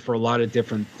precipice for a lot of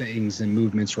different things and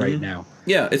movements right now.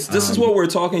 Yeah, this is what we're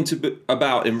talking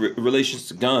about in relation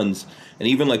to guns, and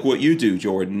even like what you do,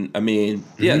 Jordan. I mean,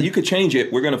 yeah, you could change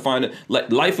it. We're going to find it.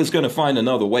 Life is going to find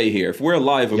another way here. If we're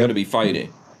alive, we're going to be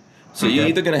fighting. So you're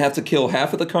either going to have to kill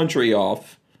half of the country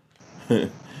off,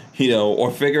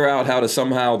 or figure out how to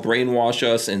somehow brainwash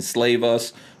us, enslave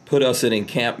us, put us in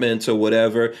encampments or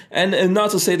whatever. And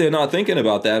not to say they're not thinking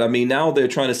about that. I mean, now they're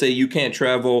trying to say you can't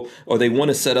travel, or they want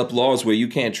to set up laws where you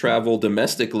can't travel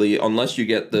domestically unless you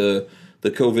get the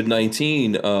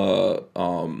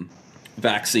COVID-19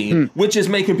 vaccine, which is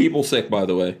making people sick, by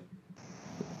the way.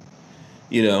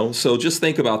 So just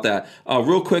think about that.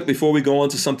 Real quick, before we go on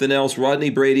to something else, Rodney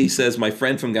Brady says, my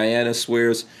friend from Guyana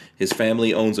swears his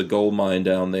family owns a gold mine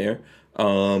down there.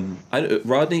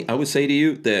 Rodney, I would say to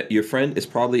you that your friend is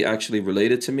probably actually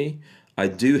related to me. I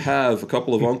do have a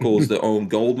couple of uncles that own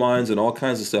gold mines and all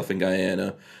kinds of stuff in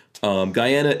Guyana.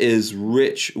 Guyana is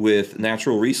rich with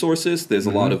natural resources. There's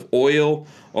a lot of oil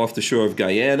off the shore of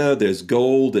Guyana. There's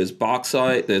gold, there's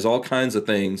bauxite, there's all kinds of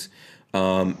things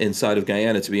inside of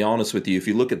Guyana, to be honest with you. If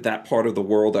you look at that part of the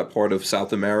world, that part of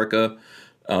South America,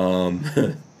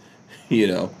 there's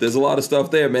a lot of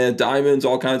stuff there, man. Diamonds,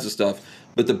 all kinds of stuff.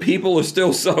 But the people are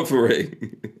still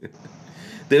suffering.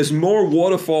 There's more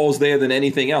waterfalls there than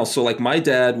anything else. So like my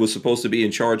dad was supposed to be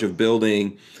in charge of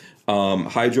building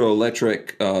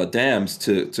hydroelectric dams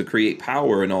to create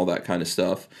power and all that kind of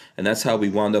stuff. And that's how we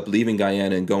wound up leaving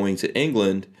Guyana and going to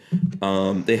England.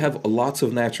 They have lots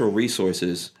of natural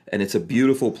resources, and it's a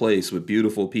beautiful place with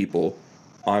beautiful people.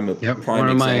 I'm a prime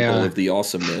example of the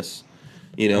awesomeness.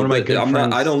 But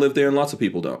I don't live there, and lots of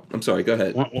people don't. I'm sorry. Go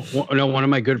ahead. One of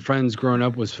my good friends growing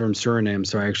up was from Suriname,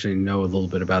 so I actually know a little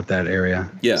bit about that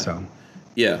area. Yeah. So,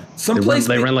 yeah.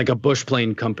 They run like a bush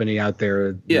plane company out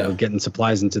there, getting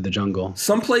supplies into the jungle.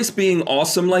 Someplace being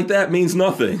awesome like that means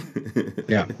nothing.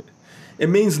 Yeah. It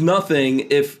means nothing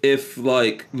if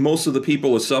like most of the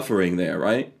people are suffering there,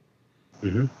 right?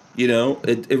 Mm-hmm.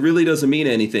 It really doesn't mean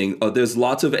anything. There's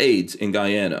lots of AIDS in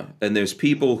Guyana, and there's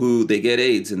people who they get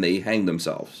AIDS and they hang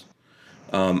themselves.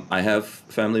 I have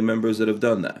family members that have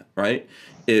done that, right?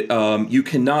 You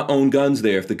cannot own guns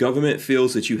there. If the government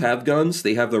feels that you have guns,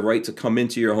 they have the right to come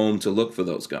into your home to look for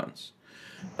those guns.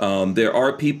 There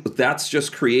are people that's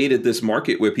just created this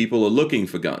market where people are looking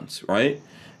for guns, right?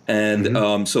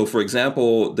 And so, for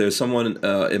example, there's someone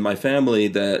in my family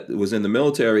that was in the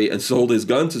military and sold his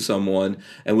gun to someone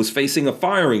and was facing a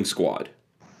firing squad,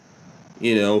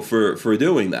 for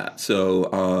doing that. So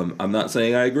I'm not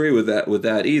saying I agree with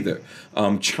that either.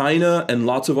 China and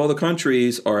lots of other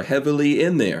countries are heavily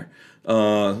in there.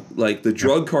 Like the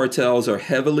drug cartels are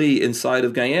heavily inside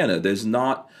of Guyana. There's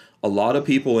not a lot of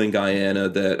people in Guyana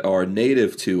that are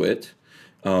native to it.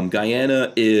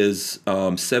 Guyana is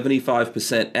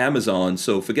 75% Amazon,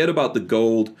 so forget about the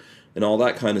gold and all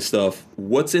that kind of stuff.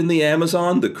 What's in the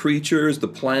Amazon, the creatures, the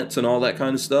plants, and all that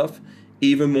kind of stuff,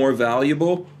 even more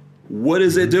valuable. What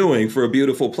is it doing for a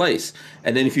beautiful place?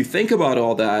 And then if you think about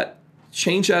all that,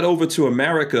 change that over to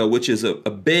America, which is a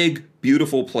big,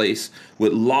 beautiful place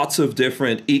with lots of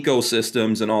different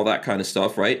ecosystems and all that kind of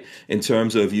stuff, right? In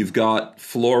terms of you've got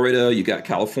Florida, you've got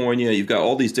California, you've got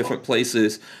all these different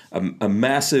places, a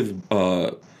massive,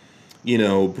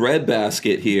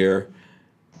 breadbasket here.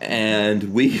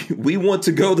 And we want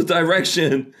to go the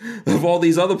direction of all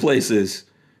these other places.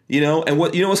 And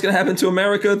what's going to happen to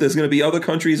America? There's going to be other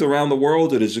countries around the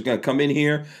world that is just going to come in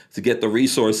here to get the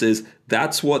resources.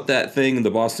 That's what that thing,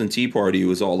 the Boston Tea Party,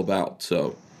 was all about.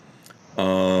 So,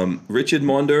 Richard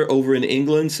Monder over in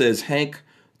England says, Hank,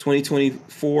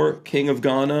 2024, King of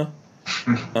Ghana.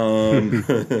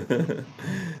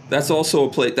 That's also a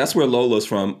place. That's where Lola's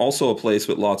from. Also a place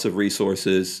with lots of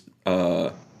resources.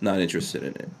 Not interested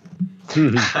in it.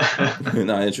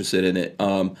 Not interested in it.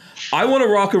 I want to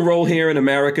rock and roll here in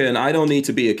America, and I don't need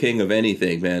to be a king of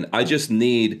anything, man. I just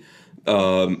need,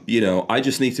 I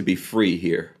just need to be free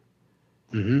here,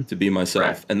 to be myself,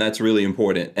 right. And that's really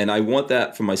important. And I want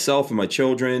that for myself and my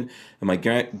children and my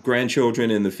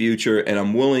grandchildren in the future. And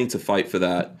I'm willing to fight for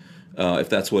that if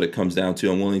that's what it comes down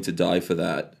to. I'm willing to die for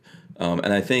that.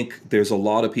 And I think there's a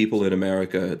lot of people in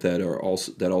America that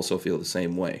also feel the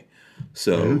same way.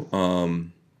 So.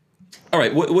 All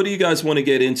right, what do you guys want to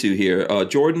get into here,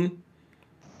 Jordan?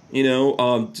 I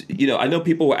know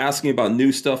people were asking about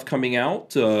new stuff coming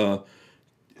out.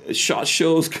 SHOT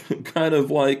Show's kind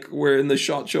of like we're in the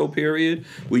SHOT Show period.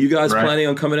 Were you guys Right. planning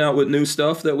on coming out with new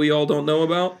stuff that we all don't know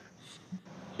about?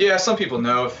 Yeah, some people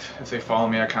know if they follow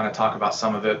me. I kind of talk about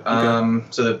some of it.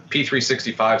 So the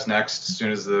P365's next. As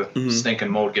soon as the stinking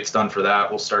mold gets done for that,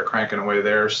 we'll start cranking away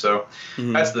there. So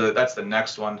that's the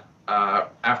next one.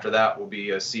 After that will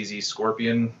be a CZ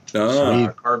Scorpion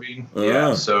carbine.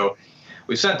 Yeah, so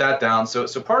we sent that down. So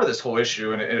part of this whole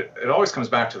issue, and it always comes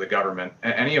back to the government.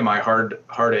 Any of my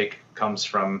heartache comes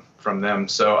from them.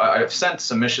 So I've sent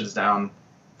submissions down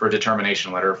for a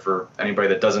determination letter for anybody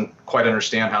that doesn't quite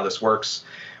understand how this works.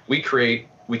 We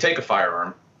take a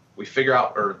firearm, we figure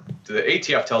out, or the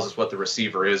ATF tells us what the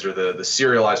receiver is, or the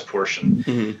serialized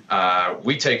portion.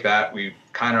 We take that, we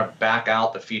kind of back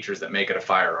out the features that make it a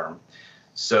firearm.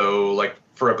 So like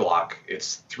for a Glock,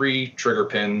 it's 3 trigger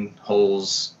pin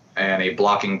holes and a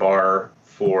blocking bar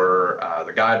for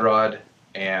the guide rod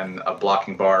and a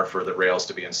blocking bar for the rails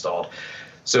to be installed.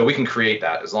 So we can create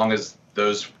that as long as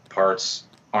those parts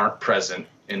aren't present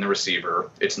in the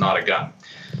receiver, it's not a gun.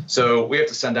 So we have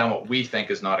to send down what we think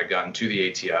is not a gun to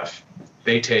the ATF.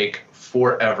 They take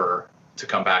forever to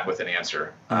come back with an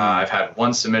answer. I've had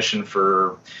one submission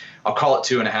for, I'll call it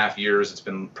 2.5 years. It's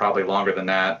been probably longer than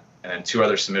that. And then 2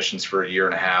 other submissions for 1.5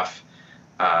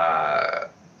 years.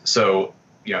 So,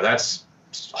 that's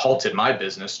halted my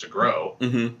business to grow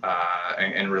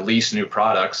and release new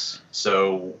products.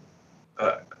 So,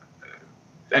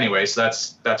 anyways,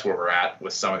 that's where we're at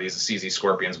with some of these. The CZ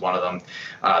Scorpion's one of them.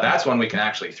 That's one we can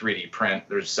actually 3D print.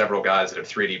 There's several guys that have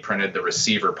 3D printed the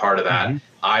receiver part of that.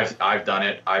 I've done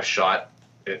it. I've shot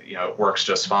it. It works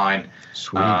just fine.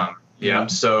 Sweet. Yeah.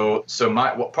 So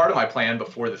part of my plan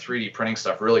before the 3D printing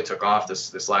stuff really took off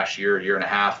this last year and a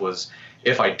half was,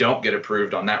 if I don't get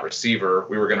approved on that receiver,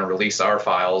 we were going to release our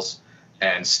files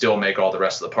and still make all the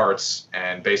rest of the parts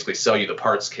and basically sell you the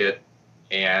parts kit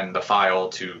and the file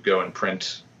to go and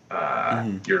print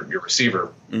your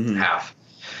receiver half.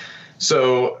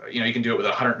 So, you can do it with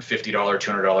a $150,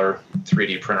 $200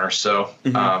 3D printer. So,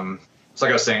 it's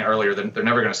like I was saying earlier, they're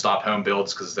never going to stop home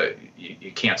builds because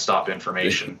you can't stop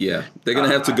information. Yeah, they're going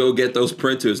to have to go get those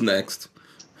printers next.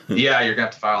 Yeah, you're going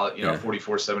to have to file it,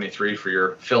 4473 for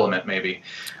your filament maybe.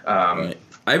 Right.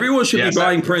 Everyone should be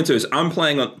buying printers. I'm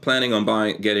planning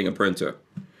on getting a printer.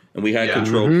 And we had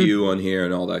Control Q on here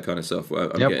and all that kind of stuff.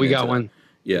 We got one.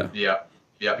 Yeah.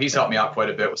 Yeah. He's helped me out quite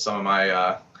a bit with some of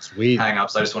my Sweet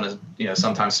hang-ups. I just want to,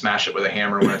 sometimes smash it with a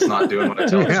hammer when it's not doing what I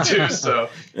tell it to do. So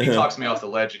he talks me off the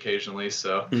ledge occasionally.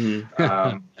 So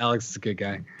Alex is a good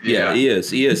guy. Yeah, he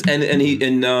is.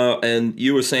 And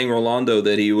you were saying, Rolando,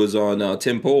 that he was on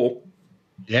Tim Pool.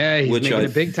 Yeah, he's making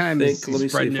it big time. He's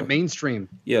spreading it mainstream.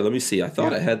 Yeah, let me see. I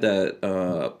thought I had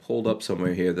that pulled up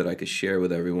somewhere here that I could share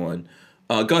with everyone.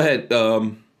 Go ahead.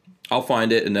 I'll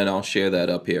find it and then I'll share that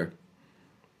up here.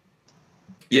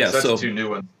 Yeah, so that's 2 new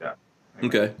ones. Yeah.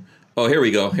 Okay. Oh, here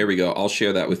we go. I'll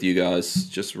share that with you guys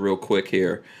just real quick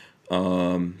here.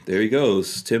 There he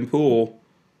goes. Tim Pool,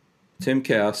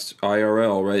 Timcast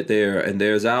IRL right there, and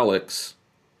there's Alex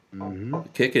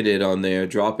kicking it on there,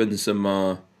 dropping some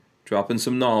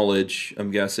knowledge. I'm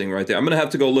guessing right there. I'm gonna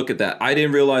have to go look at that. I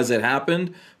didn't realize it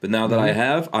happened, but now that I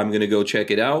have, I'm gonna go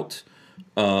check it out.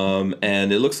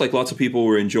 And it looks like lots of people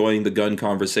were enjoying the gun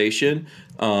conversation.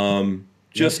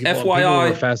 Just FYI, people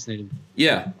were fascinated.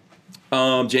 Yeah.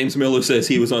 James Miller says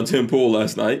he was on Tim Pool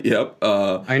last night. Yep.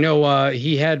 I know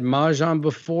he had Maj on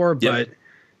before, but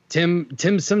Tim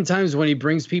sometimes when he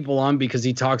brings people on because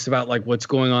he talks about like what's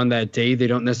going on that day, they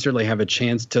don't necessarily have a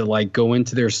chance to like go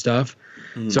into their stuff.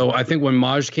 So I think when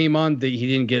Maj came on, he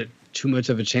didn't get too much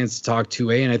of a chance to talk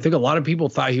 2A, and I think a lot of people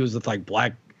thought he was with like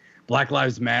Black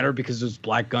Lives Matter because those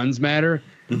Black Guns Matter.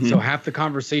 So half the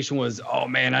conversation was, oh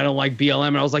man, I don't like BLM.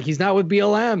 And I was like, he's not with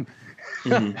BLM.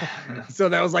 So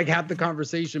that was like half the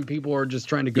conversation. People were just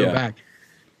trying to go back.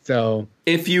 So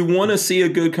if you want to see a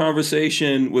good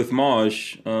conversation with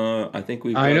Maj, I think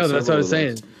we've got I know, that's what I was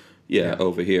saying. Yeah,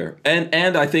 over here.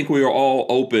 And I think we are all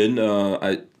open.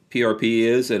 PRP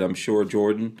is, and I'm sure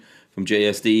Jordan from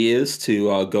JSD is,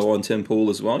 to go on Tim Pool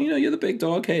as well. You're the big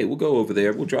dog. Hey, we'll go over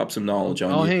there. We'll drop some knowledge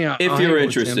on you. Hang out. If you're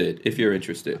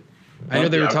interested. I know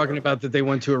they were talking about that they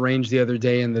went to a range the other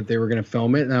day and that they were going to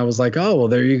film it. And I was like, oh, well,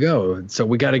 there you go. So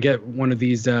we got to get one of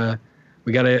these.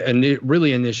 We got to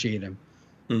really initiate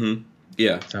him.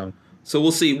 Yeah. So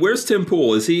we'll see. Where's Tim Pool?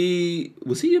 Was he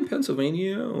in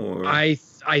Pennsylvania or?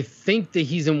 I think that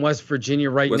he's in West Virginia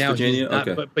right now. West Virginia?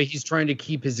 Okay. But he's trying to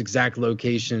keep his exact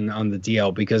location on the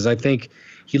DL because I think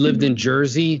he lived in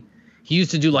Jersey he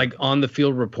used to do like on the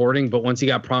field reporting, but once he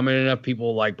got prominent enough,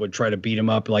 people like would try to beat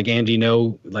him up. Like Andy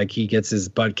No, like he gets his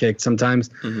butt kicked sometimes.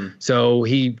 So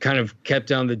he kind of kept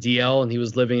down the DL, and he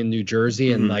was living in New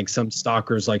Jersey, and like some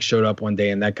stalkers like showed up one day,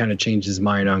 and that kind of changed his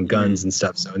mind on guns and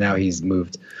stuff. So now he's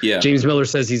moved. Yeah. James Miller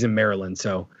says he's in Maryland.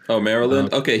 So. Oh,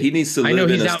 Maryland. Okay, he needs to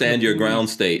live in a stand your ground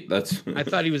state. That's. I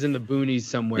thought he was in the boonies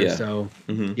somewhere. Yeah. So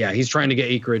yeah, he's trying to get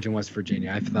acreage in West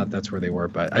Virginia. I thought that's where they were,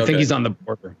 but I think he's on the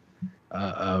border.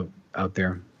 Out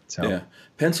there. So yeah,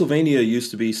 Pennsylvania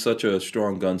used to be such a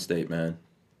strong gun state, man.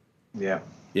 Yeah.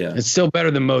 It's still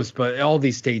better than most, but all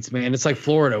these states, man, it's like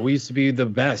Florida. We used to be the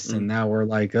best, and now we're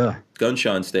like,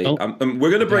 gunshine state.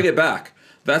 We're gonna bring it back.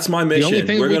 That's my mission. The only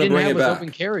thing we're gonna bring it was back. Open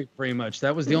carry, pretty much.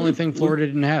 That was the only thing Florida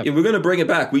didn't have. Yeah, we're gonna bring it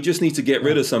back. We just need to get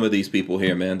rid of some of these people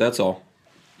here, man. That's all.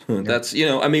 That's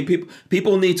I mean,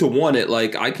 people need to want it.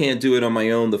 Like, I can't do it on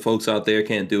my own. The folks out there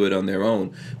can't do it on their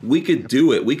own. We could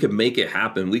do it. We could make it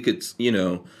happen. We could,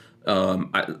 we've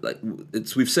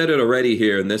said it already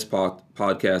here in this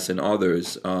podcast and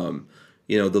others.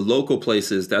 The local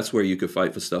places, that's where you could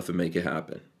fight for stuff and make it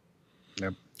happen.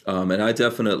 Yep. And I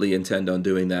definitely intend on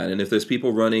doing that. And if there's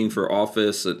people running for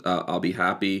office, I'll be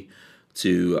happy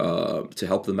to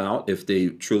help them out if they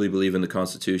truly believe in the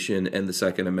Constitution and the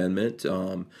Second Amendment.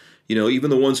 Even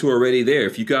the ones who are already there.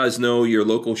 If you guys know your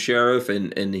local sheriff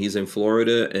and he's in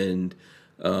Florida and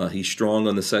he's strong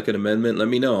on the Second Amendment, let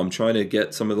me know. I'm trying to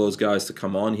get some of those guys to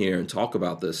come on here and talk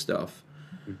about this stuff.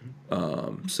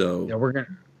 Yeah, we're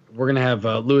gonna have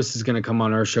Lewis is gonna come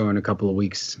on our show in a couple of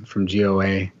weeks from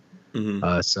GOA.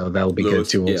 So that'll be good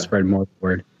too. We'll spread more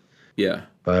word. Yeah.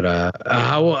 But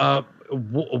how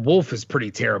Wolf is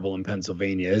pretty terrible in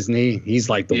Pennsylvania, isn't he? He's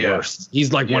like the worst.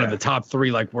 He's like one of the top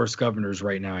 3 like worst governors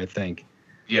right now, I think.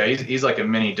 Yeah, he's like a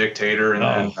mini dictator. And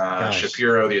then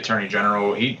Shapiro, the attorney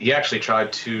general, he actually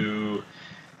tried to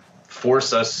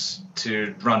force us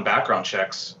to run background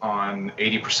checks on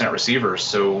 80% receivers.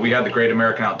 So we had the Great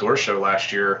American Outdoor Show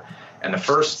last year, and the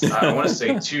first, I want to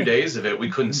say 2 days of it, we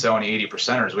couldn't sell any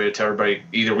 80%ers. We had to tell everybody,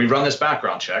 either we run this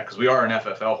background check, because we are an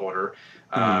FFL holder.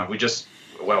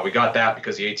 We got that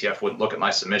because the ATF wouldn't look at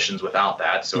my submissions without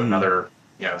that. So another,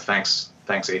 thanks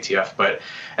ATF. But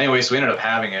anyway, so we ended up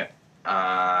having it,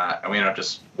 and we ended up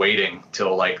just waiting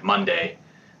till like Monday.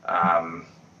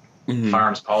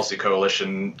 Firearms Policy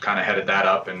Coalition kind of headed that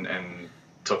up and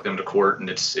took them to court, and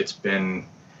it's been,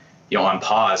 on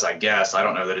pause, I guess. I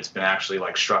don't know that it's been actually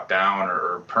like struck down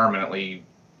or permanently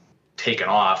taken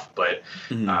off, but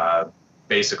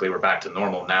basically we're back to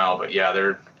normal now. But yeah,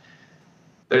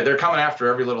 they're coming after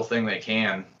every little thing they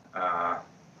can.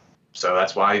 So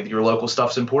that's why your local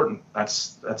stuff's important.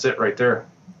 That's it right there.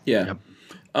 Yeah.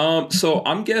 Yep. So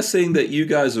I'm guessing that you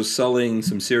guys are selling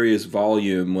some serious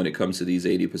volume when it comes to these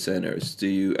 80%ers. Do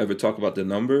you ever talk about the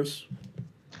numbers?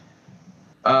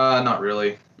 Not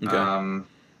really. Okay.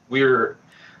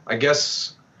 I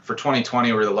guess for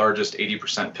 2020, we're the largest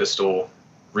 80% pistol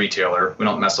retailer. We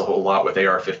don't mess a whole lot with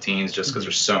AR-15s just because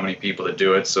there's so many people that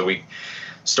do it. So we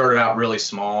started out really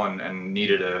small and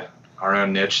needed our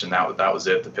own niche, and that was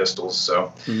it, the pistols.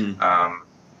 So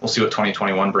we'll see what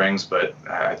 2021 brings, but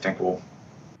I think we'll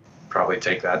probably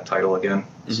take that title again.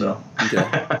 So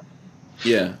okay.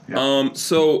 Yeah.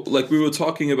 So like we were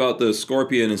talking about the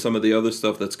Scorpion and some of the other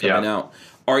stuff that's coming out.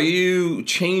 Are you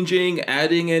changing,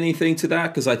 adding anything to that?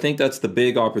 Because I think that's the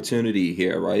big opportunity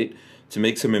here, right? To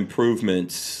make some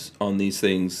improvements on these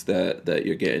things that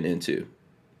you're getting into.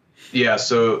 Yeah,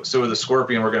 so with the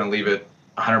Scorpion, we're going to leave it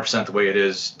 100% the way it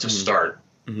is to start.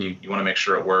 You want to make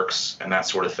sure it works and that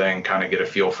sort of thing, kind of get a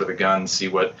feel for the gun, see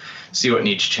what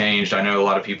needs changed. I know a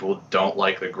lot of people don't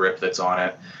like the grip that's on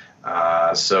it.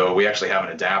 So we actually have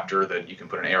an adapter that you can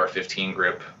put an AR-15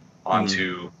 grip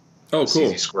onto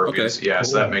CZ Scorpions. Okay. Yeah, cool.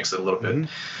 So that makes it a little bit.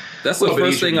 That's the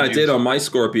first thing I did on my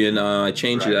Scorpion. I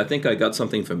changed it. I think I got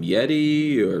something from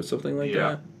Yeti or something like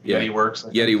that. Yeah, Yeti Works.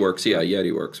 Yeti Works. Yeah,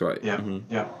 Yeti Works. Right. Yeah.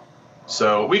 Yeah.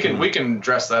 So we can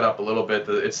dress that up a little bit.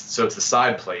 It's the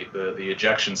side plate, the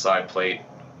ejection side plate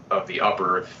of the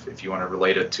upper, if you want to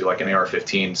relate it to like an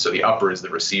AR-15. So the upper is the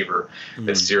receiver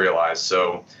that's serialized.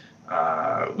 So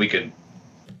we could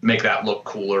make that look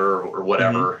cooler or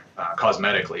whatever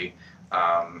cosmetically.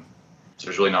 So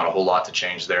there's really not a whole lot to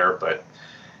change there, but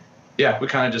yeah, we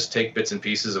kind of just take bits and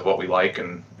pieces of what we like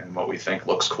and what we think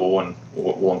looks cool, and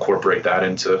we'll incorporate that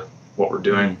into what we're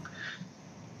doing.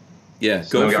 Yeah,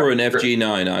 so go for an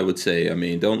FG9, I would say. I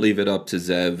mean, don't leave it up to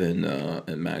Zev and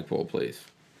Magpul, please.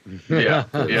 Yeah.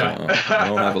 I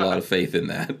don't have a lot of faith in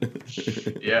that.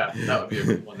 Yeah, that would be a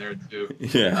good one there too.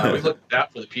 Yeah. We looked at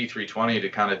that for the P320 to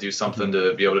kind of do something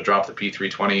to be able to drop the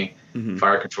P320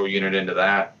 fire control unit into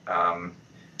that.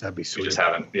 That'd be sweet. We just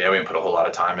haven't. Yeah, we haven't put a whole lot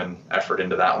of time and effort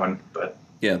into that one, but.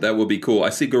 Yeah, that would be cool. I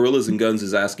see Gorillas and Guns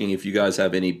is asking if you guys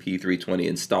have any P320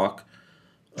 in stock.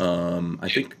 I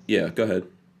think, yeah, go ahead.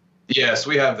 Yes,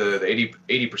 we have the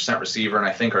 80% receiver, and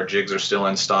I think our jigs are still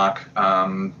in stock.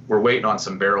 We're waiting on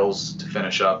some barrels to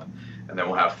finish up, and then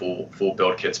we'll have full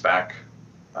build kits back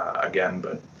again.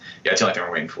 But yeah, it's the only thing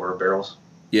we're waiting for, barrels.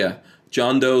 Yeah.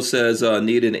 John Doe says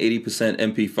need an 80%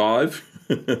 MP5.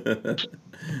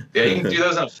 Yeah, you can do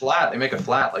those in a flat. They make a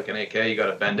flat like an AK. You got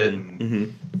to bend it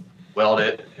and weld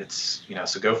it. It's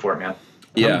so go for it, man.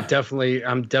 Yeah,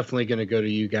 I'm definitely going to go to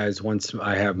you guys once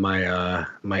I have my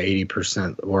my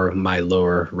 80% or my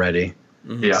lower ready.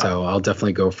 Yeah. So I'll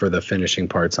definitely go for the finishing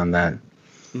parts on that.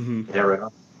 Yeah, right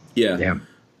on. Yeah.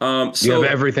 So you have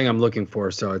everything I'm looking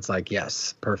for, so it's like,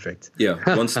 yes, perfect. Yeah,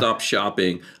 one-stop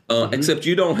shopping. Except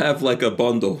you don't have like a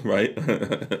bundle, right?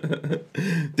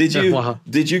 Did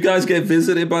you guys get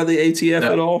visited by the ATF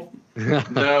at all?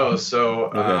 No.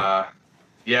 So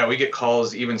yeah, we get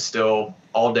calls even still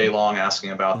all day long asking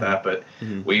about that, but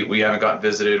we haven't gotten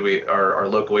visited. Our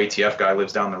local ATF guy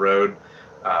lives down the road.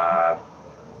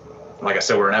 Like I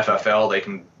said, we're an FFL. They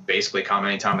can basically come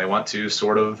anytime they want to,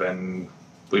 sort of, and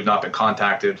we've not been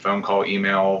contacted. Phone call,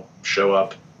 email, show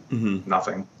up,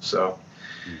 nothing. So,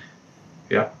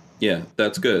 yeah. Yeah,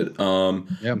 that's good.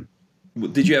 Yeah.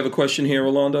 Did you have a question here,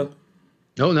 Rolanda?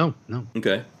 No.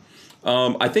 Okay.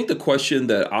 I think the question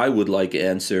that I would like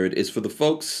answered is for the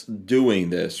folks doing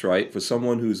this, right? For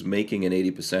someone who's making an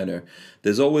 80%er,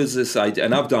 there's always this idea,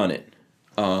 and I've done it.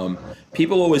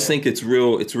 People always think it's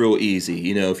real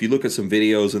easy. If you look at some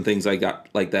videos and things like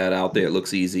that out there, it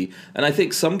looks easy. And I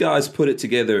think some guys put it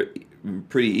together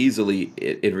pretty easily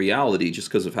in reality just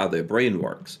because of how their brain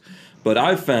works. But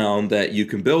I've found that you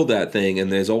can build that thing,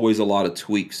 and there's always a lot of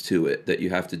tweaks to it that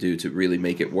you have to do to really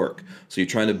make it work. So you're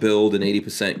trying to build an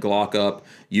 80% Glock up.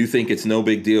 You think it's no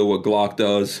big deal what Glock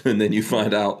does, and then you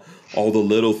find out all the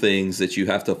little things that you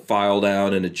have to file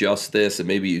down and adjust this, and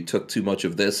maybe you took too much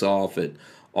of this off and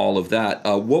all of that.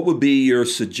 What would be your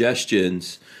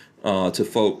suggestions to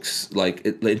folks, like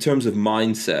in terms of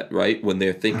mindset, right? When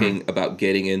they're thinking about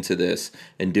getting into this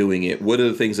and doing it, what are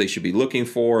the things they should be looking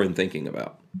for and thinking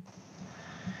about?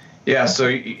 Yeah, so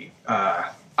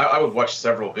I would watch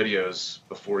several videos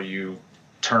before you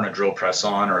turn a drill press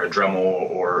on or a Dremel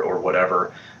or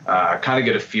whatever. Kind of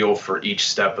get a feel for each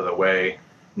step of the way.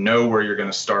 Know where you're going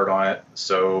to start on it.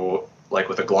 So, like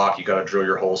with a Glock, you got to drill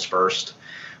your holes first.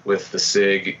 With the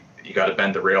SIG, you got to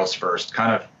bend the rails first.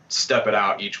 Kind of step it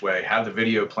out each way. Have the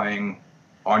video playing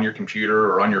on your computer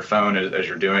or on your phone as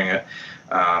you're doing it,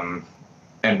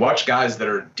 and watch guys that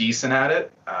are decent at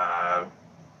it.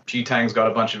 P-Tang's got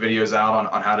a bunch of videos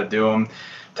out on how to do them.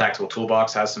 Tactical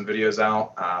Toolbox has some videos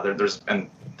out.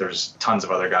 There's tons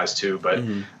of other guys too, but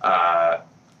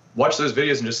watch those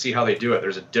videos and just see how they do it.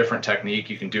 There's a different technique.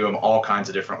 You can do them all kinds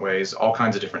of different ways, all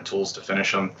kinds of different tools to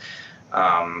finish them.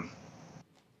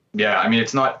 Yeah, I mean,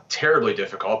 it's not terribly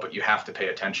difficult, but you have to pay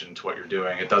attention to what you're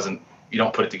doing. You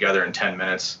don't put it together in 10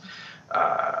 minutes.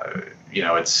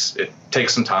 It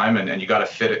takes some time, and you got to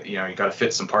fit it. You got to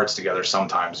fit some parts together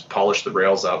sometimes. Polish the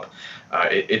rails up.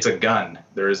 It's a gun.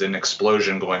 There is an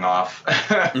explosion going off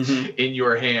in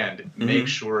your hand. Make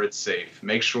sure it's safe.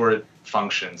 Make sure it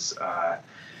functions,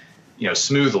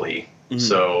 smoothly.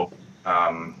 So,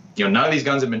 none of these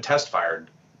guns have been test fired.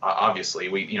 Obviously,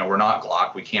 we're not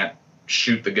Glock. We can't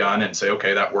shoot the gun and say,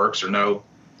 okay, that works, or no,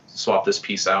 swap this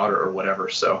piece out or whatever.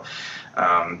 So,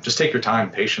 just take your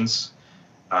time, patience.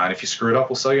 And if you screw it up,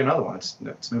 we'll sell you another one.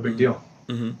 It's no big deal.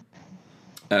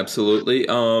 Absolutely.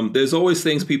 There's always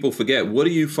things people forget. What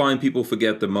do you find people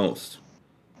forget the most?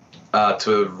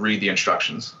 To read the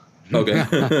instructions. Okay.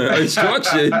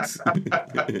 Instructions?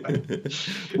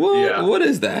 What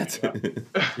is that?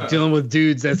 You're dealing with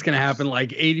dudes, that's going to happen like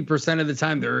 80% of the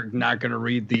time. They're not going to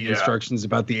read the instructions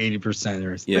about the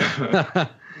 80%ers. Yeah.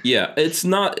 Yeah, it's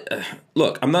not.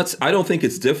 Look, I don't think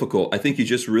it's difficult. I think you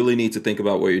just really need to think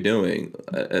about what you're doing,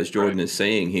 as Jordan is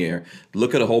saying here.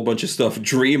 Look at a whole bunch of stuff.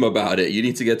 Dream about it. You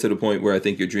need to get to the point where I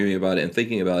think you're dreaming about it and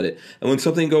thinking about it. And when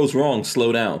something goes wrong,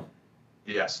 slow down.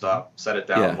 Yeah, stop, set it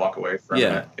down, walk away for a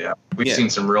minute. Yeah, we've seen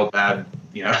some real bad,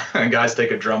 guys take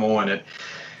a Dremel and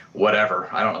whatever.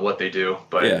 I don't know what they do,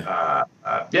 but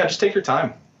just take your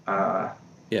time. And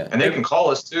they can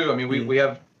call us too. I mean, we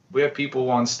have people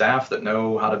on staff that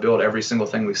know how to build every single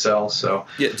thing we sell. So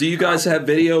do you guys have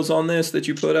videos on this that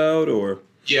you put out, or?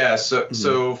 Yeah,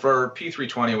 so for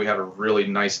P320, we have a really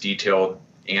nice detailed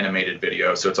animated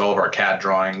video. So it's all of our CAD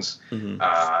drawings, and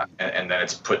then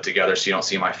it's put together so you don't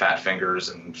see my fat fingers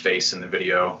and face in the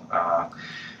video.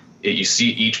 you see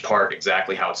each part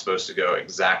exactly how it's supposed to go,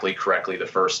 exactly correctly the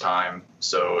first time.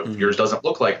 So if yours doesn't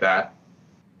look like that,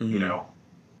 you know,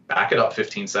 back it up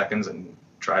 15 seconds and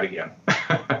try it again.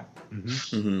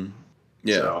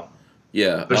 Yeah. So,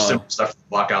 yeah. there's simple stuff to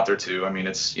block out there too. I mean,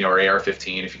 it's, you know, or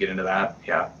AR-15 if you get into that.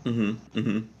 Yeah.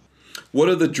 What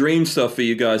are the dream stuff for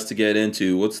you guys to get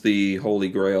into? What's the holy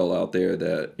grail out there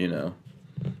that, you know,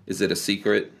 is it a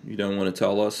secret you don't want to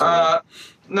tell us?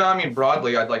 No, I mean,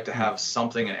 broadly, I'd like to have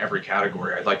something in every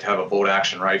category. I'd like to have a bolt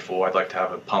action rifle. I'd like to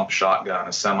have a pump shotgun,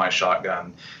 a semi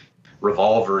shotgun,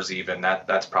 revolvers even.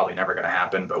 That's probably never going to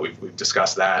happen, but we've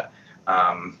discussed that.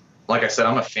 Like I said,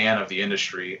 I'm a fan of the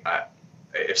industry.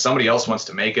 If somebody else wants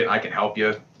to make it, I can help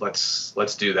you.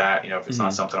 Let's do that. You know, if it's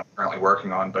not something I'm currently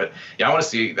working on, but yeah, I want to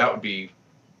see. That would be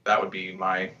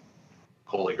my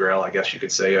holy grail, I guess you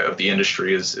could say, of the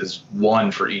industry is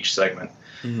one for each segment,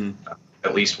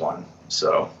 at least one.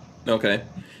 So okay.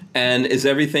 And is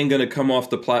everything going to come off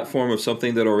the platform of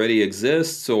something that already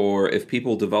exists, or if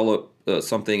people develop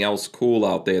something else cool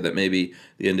out there that maybe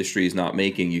the industry is not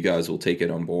making, you guys will take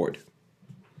it on board?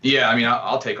 Yeah, I mean,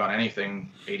 I'll take on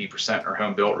anything 80% or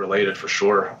home built related for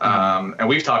sure. And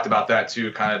we've talked about that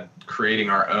too, kind of creating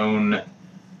our own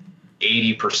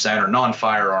 80% or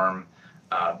non-firearm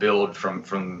build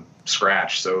from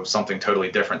scratch. So something totally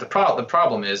different. The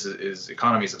problem is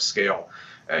economies of scale.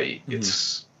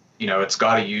 It's, you know, it's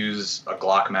got to use a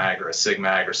Glock mag or a Sig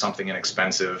mag or something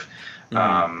inexpensive.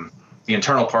 The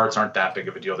internal parts aren't that big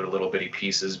of a deal. They're little bitty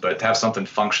pieces, but to have something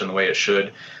function the way it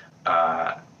should,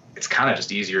 it's kind of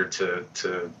just easier to,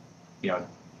 you know,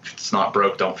 if it's not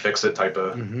broke, don't fix it type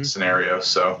of scenario.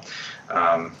 So,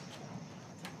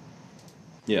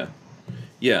 yeah,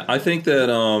 I think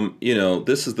that, you know,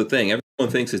 this is the thing.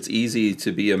 Everyone thinks it's easy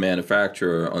to be a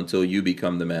manufacturer until you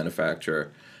become the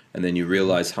manufacturer. And then you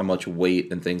realize how much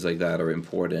weight and things like that are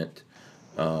important,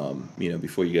 you know,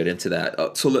 before you get into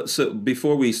that. So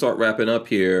before we start wrapping up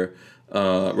here,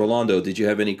 Rolando, did you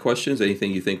have any questions?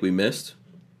 Anything you think we missed?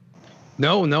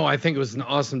 No, I think it was an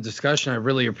awesome discussion. I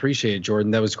really appreciate it,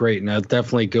 Jordan. That was great. And I'll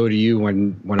definitely go to you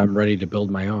when I'm ready to build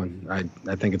my own.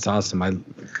 I think it's awesome. I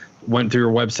went through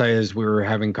your website as we were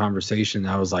having conversation.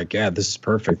 I was like, yeah, this is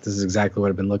perfect. This is exactly what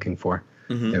I've been looking for.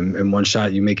 In one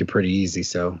shot, you make it pretty easy.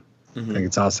 So I think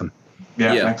it's awesome.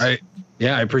 Yeah.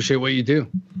 I appreciate what you do.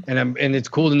 And it's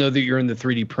cool to know that you're in the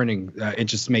 3D printing. It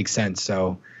just makes sense.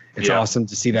 So it's awesome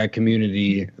to see that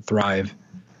community thrive.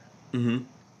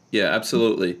 Yeah,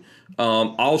 absolutely.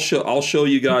 I'll show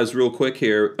you guys real quick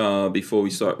here before we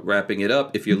start wrapping it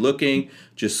up. If you're looking,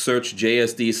 just search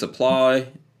JSD Supply,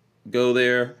 go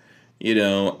there, you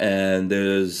know, and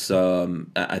there's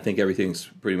I think everything's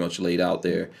pretty much laid out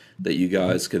there that you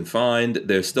guys can find.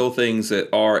 There's still things that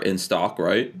are in stock,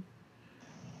 right?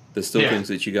 There's still things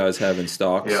that you guys have in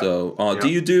stock. Yeah. So do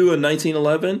you do a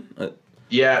 1911?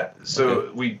 Yeah,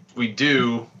 so we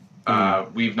do.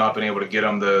 We've not been able to get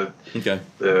them.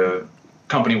 The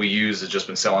company we use has just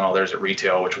been selling all theirs at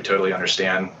retail, which we totally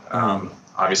understand.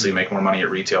 Obviously, make more money at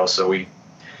retail, so we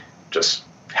just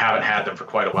haven't had them for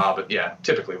quite a while. But yeah,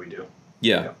 typically we do.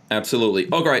 Yeah, absolutely.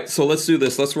 All right, so let's do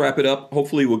this. Let's wrap it up.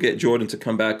 Hopefully, we'll get Jordan to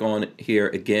come back on here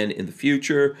again in the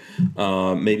future.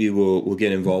 Maybe we'll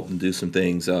get involved and do some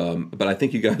things. But I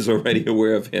think you guys are already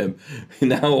aware of him.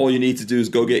 Now, all you need to do is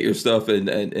go get your stuff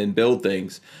and build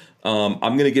things. I'm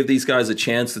going to give these guys a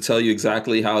chance to tell you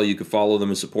exactly how you can follow them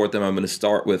and support them. I'm going to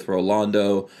start with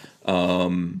Rolando.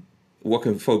 What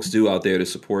can folks do out there to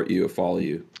support you or follow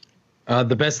you?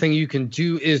 The best thing you can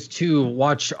do is to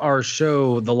watch our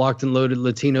show, the Locked and Loaded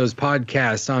Latinos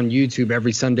podcast, on YouTube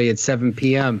every Sunday at 7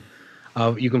 p.m.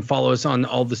 You can follow us on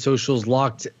all the socials,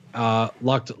 Locked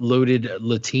Loaded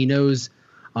Latinos,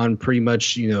 on pretty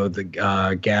much, you know, the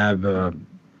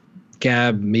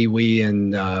Gab, MeWe,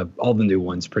 and all the new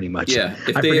ones, pretty much. Yeah,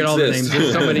 I forget all the names.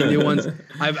 There's so many new ones.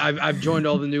 I've joined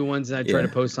all the new ones, and I try to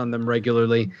post on them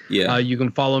regularly. Yeah. You can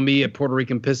follow me at Puerto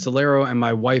Rican Pistolero and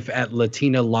my wife at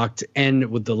Latina Locked N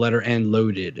with the letter N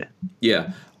loaded.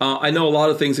 Yeah. I know a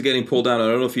lot of things are getting pulled down. I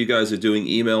don't know if you guys are doing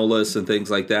email lists and things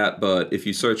like that, but if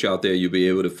you search out there, you'll be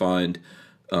able to find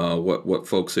what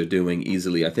folks are doing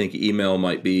easily. I think email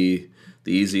might be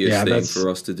the easiest thing for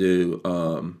us to do.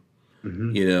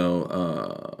 You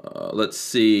know, let's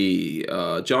see.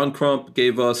 John Crump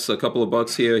gave us a couple of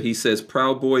bucks here. He says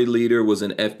Proud Boy leader was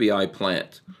an FBI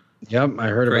plant. Yep, I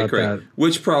heard about that.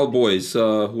 Which Proud Boys?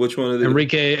 Which one of the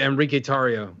Enrique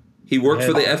Tario. He worked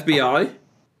for the FBI?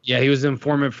 Yeah, he was an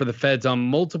informant for the feds on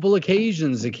multiple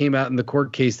occasions. It came out in the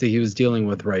court case that he was dealing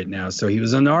with right now. So he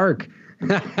was a narc.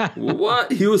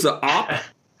 What? He was an op?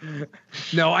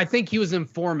 No, I think he was an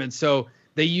informant. So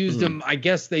They used him. I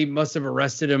guess they must have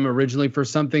arrested him originally for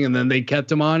something, and then they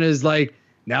kept him on as like,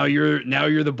 now you're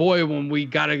the boy. When we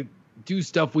gotta do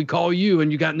stuff, we call you,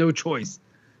 and you got no choice.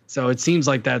 So it seems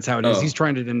like that's how it is. He's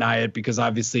trying to deny it because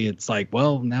obviously it's like,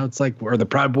 well, now it's like, are the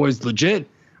Proud Boys legit?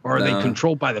 Or are they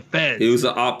controlled by the feds? He was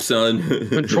an op, son.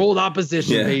 Controlled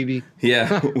opposition, baby.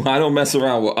 Yeah, well, I don't mess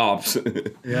around with ops.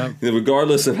 Yeah.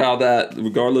 Regardless of how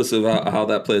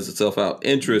that plays itself out.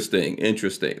 Interesting.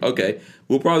 Okay,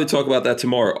 we'll probably talk about that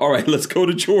tomorrow. All right, let's go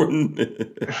to Jordan.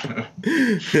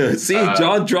 See,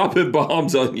 John dropping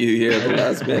bombs on you here at the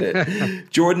last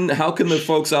minute. Jordan, how can the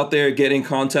folks out there get in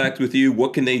contact with you?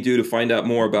 What can they do to find out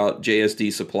more about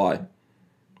JSD Supply?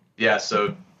 Yeah,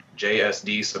 so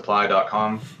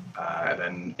jsdsupply.com, and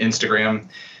then Instagram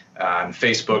and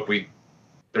Facebook.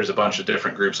 There's a bunch of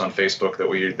different groups on Facebook that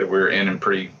we're in and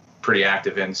pretty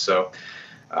active in. So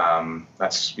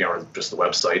that's just the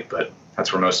website, but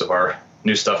that's where most of our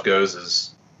new stuff goes,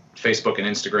 is Facebook and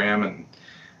Instagram, and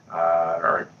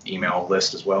our email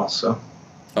list as well. So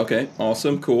okay,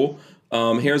 awesome, cool.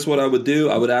 Here's what I would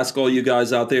do. I would ask all you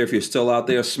guys out there, if you're still out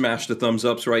there, smash the thumbs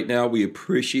ups right now. We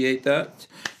appreciate that.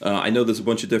 I know there's a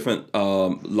bunch of different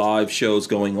live shows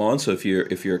going on, so if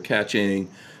you're catching,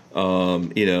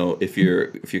 if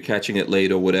you're catching it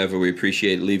late or whatever, we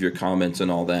appreciate it. Leave your comments and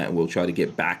all that, and we'll try to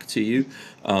get back to you.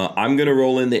 I'm gonna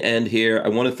roll in the end here. I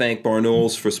want to thank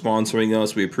Barnouls for sponsoring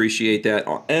us. We appreciate that,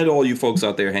 and all you folks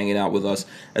out there hanging out with us,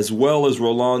 as well as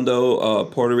Rolando,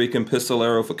 Puerto Rican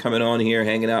Pistolero, for coming on here,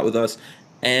 hanging out with us,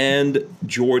 and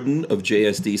Jordan of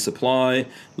JSD Supply.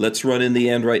 Let's run in the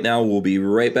end right now. We'll be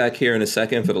right back here in a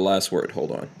second for the last word.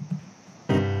 Hold on.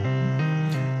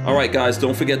 All right, guys,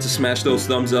 don't forget to smash those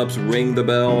thumbs ups, ring the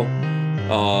bell,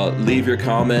 leave your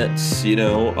comments,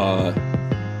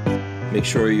 make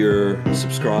sure you're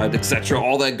subscribed, etc.,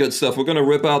 all that good stuff. We're going to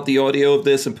rip out the audio of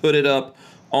this and put it up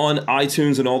on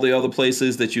iTunes and all the other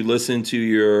places that you listen to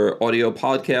your audio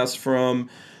podcasts from.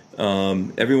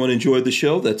 Everyone enjoyed the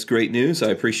show. That's great news. I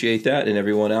appreciate that. And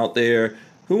everyone out there,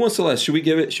 who wants to last? Should we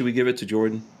give it to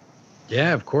Jordan?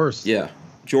 Yeah, of course. Yeah.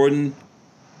 Jordan,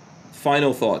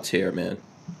 final thoughts here, man.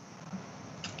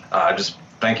 Just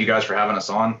thank you guys for having us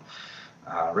on.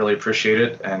 Really appreciate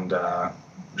it, and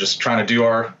just trying to do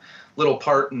our little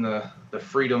part in the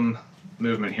freedom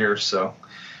movement here. So,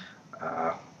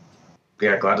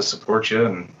 glad to support you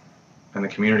and the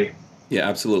community. Yeah,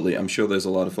 absolutely. I'm sure there's a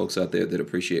lot of folks out there that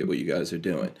appreciate what you guys are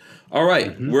doing. All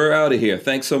right, we're out of here.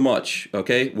 Thanks so much.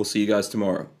 Okay, we'll see you guys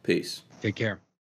tomorrow. Peace. Take care.